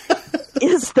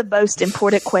 Is the most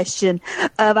important question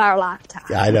of our lifetime.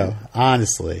 Yeah, I know.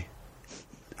 Honestly,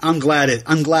 I'm glad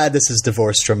this is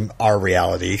divorced from our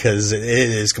reality because it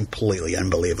is completely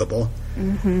unbelievable.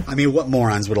 Mm-hmm. I mean, what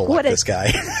morons would elect this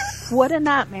guy? What a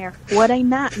nightmare! What a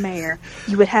nightmare!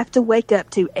 You would have to wake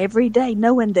up to every day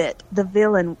knowing that the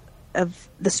villain of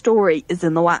the story is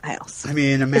in the White House. I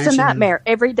mean, imagine. It's a nightmare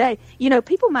every day.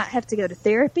 People might have to go to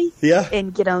therapy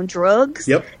and get on drugs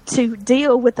to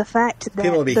deal with the fact that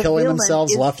people will be killing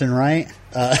themselves left and right.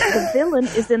 The villain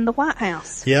is in the White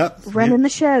House. Yep. Running the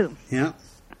show. Yep.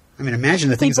 I mean, imagine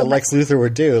the things that Lex Luthor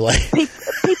would do. Like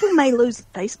people may lose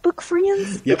Facebook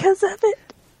friends because of it.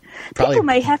 Probably.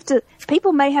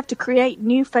 People may have to create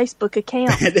new Facebook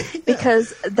accounts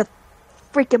because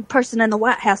freaking person in the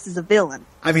White House is a villain.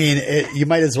 I mean, you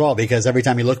might as well, because every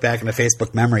time you look back in a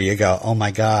Facebook memory, you go, "Oh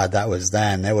my God, that was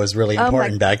then. It was really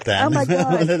important back then." Oh my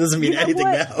God, that doesn't mean anything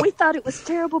what? now. We thought it was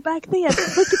terrible back then.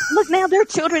 Look now, there are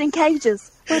children in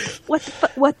cages. What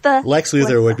the? Lex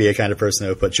Luthor would be a kind of person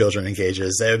who would put children in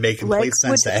cages. That would make complete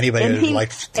sense to anybody who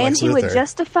liked Lex Luthor. And he would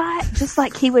justify, just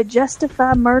like he would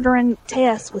justify murdering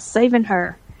Tess with saving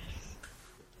her.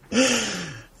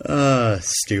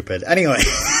 Stupid. Anyway.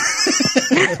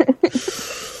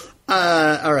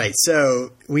 All right,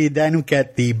 so we then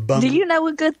get the bump. Do you know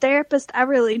a good therapist? I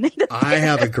really need a therapist. I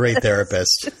have a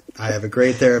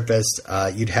great therapist.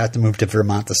 You'd have to move to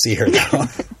Vermont to see her, though.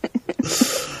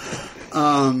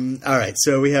 All right,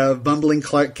 so we have bumbling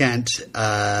Clark Kent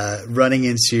running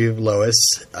into Lois,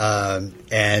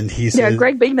 and he says... Yeah,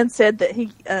 Greg Beeman said that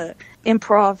he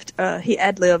improved, he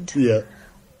ad-libbed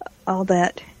all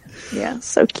that. Yeah,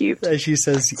 so cute. And she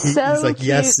says, he's like,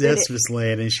 yes, Miss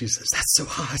Lane. And she says, that's so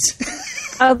hot.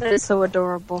 Oh, that is so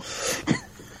adorable.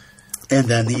 And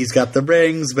then he's got the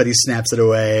rings, but he snaps it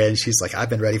away. And she's like, I've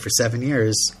been ready for 7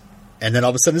 years. And then all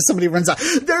of a sudden somebody runs out.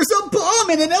 There's a bomb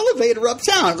in an elevator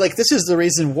uptown. Like, this is the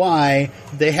reason why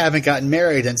they haven't gotten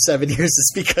married in 7 years.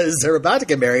 It's because they're about to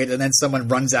get married. And then someone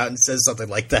runs out and says something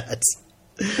like that.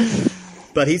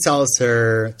 But he tells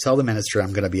her, tell the minister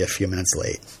I'm going to be a few minutes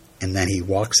late. And then he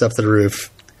walks up to the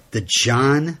roof. The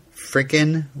John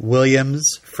frickin'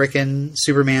 Williams frickin'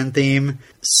 Superman theme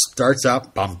starts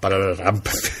up.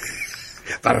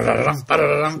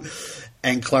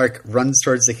 And Clark runs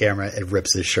towards the camera and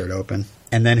rips his shirt open.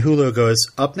 And then Hulu goes,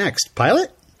 up next,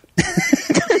 pilot?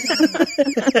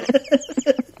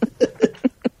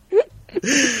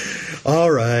 All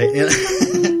right.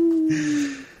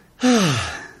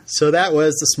 So that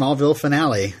was the Smallville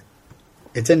finale.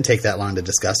 It didn't take that long to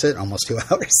discuss it, almost 2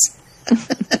 hours.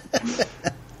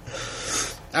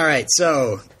 All right,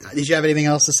 so did you have anything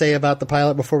else to say about the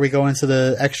pilot before we go into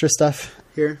the extra stuff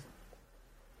here?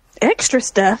 Extra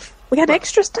stuff? We got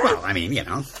extra stuff? Well, I mean,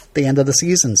 the end of the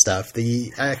season stuff,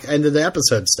 the end of the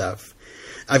episode stuff.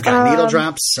 I've got needle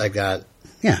drops. I've got...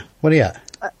 Yeah, what do you got?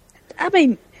 I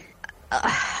mean,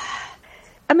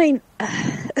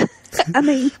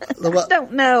 Well, I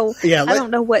don't know. Yeah, I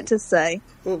don't know what to say.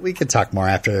 Well, we could talk more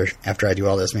after I do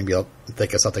all this. Maybe I'll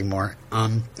think of something more.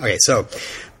 Okay, so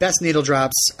best needle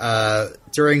drops.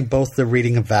 During both the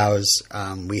reading of vows,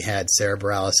 we had Sarah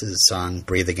Bareilles' song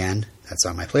 "Breathe Again." That's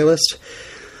on my playlist.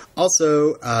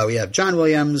 Also, we have John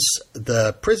Williams,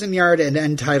 the Prison Yard and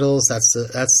End titles. That's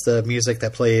the music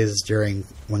that plays during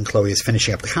when Chloe is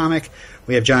finishing up the comic.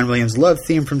 We have John Williams' love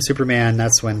theme from Superman.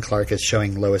 That's when Clark is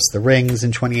showing Lois the rings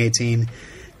in 2018.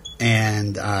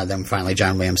 And then finally,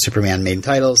 John Williams' Superman main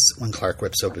titles when Clark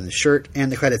rips open his shirt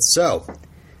and the credits. So,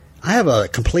 I have a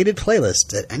completed playlist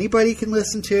that anybody can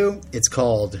listen to. It's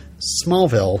called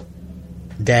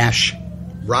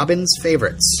Smallville-Robin's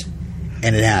Favorites.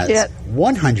 And it has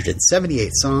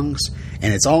 178 songs,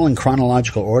 and it's all in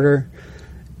chronological order.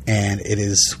 And it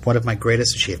is one of my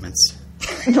greatest achievements.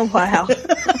 Wow.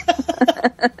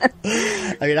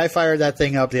 I mean, I fired that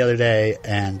thing up the other day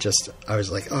and I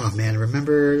was like, oh man,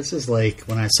 remember, this is like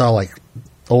when I saw like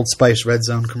Old Spice Red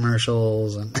Zone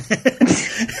commercials and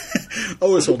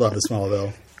always hold on to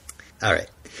Smallville. All right.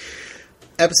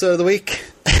 Episode of the week.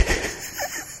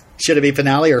 Should it be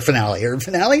finale or finale or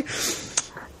finale?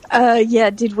 Yeah,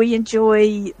 did we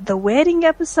enjoy the wedding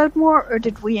episode more, or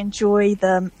did we enjoy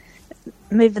the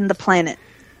moving the planet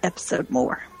episode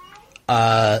more?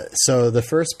 So the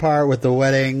first part with the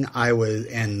wedding,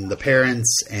 and the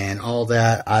parents and all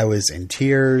that, I was in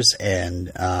tears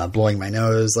and blowing my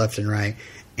nose left and right.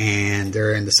 And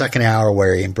during the second hour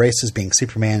where he embraces being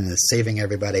Superman and is saving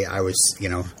everybody, I was,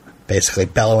 basically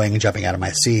bellowing, jumping out of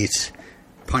my seat,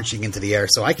 punching into the air.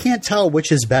 So I can't tell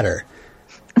which is better.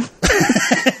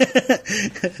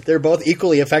 They're both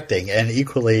equally affecting and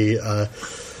equally I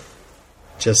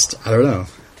don't know,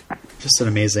 just an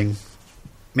amazing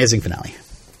finale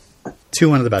to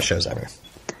one of the best shows ever.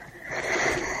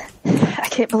 I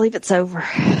can't believe it's over.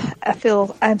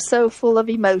 I'm so full of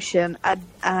emotion.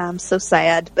 I'm so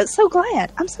sad, but so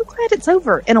glad. I'm so glad it's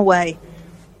over in a way.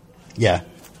 Yeah.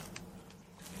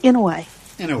 In a way.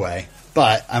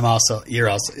 But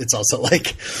it's also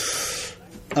like,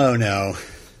 oh no.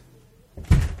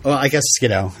 Well, I guess,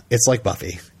 it's like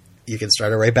Buffy. You can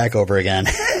start it right back over again.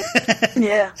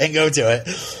 Yeah. And go to it.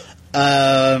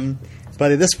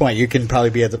 But at this point, you can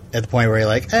probably be at the point where you're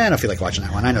like, I don't feel like watching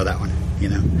that one. I know that one,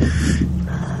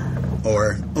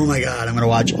 Or, oh my God, I'm going to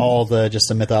watch all the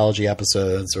mythology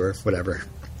episodes or whatever.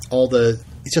 All the,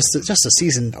 just the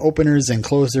season openers and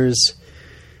closers.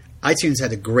 iTunes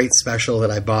had a great special that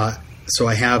I bought So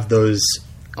I have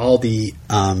all the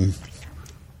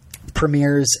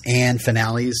premieres and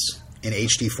finales in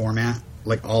HD format,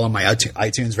 like all on my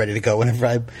iTunes, ready to go whenever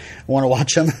I want to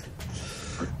watch them.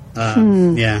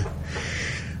 Yeah.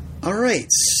 All right.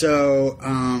 So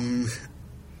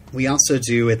we also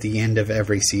do at the end of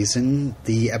every season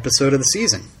the episode of the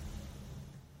season.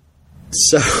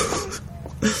 So.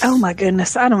 Oh my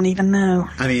goodness, I don't even know.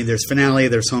 I mean, there's finale,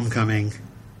 there's homecoming.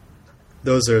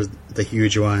 Those are the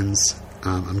huge ones.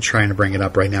 I'm trying to bring it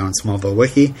up right now in Smallville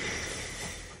Wiki.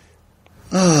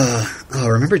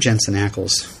 Remember Jensen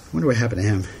Ackles? I wonder what happened to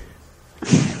him.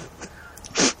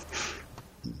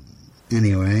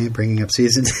 Anyway, bringing up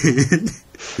season 10.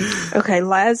 Okay,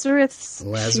 Lazarus,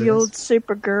 Shield,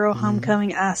 Supergirl,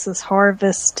 Homecoming, Isis,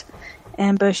 Harvest,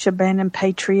 Ambush, Abandoned,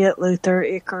 Patriot, Luther,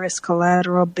 Icarus,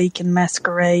 Collateral, Beacon,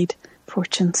 Masquerade,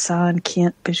 Fortune, Sign,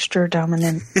 Kent, Booster,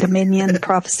 Dominion,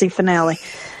 Prophecy, Finale.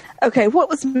 Okay, what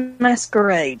was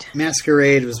Masquerade?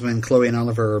 Masquerade was when Chloe and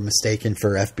Oliver are mistaken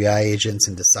for FBI agents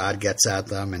and Desaad gets at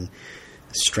them and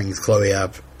strings Chloe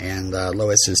up, and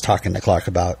Lois is talking to Clark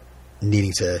about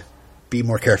needing to be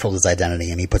more careful of his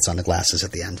identity, and he puts on the glasses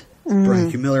at the end.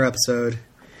 Brian Q. Miller episode.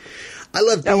 I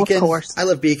love Beacon. Oh, of course. I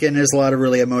love Beacon. There's a lot of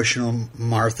really emotional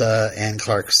Martha and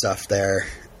Clark stuff there.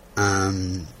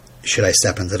 Should I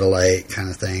step into the light kind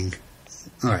of thing.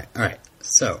 All right.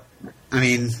 So, I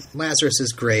mean, Lazarus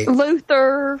is great.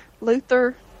 Luther's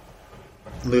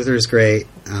great.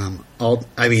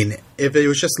 I mean, if it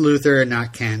was just Luther and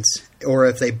not Kent, or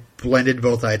if they blended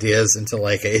both ideas into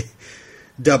like a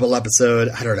double episode,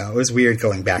 I don't know. It was weird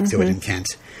going back to it in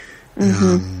Kent.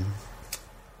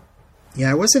 Yeah,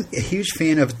 I wasn't a huge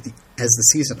fan of as the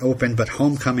season opened, but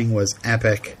Homecoming was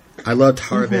epic. I loved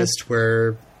Harvest,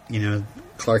 where,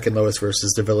 Clark and Lois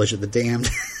versus the Village of the Damned.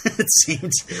 It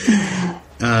seemed.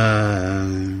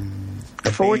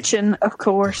 Fortune, of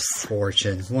course.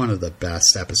 Fortune, one of the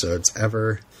best episodes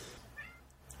ever.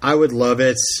 I would love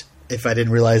it if I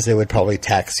didn't realize it would probably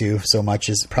tax you so much.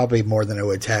 Is probably more than it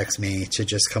would tax me to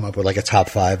just come up with like a top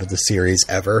 5 of the series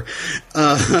ever.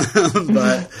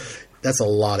 But that's a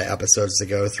lot of episodes to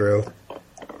go through.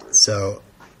 So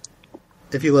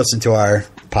if you listen to our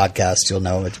podcast, you'll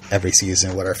know every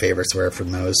season what our favorites were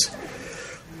from those.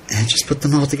 And just put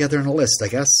them all together in a list, I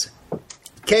guess.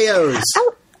 KOs.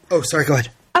 Oh, sorry, go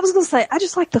ahead. I was going to say, I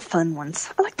just like the fun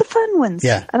ones. I like the fun ones.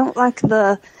 Yeah. I don't like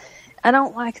the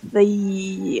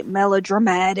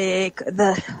melodramatic,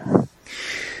 the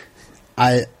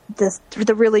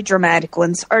really dramatic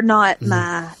ones are not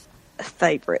my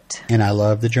favorite. And I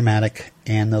love the dramatic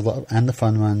and the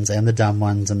fun ones and the dumb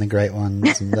ones and the great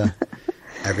ones and the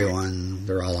everyone.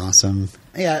 They're all awesome.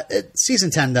 Yeah, season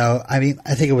 10 though. I mean,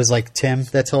 I think it was like Tim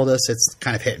that told us it's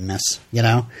kind of hit and miss,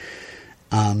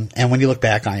 And when you look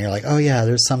back on it, you're like, oh yeah,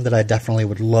 there's some that I definitely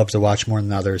would love to watch more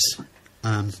than others.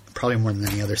 Probably more than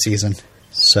any other season.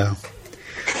 So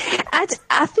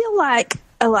I feel like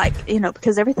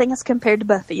because everything is compared to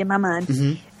Buffy in my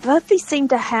mind. Buffy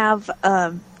seemed to have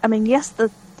yes,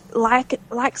 like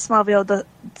Smallville,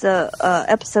 the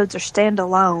episodes are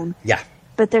standalone. Yeah.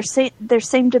 But there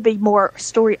seemed to be more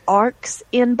story arcs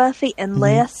in Buffy and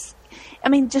less. I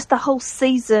mean, just the whole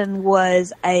season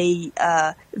was a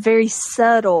very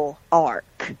subtle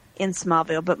arc in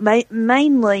Smallville, but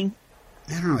mainly.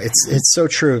 I don't know. It's so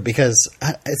true because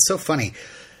it's so funny.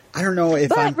 I don't know if.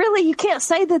 But really, you can't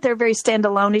say that they're very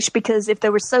standalone-ish because if they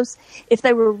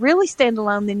were really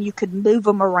standalone, then you could move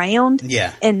them around,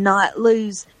 and not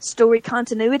lose story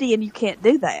continuity, and you can't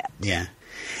do that. Yeah,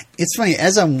 it's funny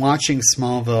as I'm watching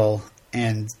Smallville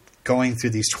and going through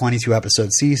these 22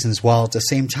 episode seasons, while at the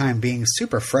same time being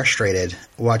super frustrated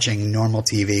watching normal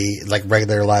TV, like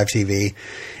regular live TV,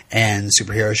 and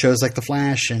superhero shows like The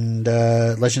Flash and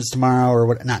Legends of Tomorrow, or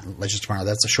what? Not Legends of Tomorrow.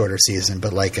 That's a shorter season,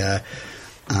 but like.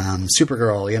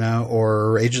 Supergirl,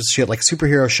 or Agents of S.H.I.E.L.D., like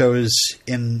superhero shows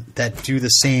that do the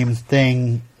same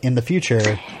thing in the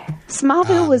future.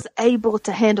 Smallville was able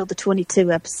to handle the 22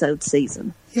 episode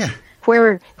season. Yeah.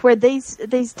 Where these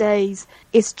days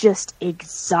it's just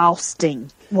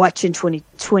exhausting watching 20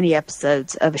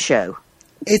 episodes of a show.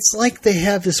 It's like they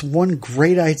have this one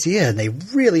great idea and they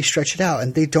really stretch it out,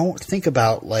 and they don't think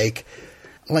about like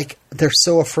they're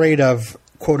so afraid of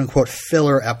quote-unquote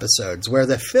filler episodes, where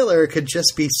the filler could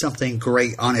just be something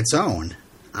great on its own.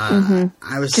 I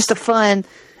was just a fun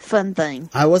thing.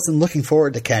 I wasn't looking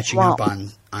forward to catching Romp. up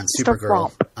on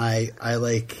Supergirl.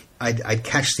 I'd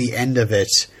catch the end of it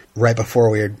right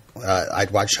before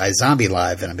I'd watch iZombie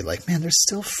live, and I'd be like, man, they're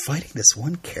still fighting this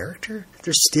one character?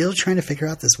 They're still trying to figure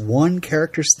out this one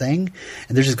character's thing,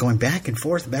 and they're just going back and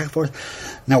forth and back and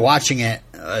forth. Now watching it,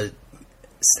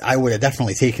 I would have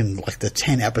definitely taken like the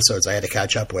 10 episodes I had to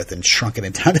catch up with and shrunken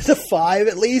it down to the 5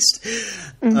 at least.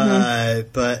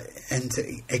 But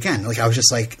again, like I was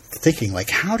just like thinking, like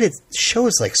how did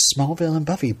shows like Smallville and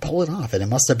Buffy pull it off? And it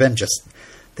must have been just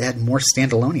they had more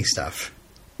standalone stuff.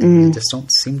 They just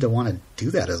don't seem to want to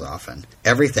do that as often.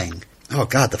 Everything. Oh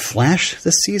God, The Flash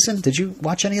this season. Did you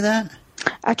watch any of that?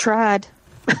 I tried.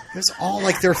 It was all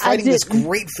like they were fighting this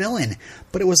great villain,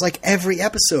 but it was like every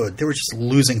episode they were just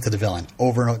losing to the villain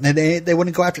over and over. And they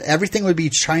wouldn't go after everything. Would be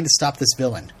trying to stop this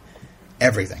villain,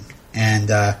 everything.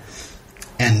 But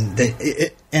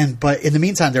in the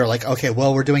meantime, they're like, okay,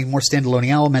 well, we're doing more standalone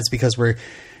elements because we're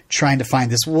trying to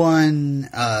find this one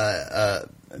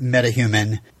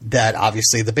metahuman that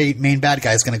obviously the main bad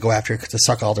guy is going to go after to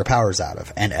suck all their powers out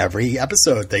of. And every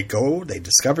episode they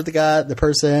discover the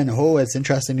person. Oh, it's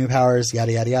interesting, new powers,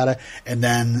 yada, yada, yada. And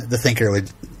then the Thinker would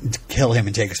kill him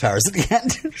and take his powers at the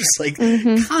end. Just like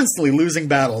constantly losing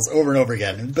battles over and over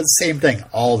again. But the same thing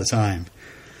all the time.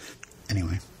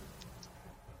 Anyway,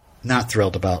 not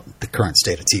thrilled about the current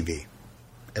state of TV.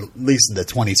 At least in the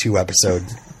 23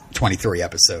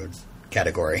 episode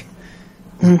category.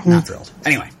 Not thrilled.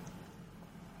 Anyway.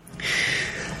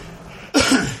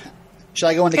 Shall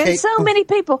I go into Kate? So many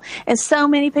people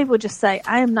just say,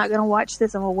 I am not going to watch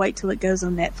this. I'm going to wait till it goes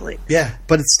on Netflix. Yeah,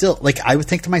 but it's still, like, I would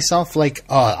think to myself, like,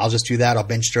 oh, I'll just do that. I'll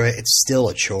binge through it. It's still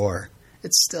a chore.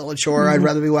 I'd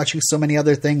rather be watching so many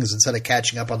other things instead of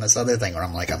catching up on this other thing where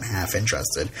I'm like, I'm half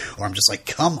interested. Or I'm just like,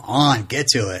 come on, get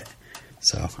to it.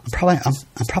 So I'm probably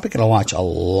going to watch a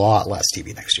lot less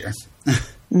TV next year.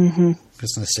 I'm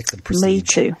just going to stick to the Prestige. Me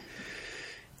too.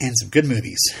 And some good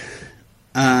movies.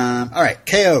 All right,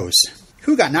 KOs.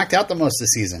 Who got knocked out the most this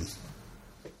season?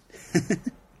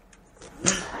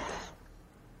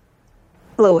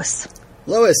 Lois,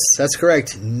 that's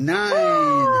correct.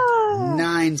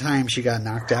 9 times she got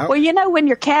knocked out. Well, when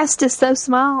your cast is so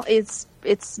small, it's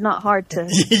not hard to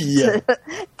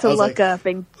look up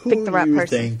and pick the right person. Who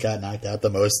do you think got knocked out the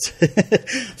most?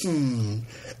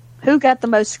 Who got the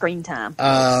most screen time?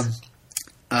 I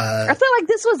feel like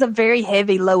this was a very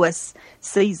heavy Lois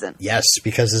season. Yes,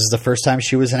 because this is the first time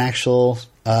she was an actual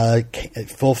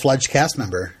full-fledged cast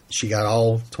member. She got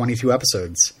all 22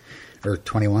 episodes. Or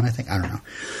 21, I think. I don't know.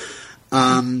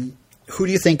 Who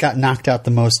do you think got knocked out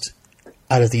the most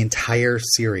out of the entire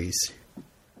series?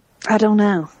 I don't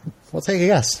know. Well, take a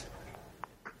guess.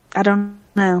 I don't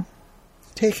know.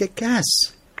 Take a guess.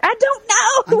 I don't know.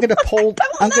 I'm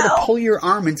gonna pull your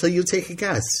arm until you take a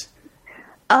guess.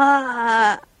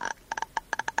 I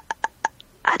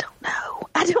don't know.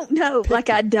 I don't know.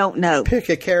 I don't know. Pick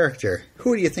a character.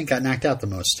 Who do you think got knocked out the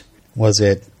most? Was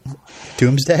it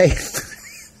Doomsday?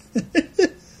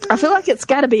 I feel like it's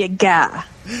got to be a guy.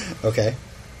 Okay.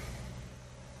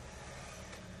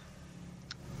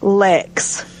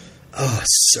 Lex. Oh,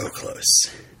 so close.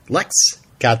 Lex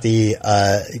got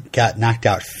knocked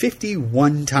out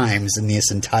 51 times in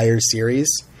this entire series.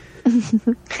 Of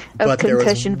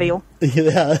Concussionville.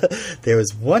 There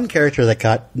was one character that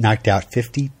got knocked out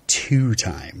 52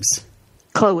 times.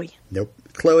 Chloe. Nope.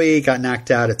 Chloe got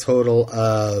knocked out a total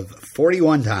of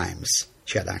 41 times.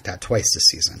 She got knocked out twice this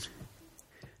season.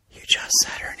 You just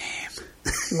said her name.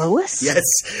 Lois? Yes.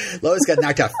 Lois got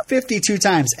knocked out 52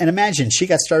 times. And imagine, she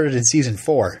got started in season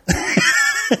 4.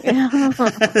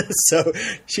 So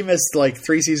she missed 3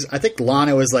 seasons. I think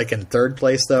Lana was in 3rd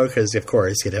place, though, because, of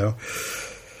course,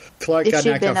 Clark got knocked out 40 times. If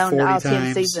she'd been on all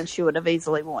 10 seasons, she would have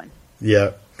easily won.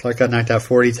 Yeah. Clark got knocked out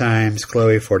 40 times.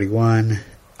 Chloe, 41.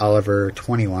 Oliver,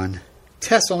 21.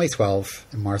 Tess, only 12.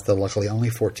 And Martha, luckily, only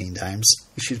 14 times.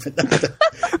 She's been knocked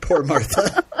out. Poor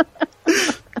Martha.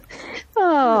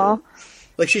 Oh.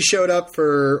 She showed up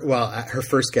for, her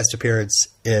first guest appearance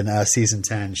in season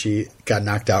 10. She got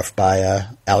knocked out by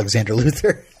Alexander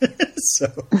Luthor.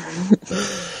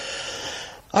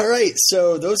 All right,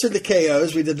 so those are the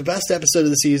KOs. We did the best episode of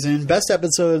the season. Best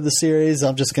episode of the series,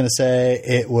 I'm just going to say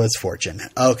it was Fortune.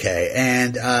 Okay,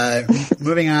 and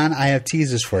moving on, I have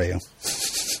teasers for you.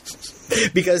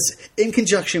 Because in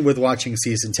conjunction with watching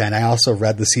season 10, I also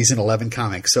read the season 11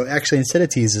 comics. So actually, instead of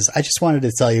teases, I just wanted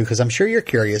to tell you, because I'm sure you're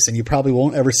curious and you probably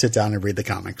won't ever sit down and read the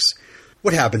comics.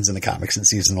 What happens in the comics in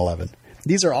season 11?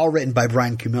 These are all written by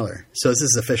Brian Q. Miller. So this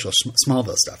is official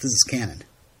Smallville stuff. This is canon.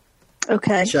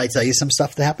 Okay. Should I tell you some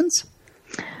stuff that happens?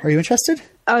 Are you interested?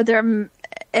 Are there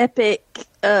epic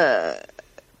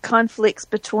conflicts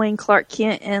between Clark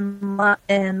Kent and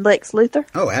Lex Luthor?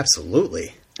 Oh,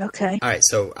 absolutely. Okay. All right,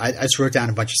 so I just wrote down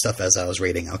a bunch of stuff as I was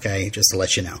reading, okay, just to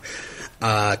let you know.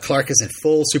 Clark is in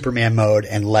full Superman mode,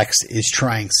 and Lex is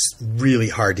trying really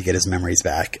hard to get his memories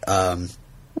back.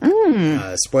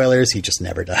 Spoilers, he just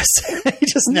never does. He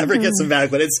just never gets them back,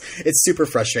 but it's super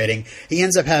frustrating. He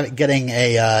ends up getting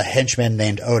a henchman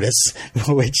named Otis,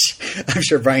 which I'm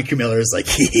sure Brian Q. Miller is like,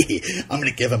 I'm going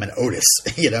to give him an Otis,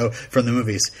 from the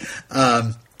movies.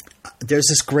 There's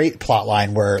this great plot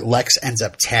line where Lex ends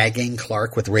up tagging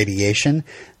Clark with radiation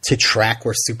to track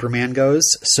where Superman goes.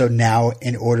 So now,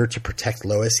 in order to protect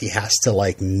Lois, he has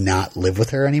to not live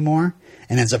with her anymore,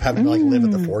 and ends up having to live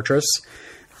at the fortress.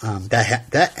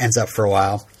 That ends up for a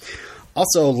while.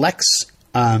 Also, Lex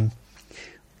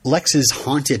is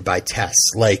haunted by Tess.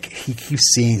 He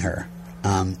keeps seeing her,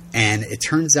 and it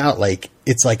turns out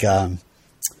it's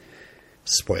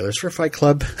spoilers for Fight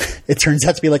Club. It turns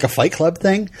out to be a Fight Club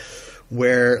thing,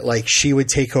 where she would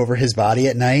take over his body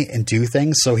at night and do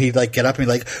things. So he'd get up and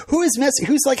be like, "Who is messy?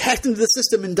 Who's hacked into the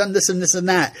system and done this and this and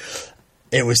that?"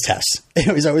 It was Tess.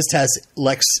 It was always Tess.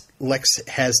 Lex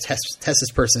has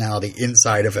Tess's personality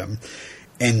inside of him.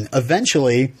 And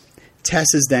eventually,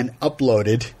 Tess is then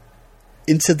uploaded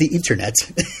into the internet,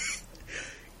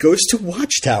 goes to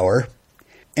Watchtower,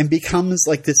 and becomes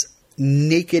this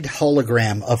naked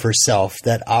hologram of herself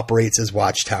that operates as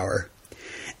Watchtower.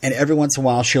 And every once in a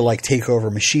while, she'll take over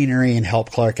machinery and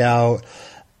help Clark out.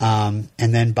 And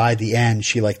then by the end,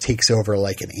 she takes over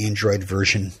an android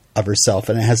version of herself,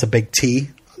 and it has a big T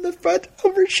on the front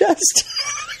of her chest.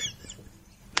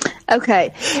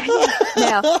 Okay.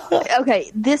 Now,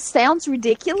 this sounds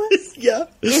ridiculous. Yeah.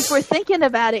 If we're thinking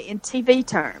about it in TV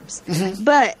terms. Mm-hmm.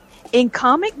 But in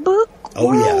comic book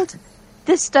world,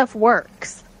 this stuff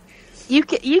works. You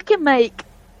can make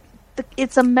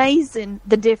it's amazing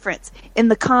the difference in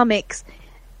the comics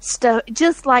stuff,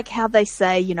 just like how they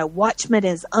say, Watchmen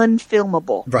is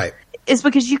unfilmable. Right. It's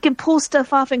because you can pull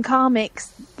stuff off in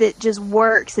comics that just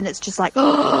works, and it's just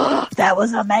oh, that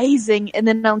was amazing. And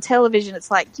then on television, it's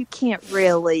you can't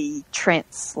really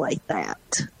translate that.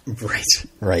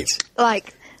 Right.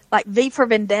 Like V for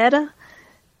Vendetta.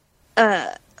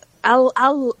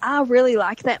 I really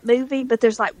like that movie, but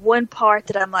there's one part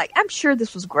that I'm sure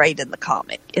this was great in the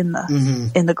comic, in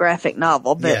the graphic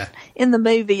novel, but in the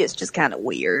movie it's just kind of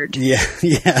weird. Yeah.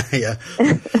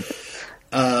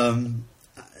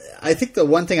 I think the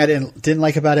one thing I didn't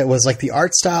like about it was the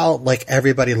art style.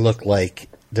 Everybody looked like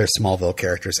their Smallville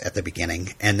characters at the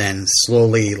beginning, and then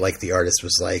slowly the artist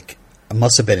was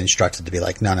must have been instructed to be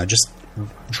no, just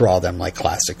draw them like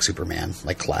classic Superman,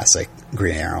 classic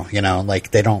Green Arrow.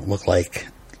 They don't look like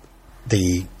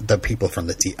the people from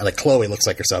the Chloe looks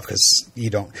like herself, because you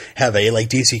don't have a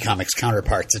DC Comics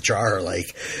counterpart to draw her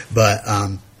But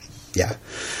yeah.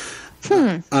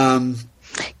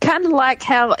 Kind of like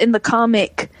how in the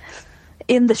comic,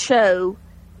 in the show,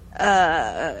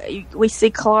 we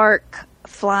see Clark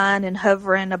flying and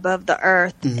hovering above the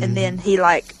earth, and then he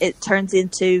it turns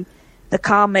into the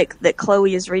comic that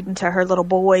Chloe is reading to her little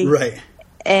boy, right?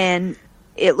 And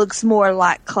it looks more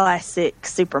like classic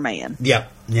Superman. Yeah.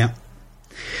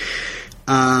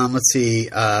 Let's see.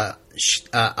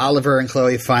 Oliver and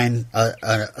Chloe find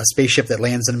a spaceship that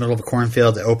lands in the middle of a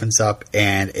cornfield. It opens up,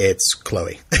 and it's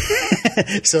Chloe.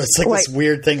 So it's this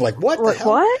weird thing. What? The hell?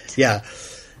 What? Yeah,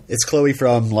 it's Chloe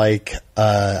from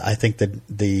I think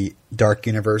the Dark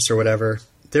Universe or whatever.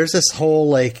 There's this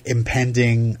whole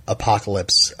impending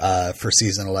apocalypse for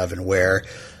season 11 where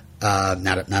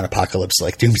not apocalypse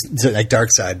doom,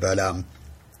 Dark Side, but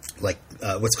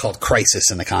what's called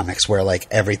crisis in the comics, where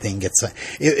everything gets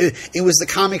it was the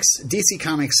comics, DC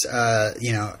Comics,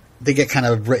 they get kind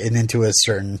of written into a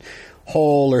certain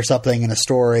hole or something in a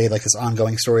story, this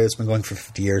ongoing story that's been going for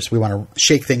 50 years. We want to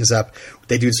shake things up.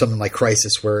 They do something like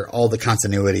Crisis, where all the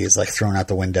continuity is thrown out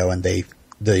the window, and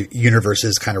the universe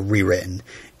is kind of rewritten,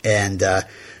 and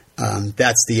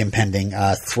that's the impending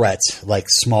threat.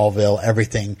 Smallville,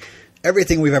 everything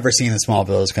we've ever seen in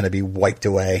Smallville is going to be wiped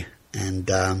away, and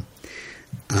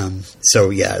so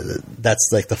yeah, that's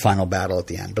the final battle at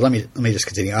the end. But let me just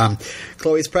continue.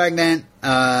 Chloe's pregnant.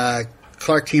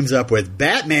 Clark teams up with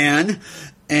Batman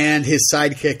and his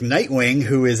sidekick Nightwing,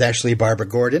 who is actually Barbara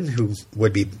Gordon, who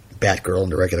would be Batgirl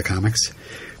in the regular comics.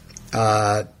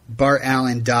 Bart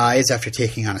Allen dies after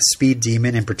taking on a speed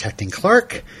demon and protecting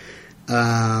Clark.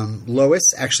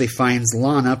 Lois actually finds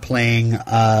Lana playing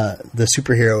the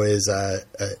superhero is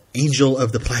Angel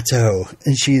of the Plateau,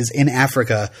 and she's in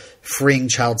Africa freeing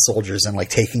child soldiers and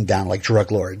taking down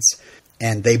drug lords.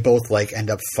 And they both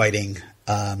end up fighting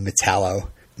Metallo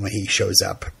when he shows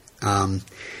up. And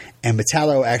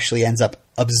Metallo actually ends up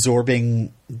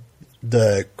absorbing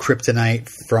the kryptonite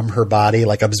from her body,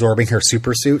 absorbing her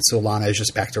super suit. So Lana is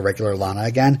just back to regular Lana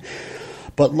again.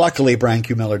 But luckily, Brian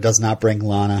Q. Miller does not bring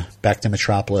Lana back to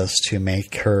Metropolis to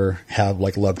make her have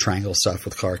like love triangle stuff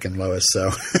with Clark and Lois. So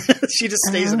she just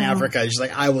stays in Africa. She's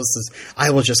like, I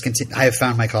will just continue. I have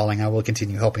found my calling. I will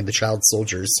continue helping the child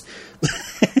soldiers.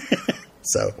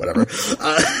 So whatever.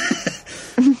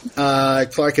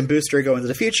 Clark and Booster go into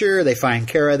the future. They find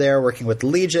Kara there working with the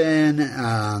Legion.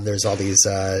 There's all these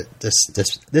this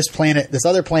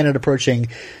other planet approaching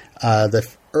the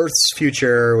Earth's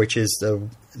future, which is the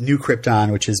new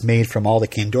Krypton, which is made from all the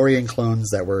Kandorian clones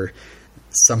that were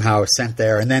somehow sent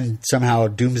there, and then somehow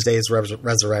Doomsday is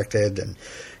resurrected, and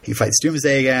he fights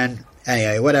Doomsday again.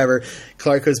 Anyway, whatever.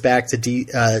 Clark goes back to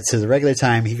the regular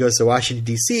time. He goes to Washington,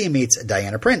 D.C. and meets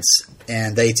Diana Prince,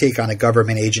 and they take on a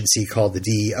government agency called the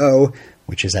DEO,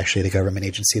 which is actually the government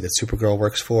agency that Supergirl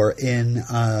works for in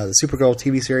the Supergirl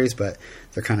TV series, but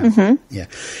they're kind of, yeah.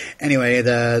 Anyway,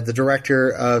 the director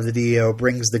of the DEO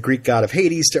brings the Greek god of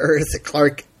Hades to Earth.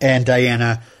 Clark and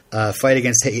Diana fight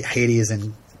against Hades,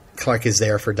 and Clark is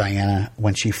there for Diana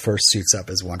when she first suits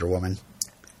up as Wonder Woman.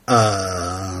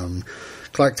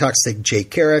 Clark talks to Jake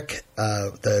Carrick,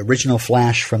 the original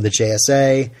Flash from the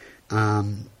JSA,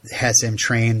 has him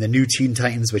train the new Teen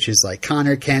Titans, which is like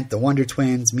Connor Kent, the Wonder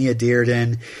Twins, Mia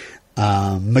Dearden,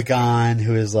 Magan,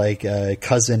 who is like a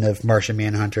cousin of Martian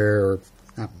Manhunter, or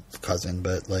not cousin,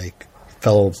 but like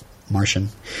fellow Martian.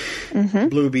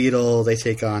 Blue Beetle, they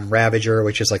take on Ravager,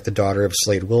 which is like the daughter of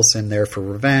Slade Wilson, there for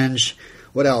revenge.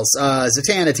 What else?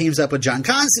 Zatanna teams up with John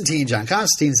Constantine. John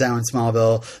Constantine's down in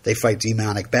Smallville. They fight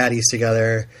demonic baddies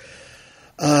together.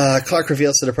 Clark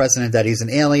reveals to the president that he's an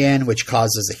alien, which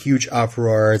causes a huge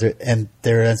uproar. And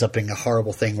there ends up being a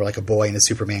horrible thing where like a boy in a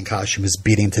Superman costume is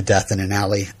beating to death in an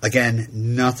alley. Again,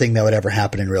 nothing that would ever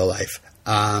happen in real life.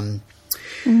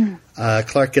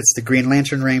 Clark gets the Green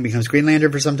Lantern ring, becomes Green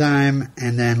Lantern for some time,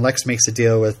 and then Lex makes a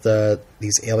deal with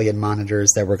these alien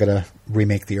monitors that we're going to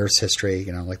remake the Earth's history,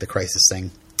 like the Crisis thing.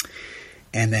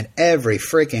 And then every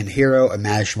freaking hero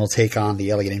imaginable take on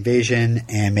the alien invasion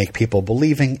and make people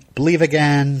believe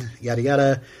again, yada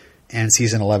yada. And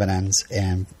season 11 ends,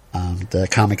 and the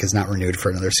comic is not renewed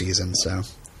for another season. So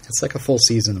it's like a full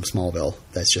season of Smallville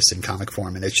that's just in comic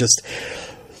form, and it's just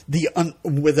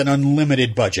with an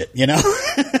unlimited budget,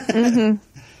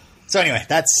 So anyway,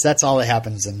 that's all that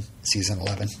happens in season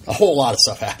 11. A whole lot of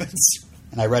stuff happens,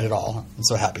 and I read it all. I'm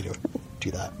so happy to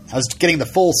do that. I was getting the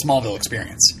full Smallville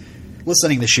experience,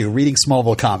 listening to the show, reading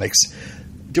Smallville comics,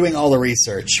 doing all the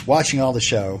research, watching all the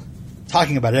show,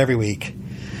 talking about it every week.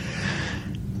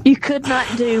 You could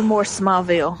not do more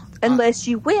Smallville unless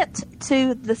you went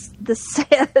to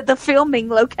the filming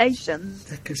location.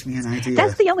 That gives me an idea.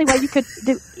 That's the only way you could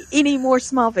do any more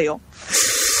Smallville.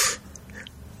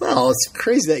 Well, it's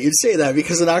crazy that you'd say that,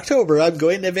 because in October I'm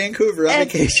going to Vancouver on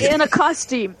vacation in a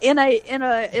costume, in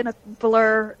a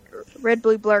blur, red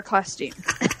blue blur costume.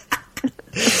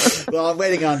 Well, I'm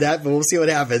waiting on that, but we'll see what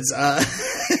happens.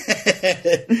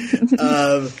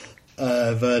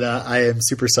 But I am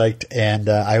super psyched, and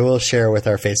I will share with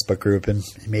our Facebook group and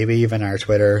maybe even our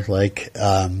Twitter,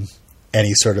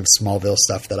 any sort of Smallville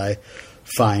stuff that I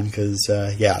find, because,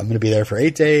 I'm going to be there for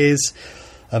 8 days.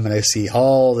 I'm going to see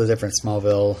all the different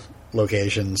Smallville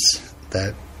locations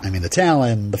the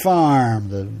Talon, the farm,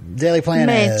 the Daily Planet,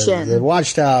 Mansion, the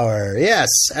Watchtower. Yes,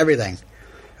 everything.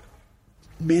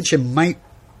 Mansion might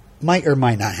or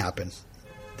might not happen.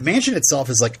 The mansion itself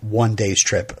is like 1 day's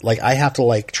trip. I have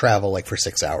to travel for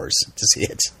 6 hours to see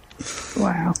it.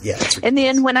 Wow. Yeah. And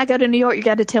then when I go to New York, you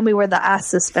got to tell me where the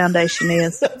ISIS Foundation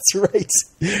is. That's right.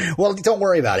 Well, don't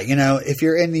worry about it. If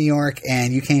you're in New York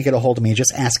and you can't get a hold of me,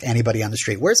 just ask anybody on the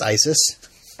street, where's ISIS?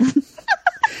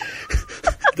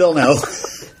 They'll know.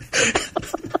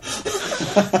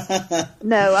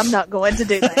 No, I'm not going to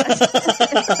do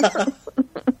that.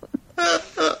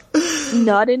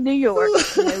 Not in New York.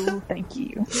 No, thank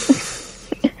you.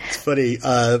 It's funny.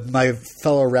 My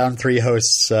fellow Round 3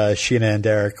 hosts, Sheena and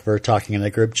Derek, were talking in a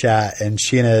group chat, and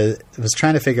Sheena was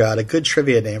trying to figure out a good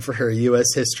trivia name for her U.S.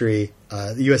 history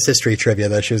trivia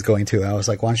that she was going to. And I was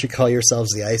like, why don't you call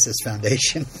yourselves the ISIS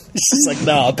Foundation? She's like,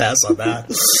 no, I'll pass on that.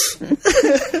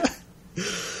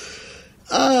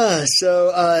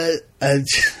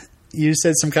 You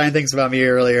said some kind things about me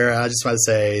earlier. I just want to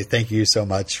say thank you so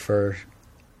much for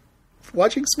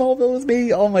watching Smallville with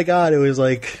me. Oh my God, it was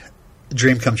like a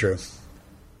dream come true.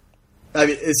 I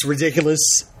mean, it's ridiculous,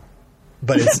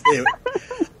 but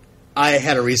I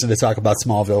had a reason to talk about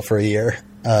Smallville for a year,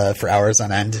 for hours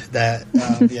on end. That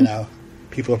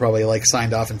people are probably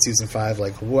signed off in season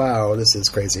 5. Wow, this is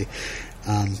crazy.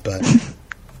 But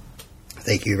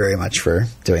thank you very much for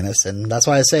doing this, and that's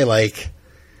why I say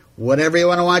whatever you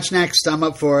want to watch next, I'm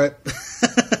up for it.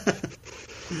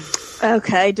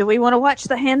 Okay, do we want to watch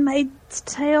The Handmaid's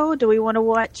Tale? Do we want to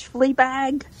watch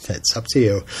Fleabag? It's up to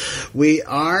you. We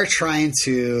are trying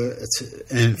to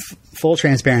in full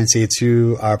transparency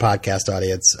to our podcast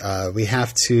audience, we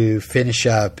have to finish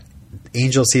up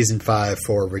Angel Season 5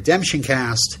 for Redemption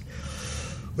Cast,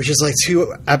 which is like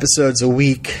 2 episodes a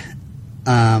week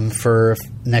for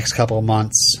next couple of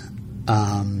months.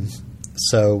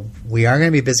 So we are going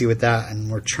to be busy with that,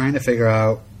 and we're trying to figure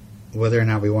out whether or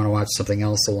not we want to watch something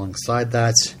else alongside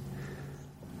that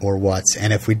or what.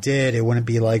 And if we did, it wouldn't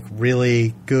be like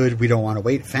really good we don't want to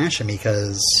wait fashion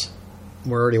because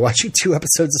we're already watching 2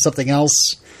 episodes of something else.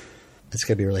 It's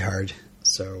going to be really hard.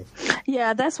 So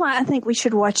yeah, that's why I think we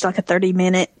should watch like a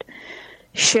 30-minute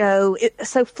show.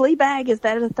 So Fleabag, is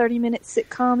that a 30-minute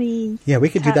sitcom-y? Yeah, we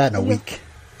could do that in a week.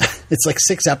 It's like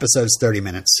 6 episodes, 30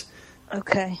 minutes.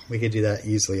 Okay. We could do that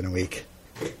easily in a week.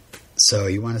 So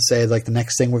you want to say like the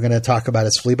next thing we're going to talk about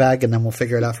is Fleabag, and then we'll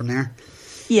figure it out from there?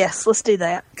 Yes, let's do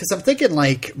that. Because I'm thinking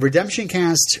like Redemption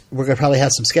Cast, we're going to probably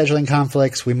have some scheduling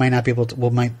conflicts. We might not be able to.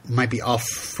 We might be off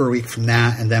for a week from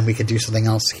that, and then we could do something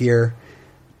else here.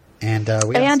 And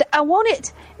I want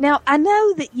it now. I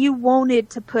know that you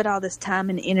wanted to put all this time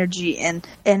and energy and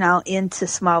all into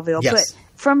Smallville, yes.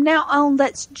 But from now on,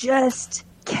 let's just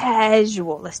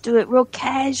casual. Let's do it real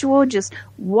casual. Just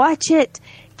watch it,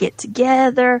 get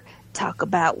together, talk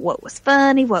about what was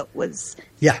funny, what was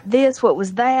this, what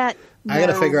was that. I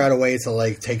got to figure out a way to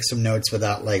like take some notes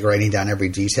without like writing down every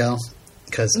detail.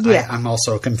 Because I'm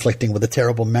also conflicting with a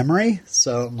terrible memory.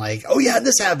 So I'm like, oh, yeah,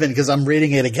 this happened because I'm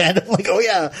reading it again. I'm like, oh,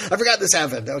 yeah, I forgot this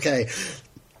happened. Okay.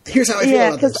 Here's how I feel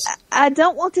about this. Because I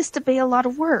don't want this to be a lot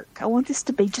of work. I want this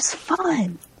to be just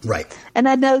fun. Right. And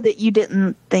I know that you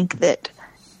didn't think that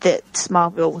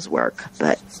Smallville was work,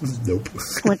 but nope.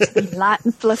 I want it to be light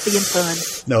and fluffy and fun.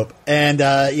 Nope. And,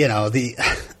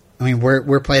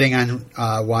 we're planning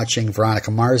on watching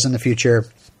Veronica Mars in the future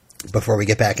before we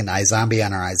get back into iZombie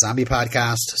on our iZombie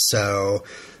podcast. So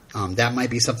that might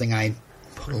be something I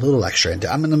put a little extra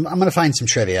into. I'm gonna find some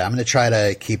trivia. I'm gonna try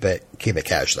to keep it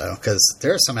cash though, because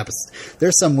there's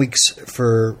some weeks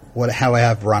for how I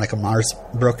have Veronica Mars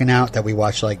broken out that we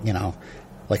watch like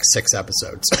 6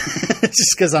 episodes.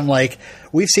 Just because I'm like,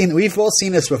 we've both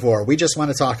seen this before. We just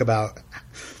want to talk about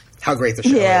how great the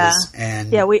show is.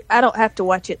 And I don't have to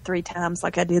watch it 3 times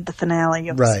like I did the finale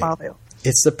of Smallville.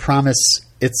 It's the promise.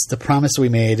 It's the promise we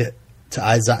made to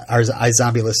our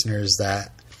iZombie listeners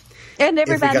that. And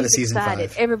everybody's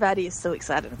excited. Everybody is so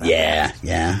excited about it.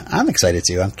 Yeah. I'm excited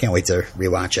too. I can't wait to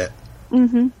rewatch it.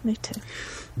 Mm-hmm. Me too.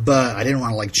 But I didn't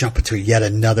want to like jump into yet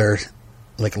another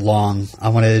like long. I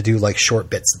wanted to do like short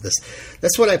bits of this.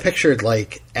 That's what I pictured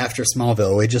like after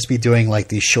Smallville. We'd just be doing like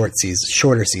these shorter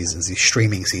seasons, these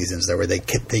streaming seasons where they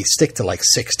stick to like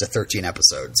 6 to 13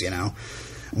 episodes,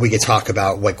 We could talk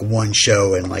about like one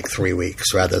show in like 3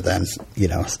 weeks rather than,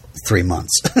 3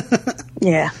 months.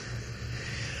 Yeah.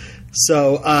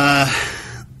 So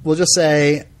we'll just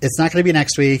say it's not going to be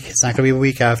next week. It's not going to be a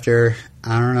week after.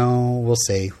 I don't know. We'll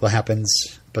see what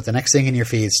happens. But the next thing in your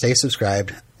feed, stay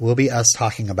subscribed, will be us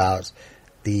talking about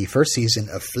the first season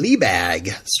of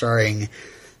Fleabag, starring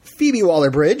Phoebe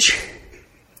Waller-Bridge.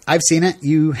 I've seen it.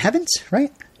 You haven't,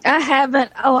 right? I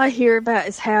haven't. All I hear about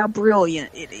is how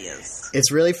brilliant it is.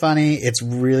 It's really funny. It's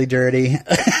really dirty.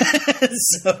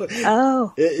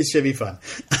 It should be fun.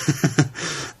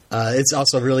 It's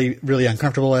also really, really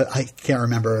uncomfortable. I can't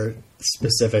remember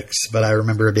specifics, but I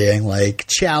remember being like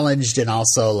challenged and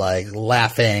also like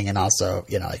laughing and also,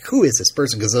 like, who is this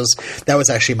person? Because that was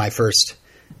actually my first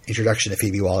introduction to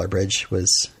Phoebe Waller-Bridge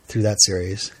was through that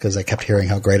series because I kept hearing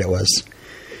how great it was.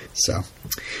 So,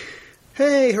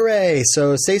 hey, hooray.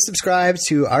 So stay subscribed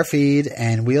to our feed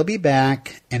and we'll be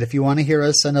back. And if you want to hear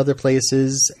us on other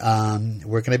places,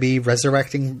 we're going to be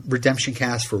resurrecting Redemption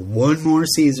Cast for one more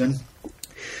season.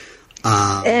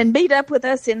 And meet up with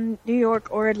us in New York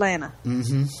or Atlanta.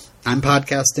 Mm-hmm. I'm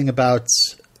podcasting about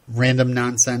random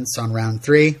nonsense on Round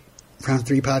 3. Round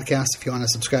 3 podcast, if you want to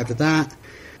subscribe to that.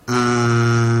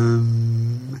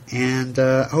 I'm going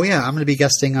to be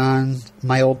guesting on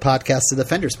my old podcast, The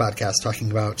Defenders Podcast, talking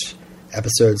about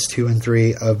episodes 2 and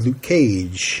 3 of Luke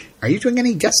Cage. Are you doing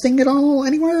any guesting at all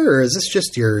anywhere, or is this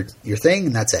just your thing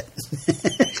and that's it?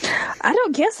 I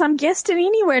don't guess I'm guesting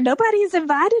anywhere. Nobody has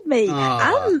invited me.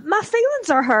 My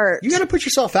feelings are hurt. You got to put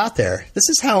yourself out there. This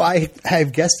is how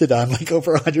I've guested on like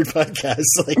over 100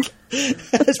 podcasts. Like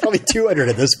it's probably 200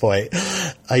 at this point.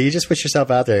 You just put yourself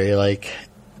out there. You're like,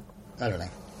 I don't know.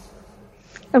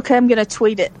 Okay, I'm going to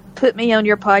tweet it. Put me on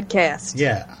your podcast.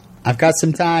 Yeah. I've got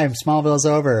some time. Smallville's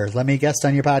over. Let me guest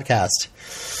on your podcast.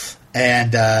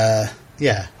 And,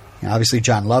 obviously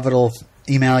John Lovett will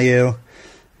email you.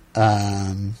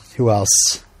 Who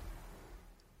else?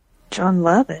 John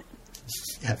Lovett.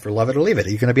 Yeah, for Love It or Leave It.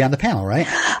 You're going to be on the panel, right?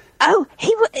 Oh,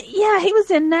 he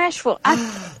was in Nashville.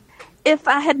 If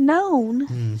I had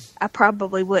known, I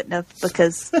probably wouldn't have,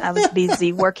 because I was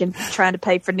busy working, trying to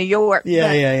pay for New York.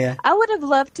 Yeah. I would have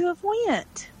loved to have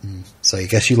went. So I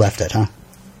guess you left it, huh?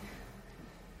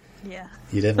 Yeah.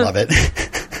 You didn't love it.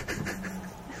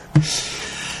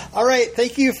 All right.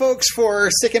 Thank you, folks, for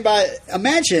sticking by.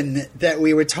 Imagine that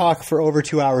we would talk for over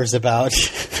 2 hours about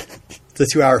the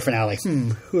 2-hour finale.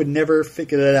 Who would never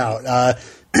figured it out?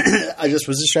 I just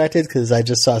was distracted because I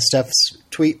just saw Steph's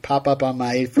tweet pop up on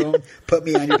my phone. Put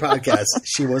me on your podcast.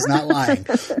 She was not lying.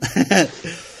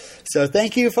 So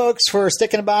thank you, folks, for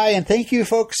sticking by, and thank you,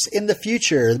 folks, in the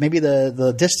future, maybe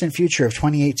the distant future of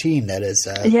 2018 that is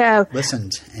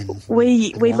listened. And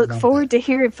we look forward to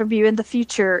hearing from you in the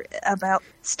future about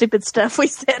stupid stuff we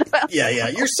said about. Yeah.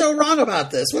 You're so wrong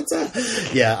about this. What's up?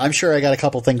 Yeah, I'm sure I got a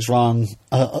couple things wrong,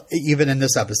 even in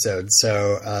this episode.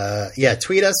 So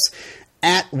tweet us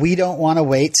at We Don't Want to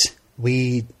Wait.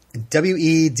 WEDONTWANNAWAIT.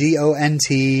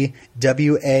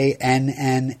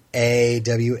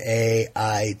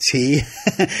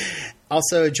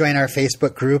 Also, join our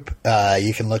Facebook group.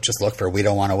 You can just look for We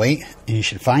Don't Want to Wait, and you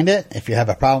should find it. If you have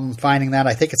a problem finding that,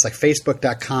 I think it's like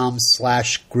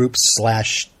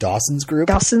facebook.com/groups/Dawson's Group.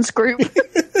 Dawson's Group.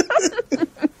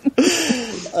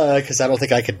 Because I don't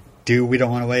think I could do We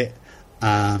Don't Want to Wait.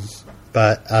 And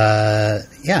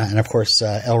of course,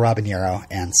 El Robinero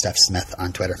and Steph Smith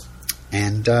on Twitter.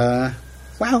 And,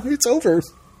 wow, it's over.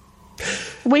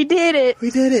 We did it.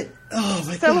 Oh,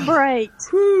 my God. Celebrate.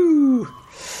 Woo.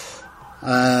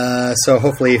 So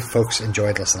hopefully folks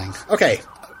enjoyed listening. Okay.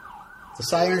 The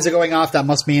sirens are going off. That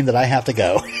must mean that I have to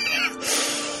go.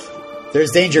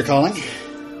 There's danger calling.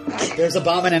 There's a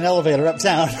bomb in an elevator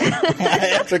uptown.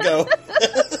 I have to go.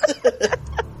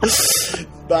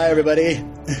 Bye, everybody.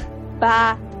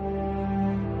 Bye.